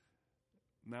 Mm-hmm.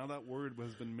 Now that Word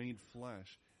has been made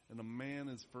flesh, and a man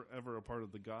is forever a part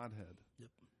of the Godhead. Yep.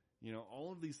 You know,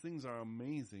 all of these things are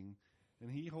amazing,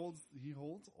 and he holds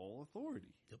all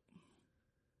authority. Yep.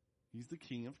 He's the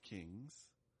King of Kings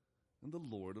and the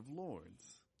Lord of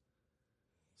Lords.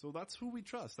 So that's who we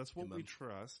trust. That's what we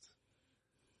trust.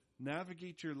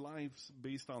 Navigate your lives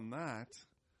based on that,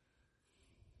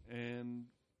 and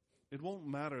it won't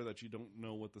matter that you don't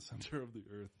know what the center of the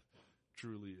earth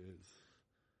truly is.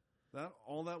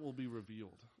 All that will be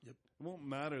revealed. Yep. It won't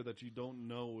matter that you don't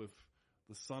know if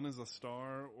the sun is a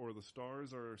star or the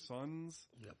stars are suns.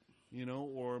 Yep. You know,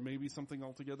 or maybe something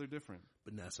altogether different.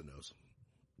 But NASA knows.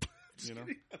 You know,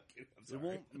 it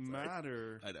won't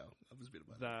matter. I know. I'm just being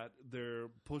about that they're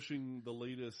pushing the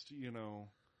latest, you know,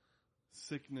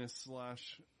 sickness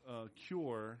 /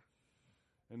 cure,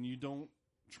 and you don't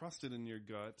trust it in your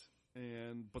gut,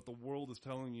 but the world is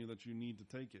telling you that you need to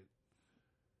take it.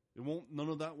 None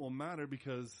of that will matter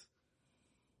because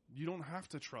you don't have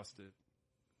to trust it.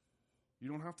 You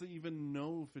don't have to even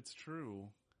know if it's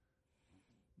true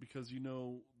because you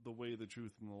know the way, the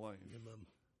truth, and the life. Amen.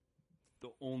 The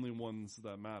only ones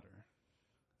that matter.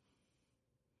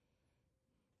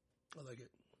 I like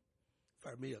it.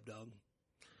 Fire me up, dog.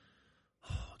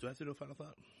 Do I have to do a final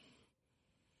thought?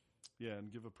 Yeah,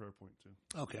 and give a prayer point too.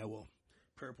 Okay, I will.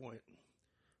 Prayer point.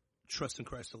 Trust in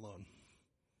Christ alone.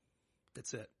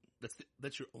 That's it.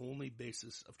 That's your only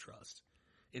basis of trust.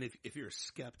 And if you're a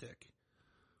skeptic,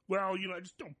 well, you know, I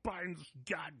just don't buy in this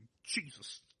God,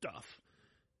 Jesus stuff.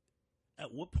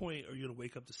 At what point are you going to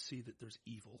wake up to see that there's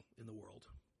evil in the world?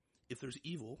 If there's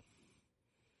evil,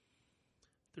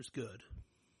 there's good.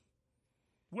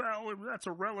 Well, that's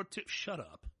a relative. Shut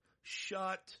up.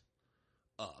 Shut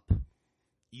up.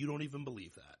 You don't even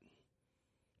believe that.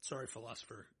 Sorry,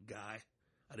 philosopher guy.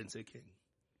 I didn't say king.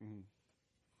 Mm-hmm.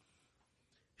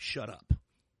 Shut up.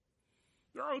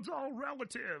 Oh, it's all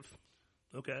relative.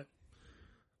 Okay.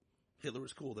 Hitler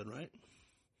was cool then, right?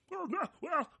 Well, no,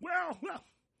 well.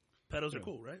 Pedos are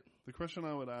cool, right? The question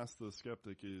I would ask the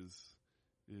skeptic is,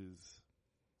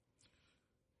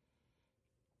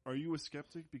 are you a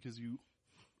skeptic because you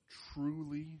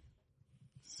truly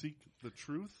seek the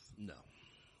truth? No.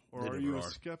 Or are you a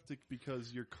skeptic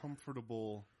because you're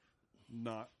comfortable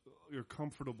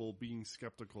being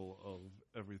skeptical of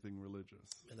everything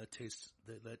religious? And that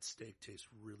steak tastes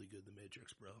really good, the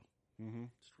Matrix, bro. Mm-hmm.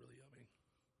 It's really yummy.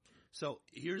 So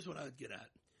here's what I would get at.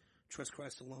 Trust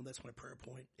Christ alone. That's my prayer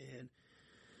point. And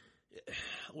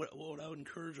what I would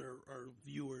encourage our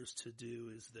viewers to do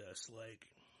is this. Like,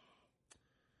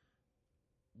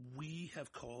 we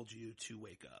have called you to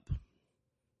wake up.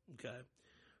 Okay.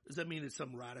 Does that mean it's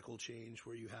some radical change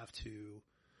where you have to,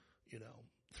 you know,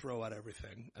 throw out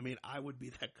everything? I mean, I would be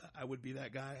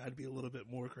that guy. I'd be a little bit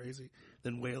more crazy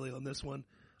than Whaley on this one.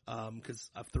 'Cause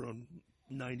I've thrown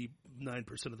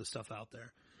 99% of the stuff out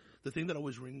there. The thing that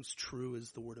always rings true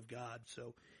is the word of God.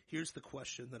 So here's the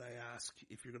question that I ask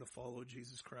if you're going to follow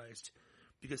Jesus Christ,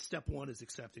 because step one is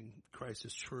accepting Christ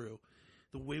as true.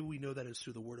 The way we know that is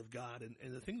through the word of God.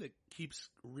 And the thing that keeps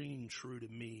ringing true to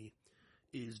me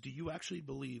is, do you actually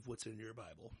believe what's in your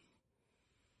Bible?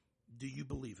 Do you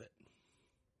believe it?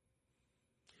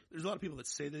 There's a lot of people that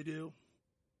say they do,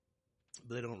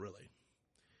 but they don't really.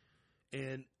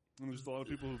 And there's a lot of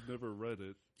people who've never read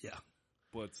it. Yeah.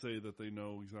 But say that they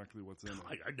know exactly what's in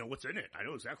it. I know what's in it. I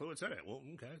know exactly what's in it. Well,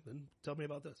 okay, then tell me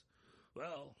about this.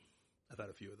 Well, I've had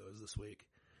a few of those this week.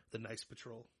 The Nice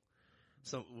Patrol.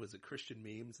 Was it Christian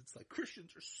memes? It's like,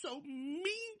 Christians are so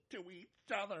mean to each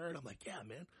other. And I'm like, yeah,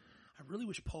 man. I really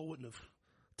wish Paul wouldn't have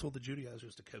told the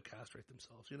Judaizers to co-castrate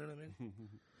themselves. You know what I mean?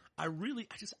 I really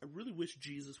wish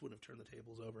Jesus wouldn't have turned the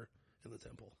tables over in the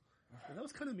temple. And that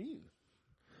was kind of mean.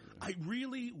 I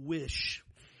really wish,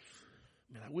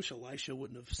 man, I wish Elisha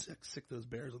wouldn't have sick those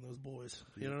bears on those boys.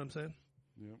 You know what I'm saying?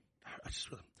 Yeah.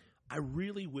 I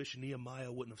really wish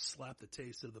Nehemiah wouldn't have slapped the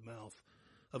taste out of the mouth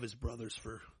of his brothers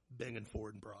for banging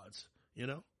forward and broads. You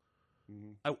know?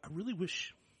 Mm-hmm. I really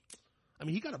wish, I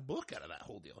mean, he got a book out of that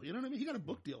whole deal. You know what I mean? He got a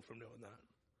book deal from doing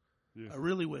that. Yeah. I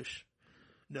really wish.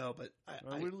 No, but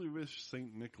I really wish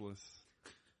St. Nicholas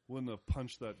wouldn't have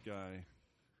punched that guy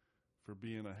for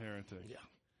being a heretic. Yeah.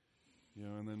 You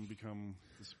know, and then become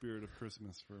the spirit of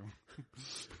Christmas for him.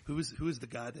 Who is the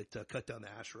guy that cut down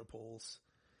the Asherah poles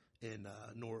in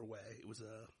Norway? It was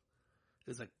a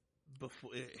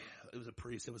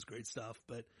priest. It was great stuff.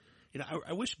 But you know,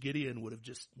 I wish Gideon would have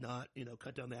just not, you know,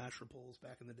 cut down the Asherah poles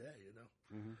back in the day. You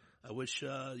know, I wish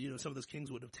you know, some of those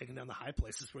kings would have taken down the high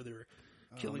places where they were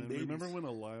killing babies. Remember when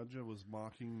Elijah was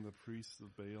mocking the priests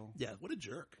of Baal? Yeah, what a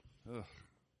jerk! Ugh.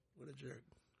 What a jerk!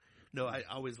 No, I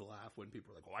always laugh when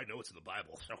people are like, "Oh, I know it's in the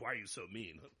Bible, so why are you so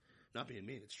mean?" Not being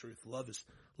mean, it's truth. Love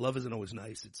isn't always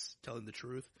nice. It's telling the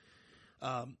truth.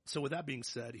 So with that being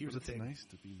said, here's the thing. It's nice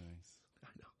to be nice. I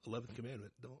know. 11th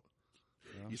commandment. Don't.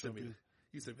 Yeah, You said me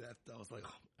that. I was like,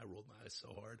 I rolled my eyes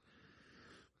so hard.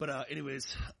 But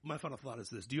anyways, my final thought is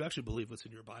this. Do you actually believe what's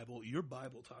in your Bible? Your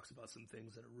Bible talks about some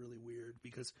things that are really weird,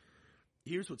 because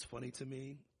here's what's funny to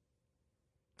me.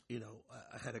 You know,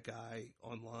 I had a guy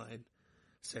online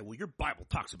say, well, your Bible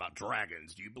talks about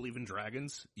dragons. Do you believe in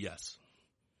dragons? Yes.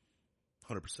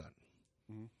 100%.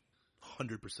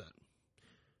 100%.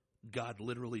 God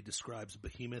literally describes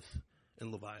Behemoth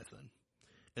and Leviathan.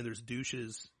 And there's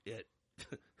douches at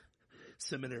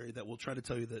seminary that will try to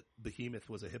tell you that Behemoth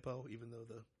was a hippo, even though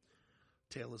the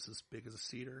tail is as big as a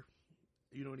cedar.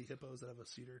 You know any hippos that have a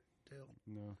cedar tail?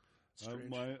 No.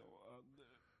 Strange.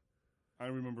 I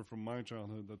remember from my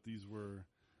childhood that these were,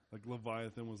 like,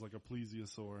 Leviathan was like a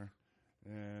plesiosaur,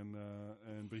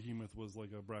 and Behemoth was like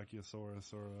a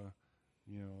brachiosaurus or a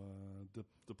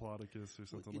diplodocus or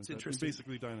something like that. Interesting.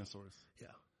 Basically dinosaurs. Yeah.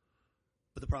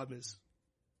 But the problem is,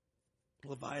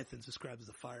 Leviathan's described as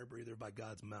a fire breather by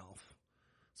God's mouth.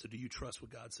 So do you trust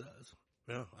what God says?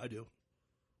 Yeah, I do.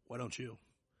 Why don't you?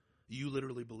 You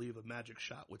literally believe a magic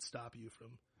shot would stop you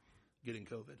from getting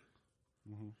COVID.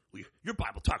 Well, your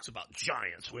Bible talks about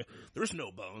giants. There's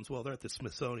no bones. Well, they're at the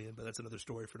Smithsonian, but that's another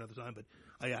story for another time. But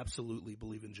I absolutely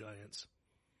believe in giants.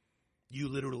 You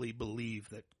literally believe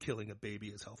that killing a baby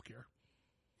is healthcare.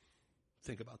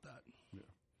 Think about that. Yeah.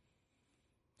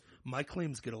 My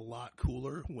claims get a lot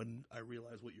cooler when I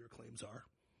realize what your claims are.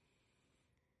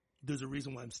 There's a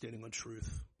reason why I'm standing on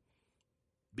truth.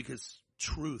 Because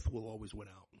truth will always win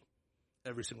out.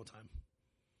 Every single time.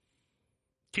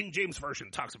 King James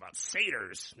Version talks about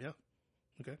satyrs. Yeah.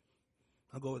 Okay.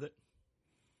 I'll go with it.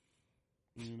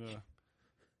 You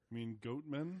mean goat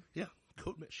men? Yeah.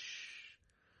 Goat men. Shh.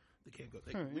 They can't go.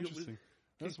 Interesting.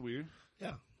 That's weird.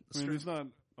 Yeah. I mean, there's not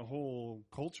a whole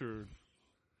culture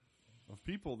of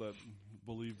people that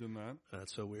believed in that.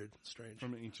 That's so weird. Strange.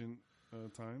 From ancient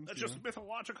times. That's just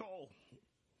mythological.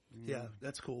 Yeah,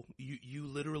 that's cool. You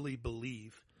literally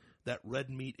believe that red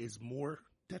meat is more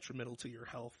detrimental to your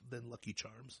health than Lucky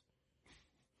Charms.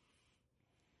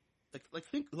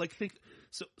 Think.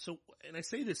 So, and I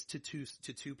say this to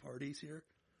two parties here.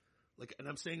 And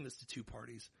I'm saying this to two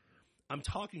parties. I'm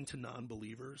talking to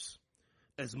non-believers.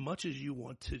 As much as you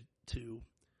want to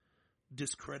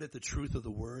discredit the truth of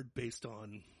the word based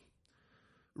on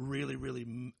really, really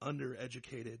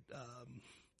undereducated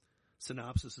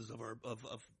synopsises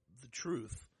of the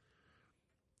truth,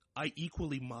 I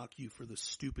equally mock you for the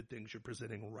stupid things you're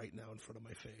presenting right now in front of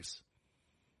my face.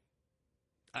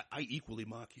 I equally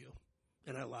mock you,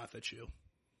 and I laugh at you,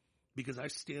 because I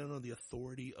stand on the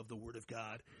authority of the Word of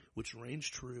God, which reigns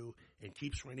true and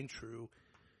keeps reigning true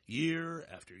year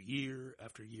after year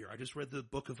after year. I just read the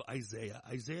book of Isaiah.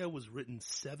 Isaiah was written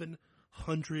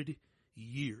 700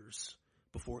 years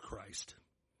before Christ.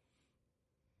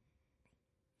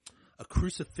 A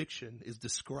crucifixion is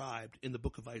described in the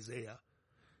book of Isaiah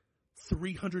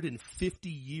 350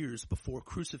 years before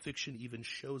crucifixion even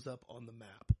shows up on the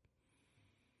map.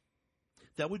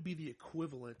 That would be the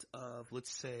equivalent of,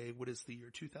 let's say, what is the year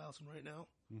 2000 right now?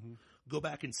 Mm-hmm. Go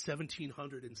back in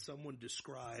 1700 and someone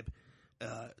describe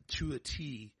to a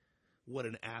T what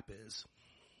an app is.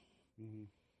 Mm-hmm.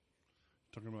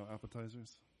 Talking about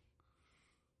appetizers?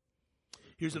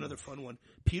 Here's another fun one.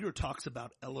 Peter talks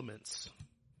about elements.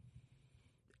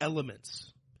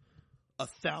 Elements.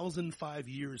 1,005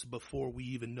 years before we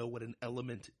even know what an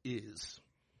element is.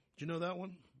 Do you know that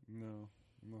one? No,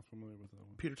 I'm not familiar with that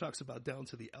one. Peter talks about down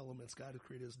to the elements. God has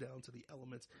created us down to the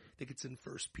elements. I think it's in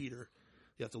 1 Peter.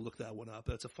 You have to look that one up.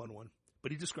 That's a fun one.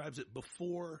 But he describes it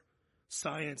before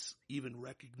science even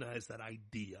recognized that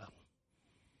idea.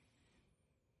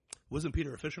 Wasn't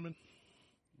Peter a fisherman?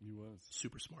 He was.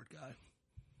 Super smart guy.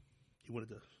 He wanted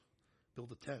to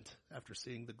build a tent after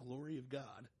seeing the glory of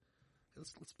God.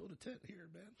 Let's build a tent here,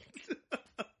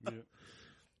 man.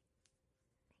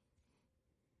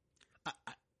 Yeah.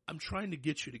 I'm trying to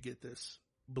get you to get this,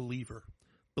 believer.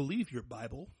 Believe your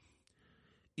Bible.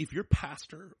 If your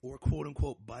pastor or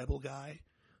quote-unquote Bible guy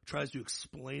tries to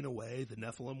explain away the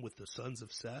Nephilim with the sons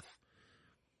of Seth,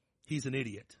 he's an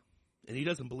idiot, and he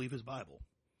doesn't believe his Bible.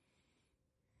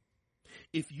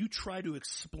 If you try to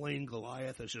explain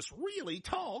Goliath as just really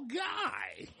tall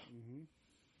guy, Mm-hmm.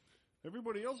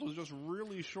 Everybody else was just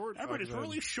really short. everybody's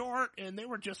really short, and they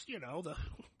were just, They were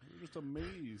just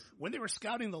amazed. when they were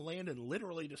scouting the land and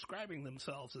literally describing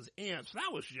themselves as ants,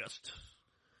 that was just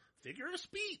figure of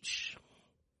speech.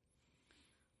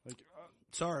 Like,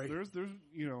 Sorry. there's,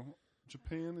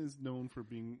 Japan is known for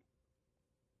being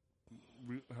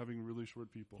having really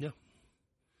short people. Yeah.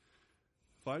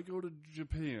 If I go to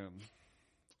Japan,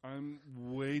 I'm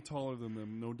way taller than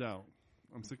them, no doubt.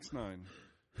 I'm 6'9".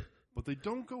 But they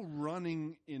don't go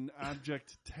running in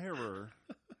abject terror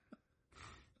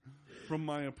from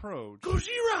my approach.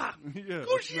 Gojira! Yeah,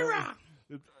 Gojira!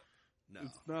 It's No.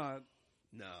 it's not.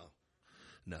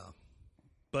 No.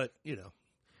 But,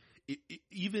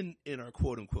 even in our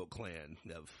quote-unquote clan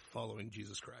of following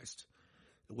Jesus Christ,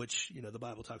 which, the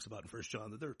Bible talks about in 1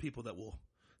 John, that there are people that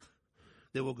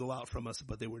will go out from us,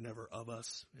 but they were never of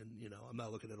us. And, I'm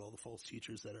not looking at all the false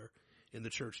teachers that are in the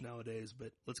church nowadays,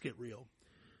 but let's get real.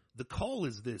 The call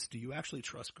is this: do you actually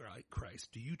trust Christ?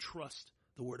 Do you trust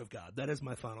the Word of God? That is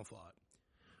my final thought.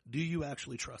 Do you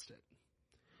actually trust it?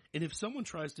 And if someone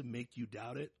tries to make you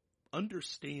doubt it,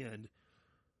 understand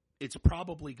it's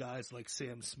probably guys like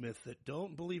Sam Smith that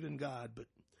don't believe in God, but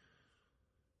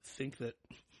think that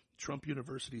Trump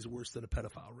University is worse than a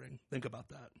pedophile ring. Think about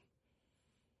that.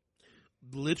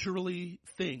 Literally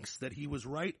thinks that he was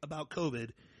right about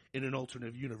COVID in an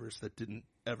alternate universe that didn't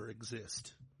ever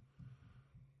exist.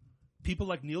 People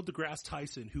like Neil deGrasse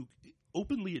Tyson, who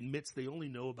openly admits they only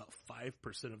know about 5%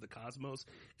 of the cosmos.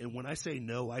 And when I say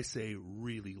no, I say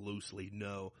really loosely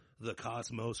no, the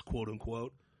cosmos, quote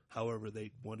unquote, however they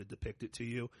want to depict it to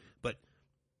you, but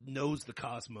knows the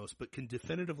cosmos, but can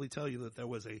definitively tell you that there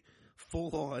was a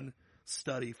full-on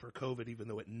study for COVID, even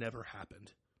though it never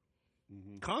happened.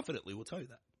 Mm-hmm. Confidently will tell you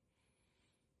that.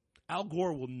 Al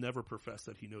Gore will never profess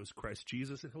that he knows Christ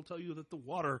Jesus, and he'll tell you that the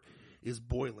water is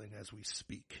boiling as we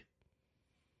speak.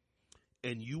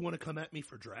 And you want to come at me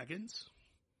for dragons,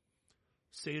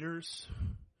 satyrs,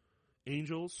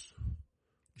 angels,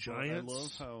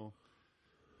 giants?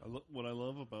 What I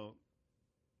love about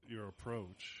your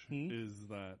approach is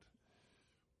that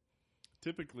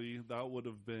typically that would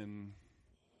have been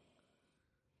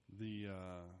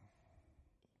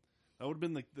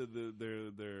like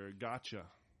their gotcha,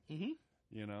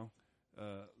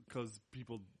 because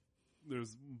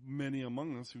there's many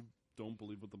among us who don't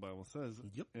believe what the Bible says.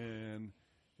 Yep. And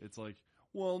it's like,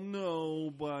 well,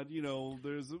 no, but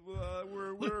there's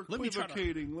we're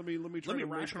equivocating. Let me try to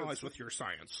rationalize with your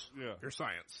science. Yeah. Your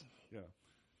science. Yeah.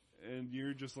 And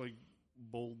you're just like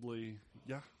boldly,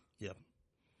 yeah. Yep.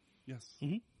 Yes.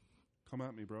 Mm-hmm. Come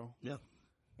at me, bro. Yeah.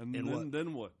 And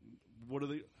then what? What are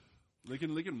they? They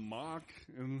can mock,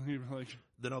 and you're like,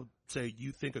 Then I'll say,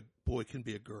 you think a boy can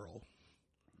be a girl.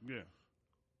 yeah.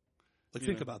 Like,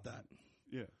 think about that.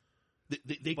 Yeah.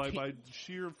 They by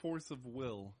sheer force of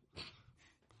will,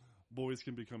 boys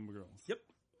can become girls. Yep.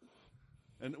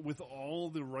 And with all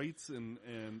the rights and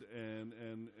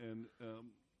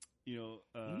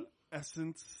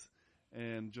essence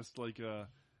and just like the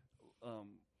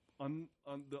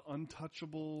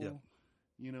untouchable,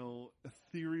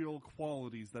 ethereal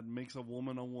qualities that makes a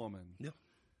woman a woman. Yeah.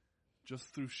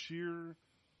 Just through sheer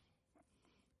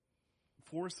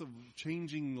force of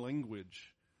changing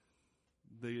language,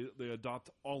 they adopt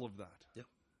all of that. Yeah.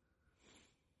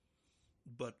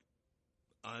 But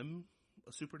I'm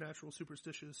a supernatural,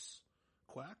 superstitious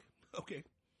quack. Okay.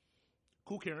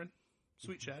 Cool, Karen.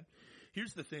 Sweet Chad.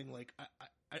 Here's the thing. Like,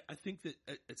 I think that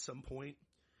at some point,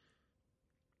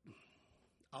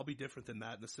 I'll be different than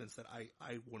that in the sense that I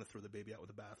want to throw the baby out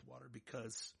with the bathwater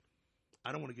because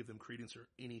I don't want to give them credence or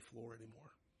any floor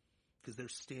anymore. Because they're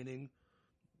standing,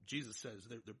 Jesus says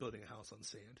they're building a house on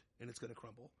sand and it's going to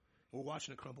crumble. We're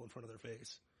watching it crumble in front of their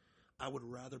face. I would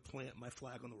rather plant my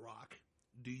flag on the rock.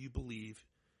 Do you believe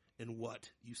in what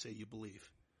you say you believe?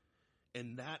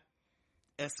 And that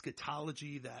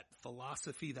eschatology, that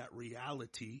philosophy, that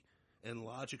reality and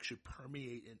logic should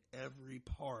permeate in every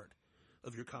part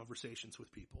of your conversations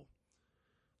with people.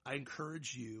 I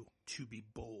encourage you to be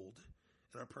bold.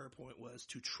 And our prayer point was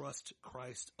to trust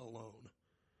Christ alone.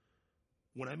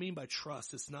 What I mean by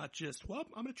trust, it's not just, well,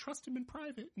 I'm going to trust him in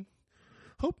private and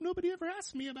hope nobody ever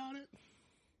asks me about it.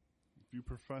 If you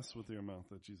profess with your mouth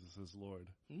that Jesus is Lord,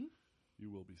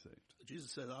 you will be saved.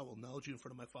 Jesus said, I will acknowledge you in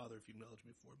front of my Father if you acknowledge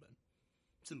me before men.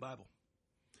 It's in the Bible.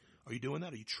 Are you doing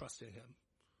that? Are you trusting him?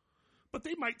 But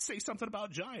they might say something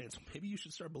about giants. Maybe you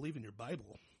should start believing your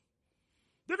Bible.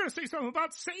 They're going to say something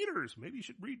about satyrs. Maybe you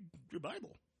should read your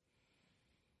Bible.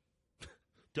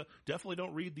 Definitely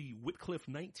don't read the Wycliffe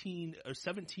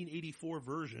 1784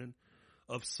 version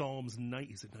of Psalms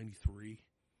 93,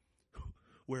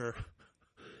 where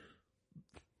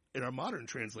in our modern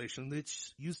translation,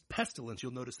 it's used pestilence.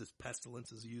 You'll notice this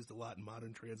pestilence is used a lot in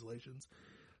modern translations.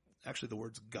 Actually, the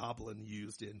word's goblin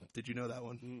used in. Did you know that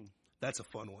one? That's a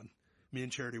fun one. Me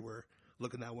and Charity were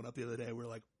looking that one up the other day. We're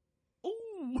like,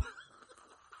 oh,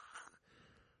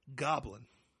 goblin.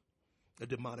 A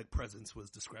demonic presence was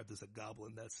described as a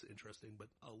goblin. That's interesting, but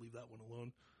I'll leave that one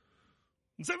alone.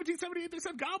 In 1778, they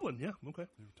said goblin. Yeah, okay.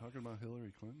 They were talking about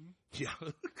Hillary Clinton? Yeah.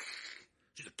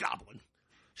 She's a goblin.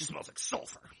 She smells like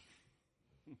sulfur.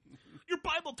 Your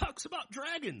Bible talks about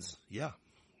dragons. Yeah.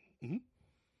 Mm-hmm.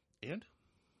 And?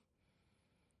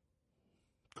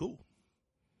 Cool.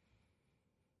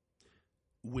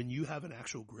 When you have an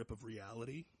actual grip of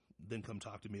reality, then come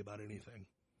talk to me about anything.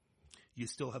 You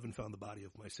still haven't found the body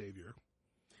of my Savior.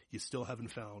 You still haven't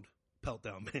found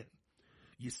Peltdown Man.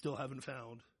 You still haven't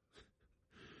found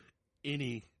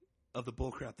any of the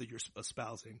bullcrap that you're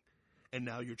espousing. And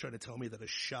now you're trying to tell me that a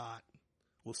shot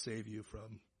will save you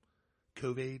from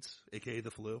COVID, aka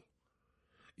the flu.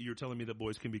 You're telling me that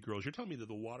boys can be girls. You're telling me that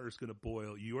the water is going to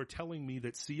boil. You are telling me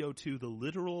that CO2, the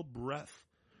literal breath,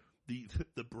 the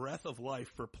breath of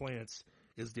life for plants,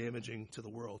 is damaging to the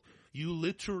world. You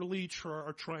literally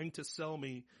are trying to sell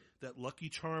me that Lucky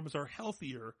Charms are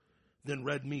healthier than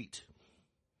red meat.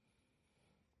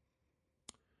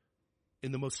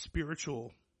 In the most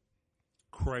spiritual,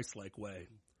 Christ-like way.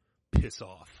 Piss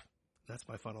off. That's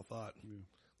my final thought. Yeah.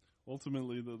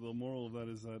 Ultimately, the moral of that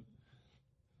is that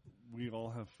we all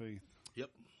have faith. Yep.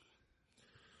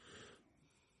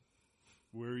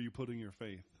 Where are you putting your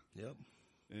faith? Yep.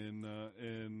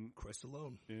 In Christ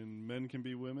alone. And men can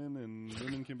be women, and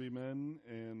women can be men,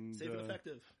 and safe and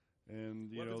effective.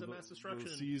 And weapons of mass destruction.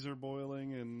 The seas are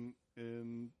boiling,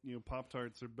 and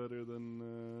Pop-Tarts are better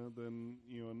than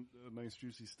a nice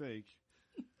juicy steak.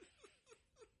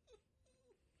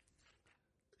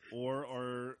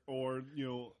 or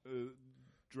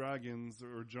dragons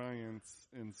or giants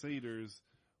and satyrs,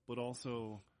 but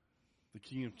also the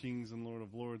King of Kings and Lord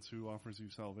of Lords who offers you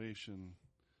salvation.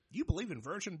 You believe in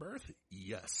virgin birth?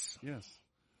 Yes. Yes.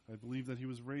 I believe that he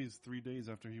was raised 3 days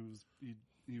after he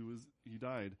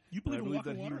died. You believe I believe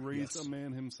that water? He raised Yes. a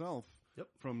man himself Yep.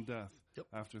 from death Yep.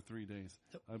 after 3 days.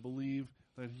 Yep. I believe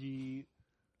that he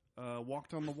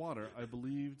walked on the water. I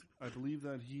believe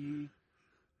that he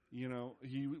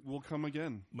will come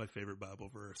again. My favorite Bible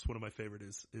verse, one of my favorite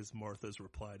is Martha's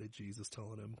reply to Jesus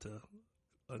telling him to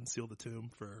unseal the tomb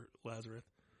for Lazarus.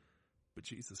 But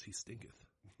Jesus, he stinketh.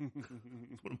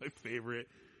 It's one of my favorite.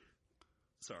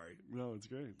 Sorry. No, it's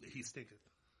great. He stinketh.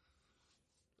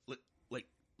 Like,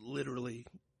 literally,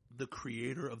 the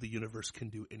creator of the universe can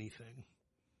do anything.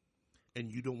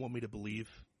 And you don't want me to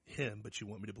believe him, but you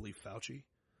want me to believe Fauci?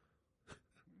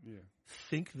 Yeah.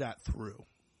 Think that through.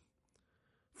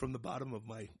 From the bottom of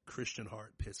my Christian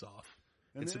heart, piss off.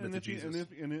 And submit to Jesus.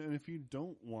 And if you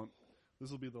don't want,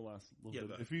 this will be the last little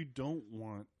bit. If you don't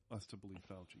want us to believe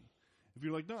Fauci, if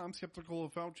you're like, no, I'm skeptical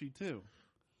of Fauci too.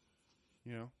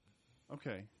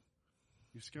 Okay.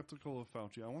 You're skeptical of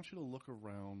Fauci. I want you to look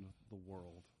around the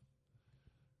world.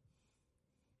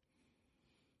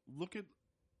 Look at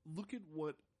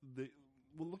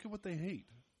what they hate.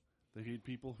 They hate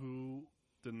people who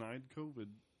denied COVID,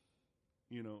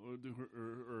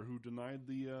 or who denied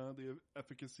the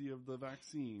efficacy of the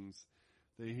vaccines.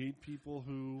 They hate people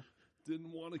who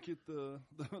didn't want to get the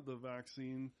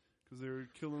vaccine because they were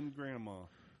killing grandma.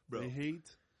 Bro. They hate.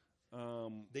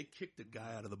 They kicked a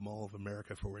guy out of the Mall of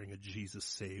America for wearing a Jesus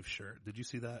Save shirt. Did you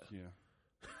see that?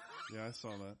 Yeah, I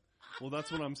saw that. Well,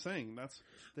 that's what I'm saying.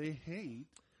 They hate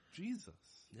Jesus.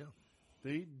 Yeah.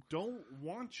 They don't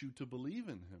want you to believe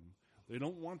in him. They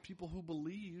don't want people who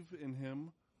believe in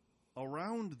him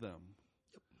around them.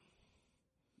 Yep.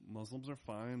 Muslims are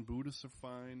fine. Buddhists are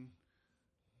fine.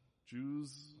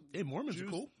 Jews. Hey, Mormons are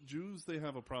cool. Jews, they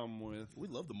have a problem with. We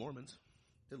love the Mormons.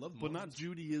 They love the But Mormons. not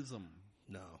Judaism.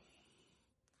 No.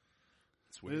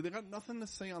 It's weird. They got nothing to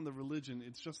say on the religion.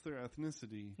 It's just their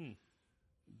ethnicity.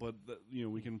 But,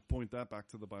 we can point that back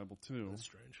to the Bible, too. That's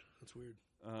strange. That's weird.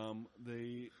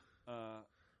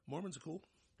 Mormons are cool.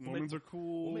 Mormons are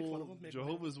cool. We'll make fun of them.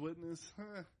 Jehovah's Witness.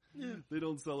 They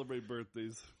don't celebrate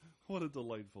birthdays. What a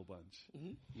delightful bunch.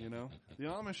 Mm-hmm. The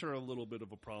Amish are a little bit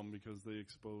of a problem because they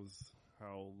expose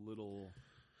how little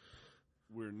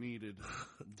we're needed.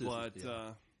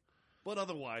 But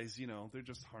otherwise, they're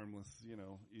just harmless,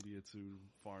 idiots who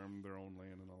farm their own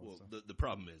land and all that stuff. The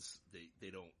problem is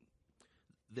they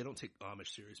don't take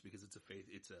Amish serious because it's a faith.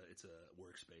 It's a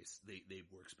workspace. They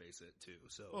workspace it too.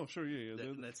 So sure, yeah.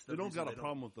 They don't got a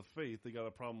problem with the faith. They got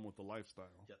a problem with the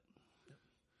lifestyle. Yep.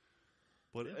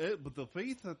 But the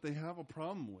faith that they have a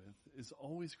problem with is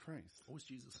always Christ. Always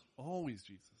Jesus. Always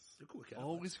Jesus. They're cool Catholics.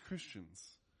 Always Christians.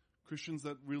 Christians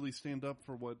that really stand up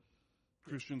for what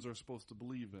Christians are supposed to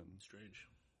believe in. Strange.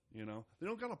 They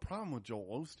don't got a problem with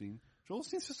Joel Osteen. Joel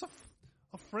Osteen's just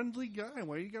a friendly guy.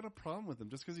 Why you got a problem with him?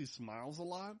 Just because he smiles a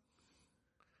lot?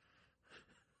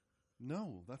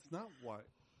 No, that's not why.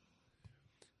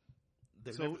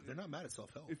 They're not mad at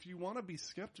self-help. If you want to be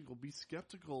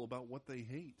skeptical about what they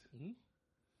hate. Mm-hmm.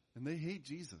 And they hate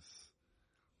Jesus.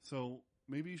 So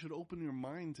maybe you should open your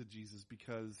mind to Jesus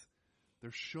because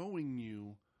they're showing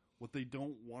you what they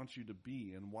don't want you to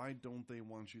be. And why don't they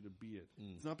want you to be it?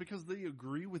 It's not because they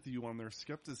agree with you on their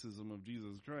skepticism of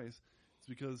Jesus Christ. It's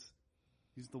because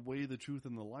he's the way, the truth,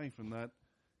 and the life. And that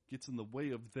gets in the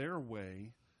way of their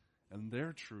way and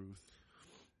their truth.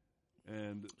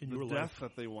 And the death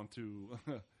that they want to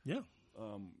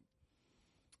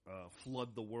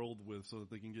flood the world with so that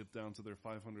they can get down to their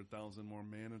 500,000 more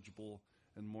manageable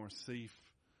and more safe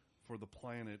for the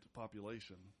planet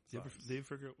population. They ever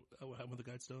figure out what happened with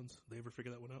the Guidestones? They ever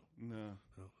figure that one out? No.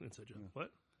 Oh, inside job. No.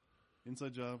 What?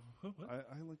 Inside job. Oh, what?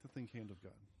 I like to think hand of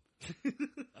God.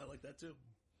 I like that too.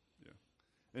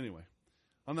 Yeah. Anyway,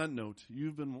 on that note,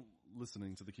 you've been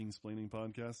listening to the Kingsplaining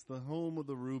Podcast, the home of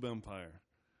the Rube Empire,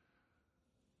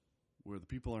 where the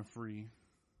people are free,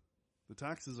 the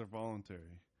taxes are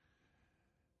voluntary,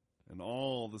 and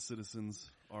all the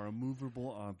citizens are immovable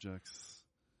objects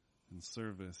in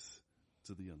service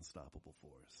to the unstoppable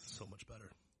force. So much better.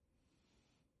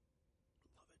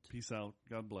 Love it. Peace out.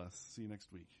 God bless. See you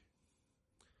next week.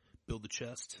 Build the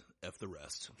chest. F the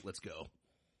rest. Let's go.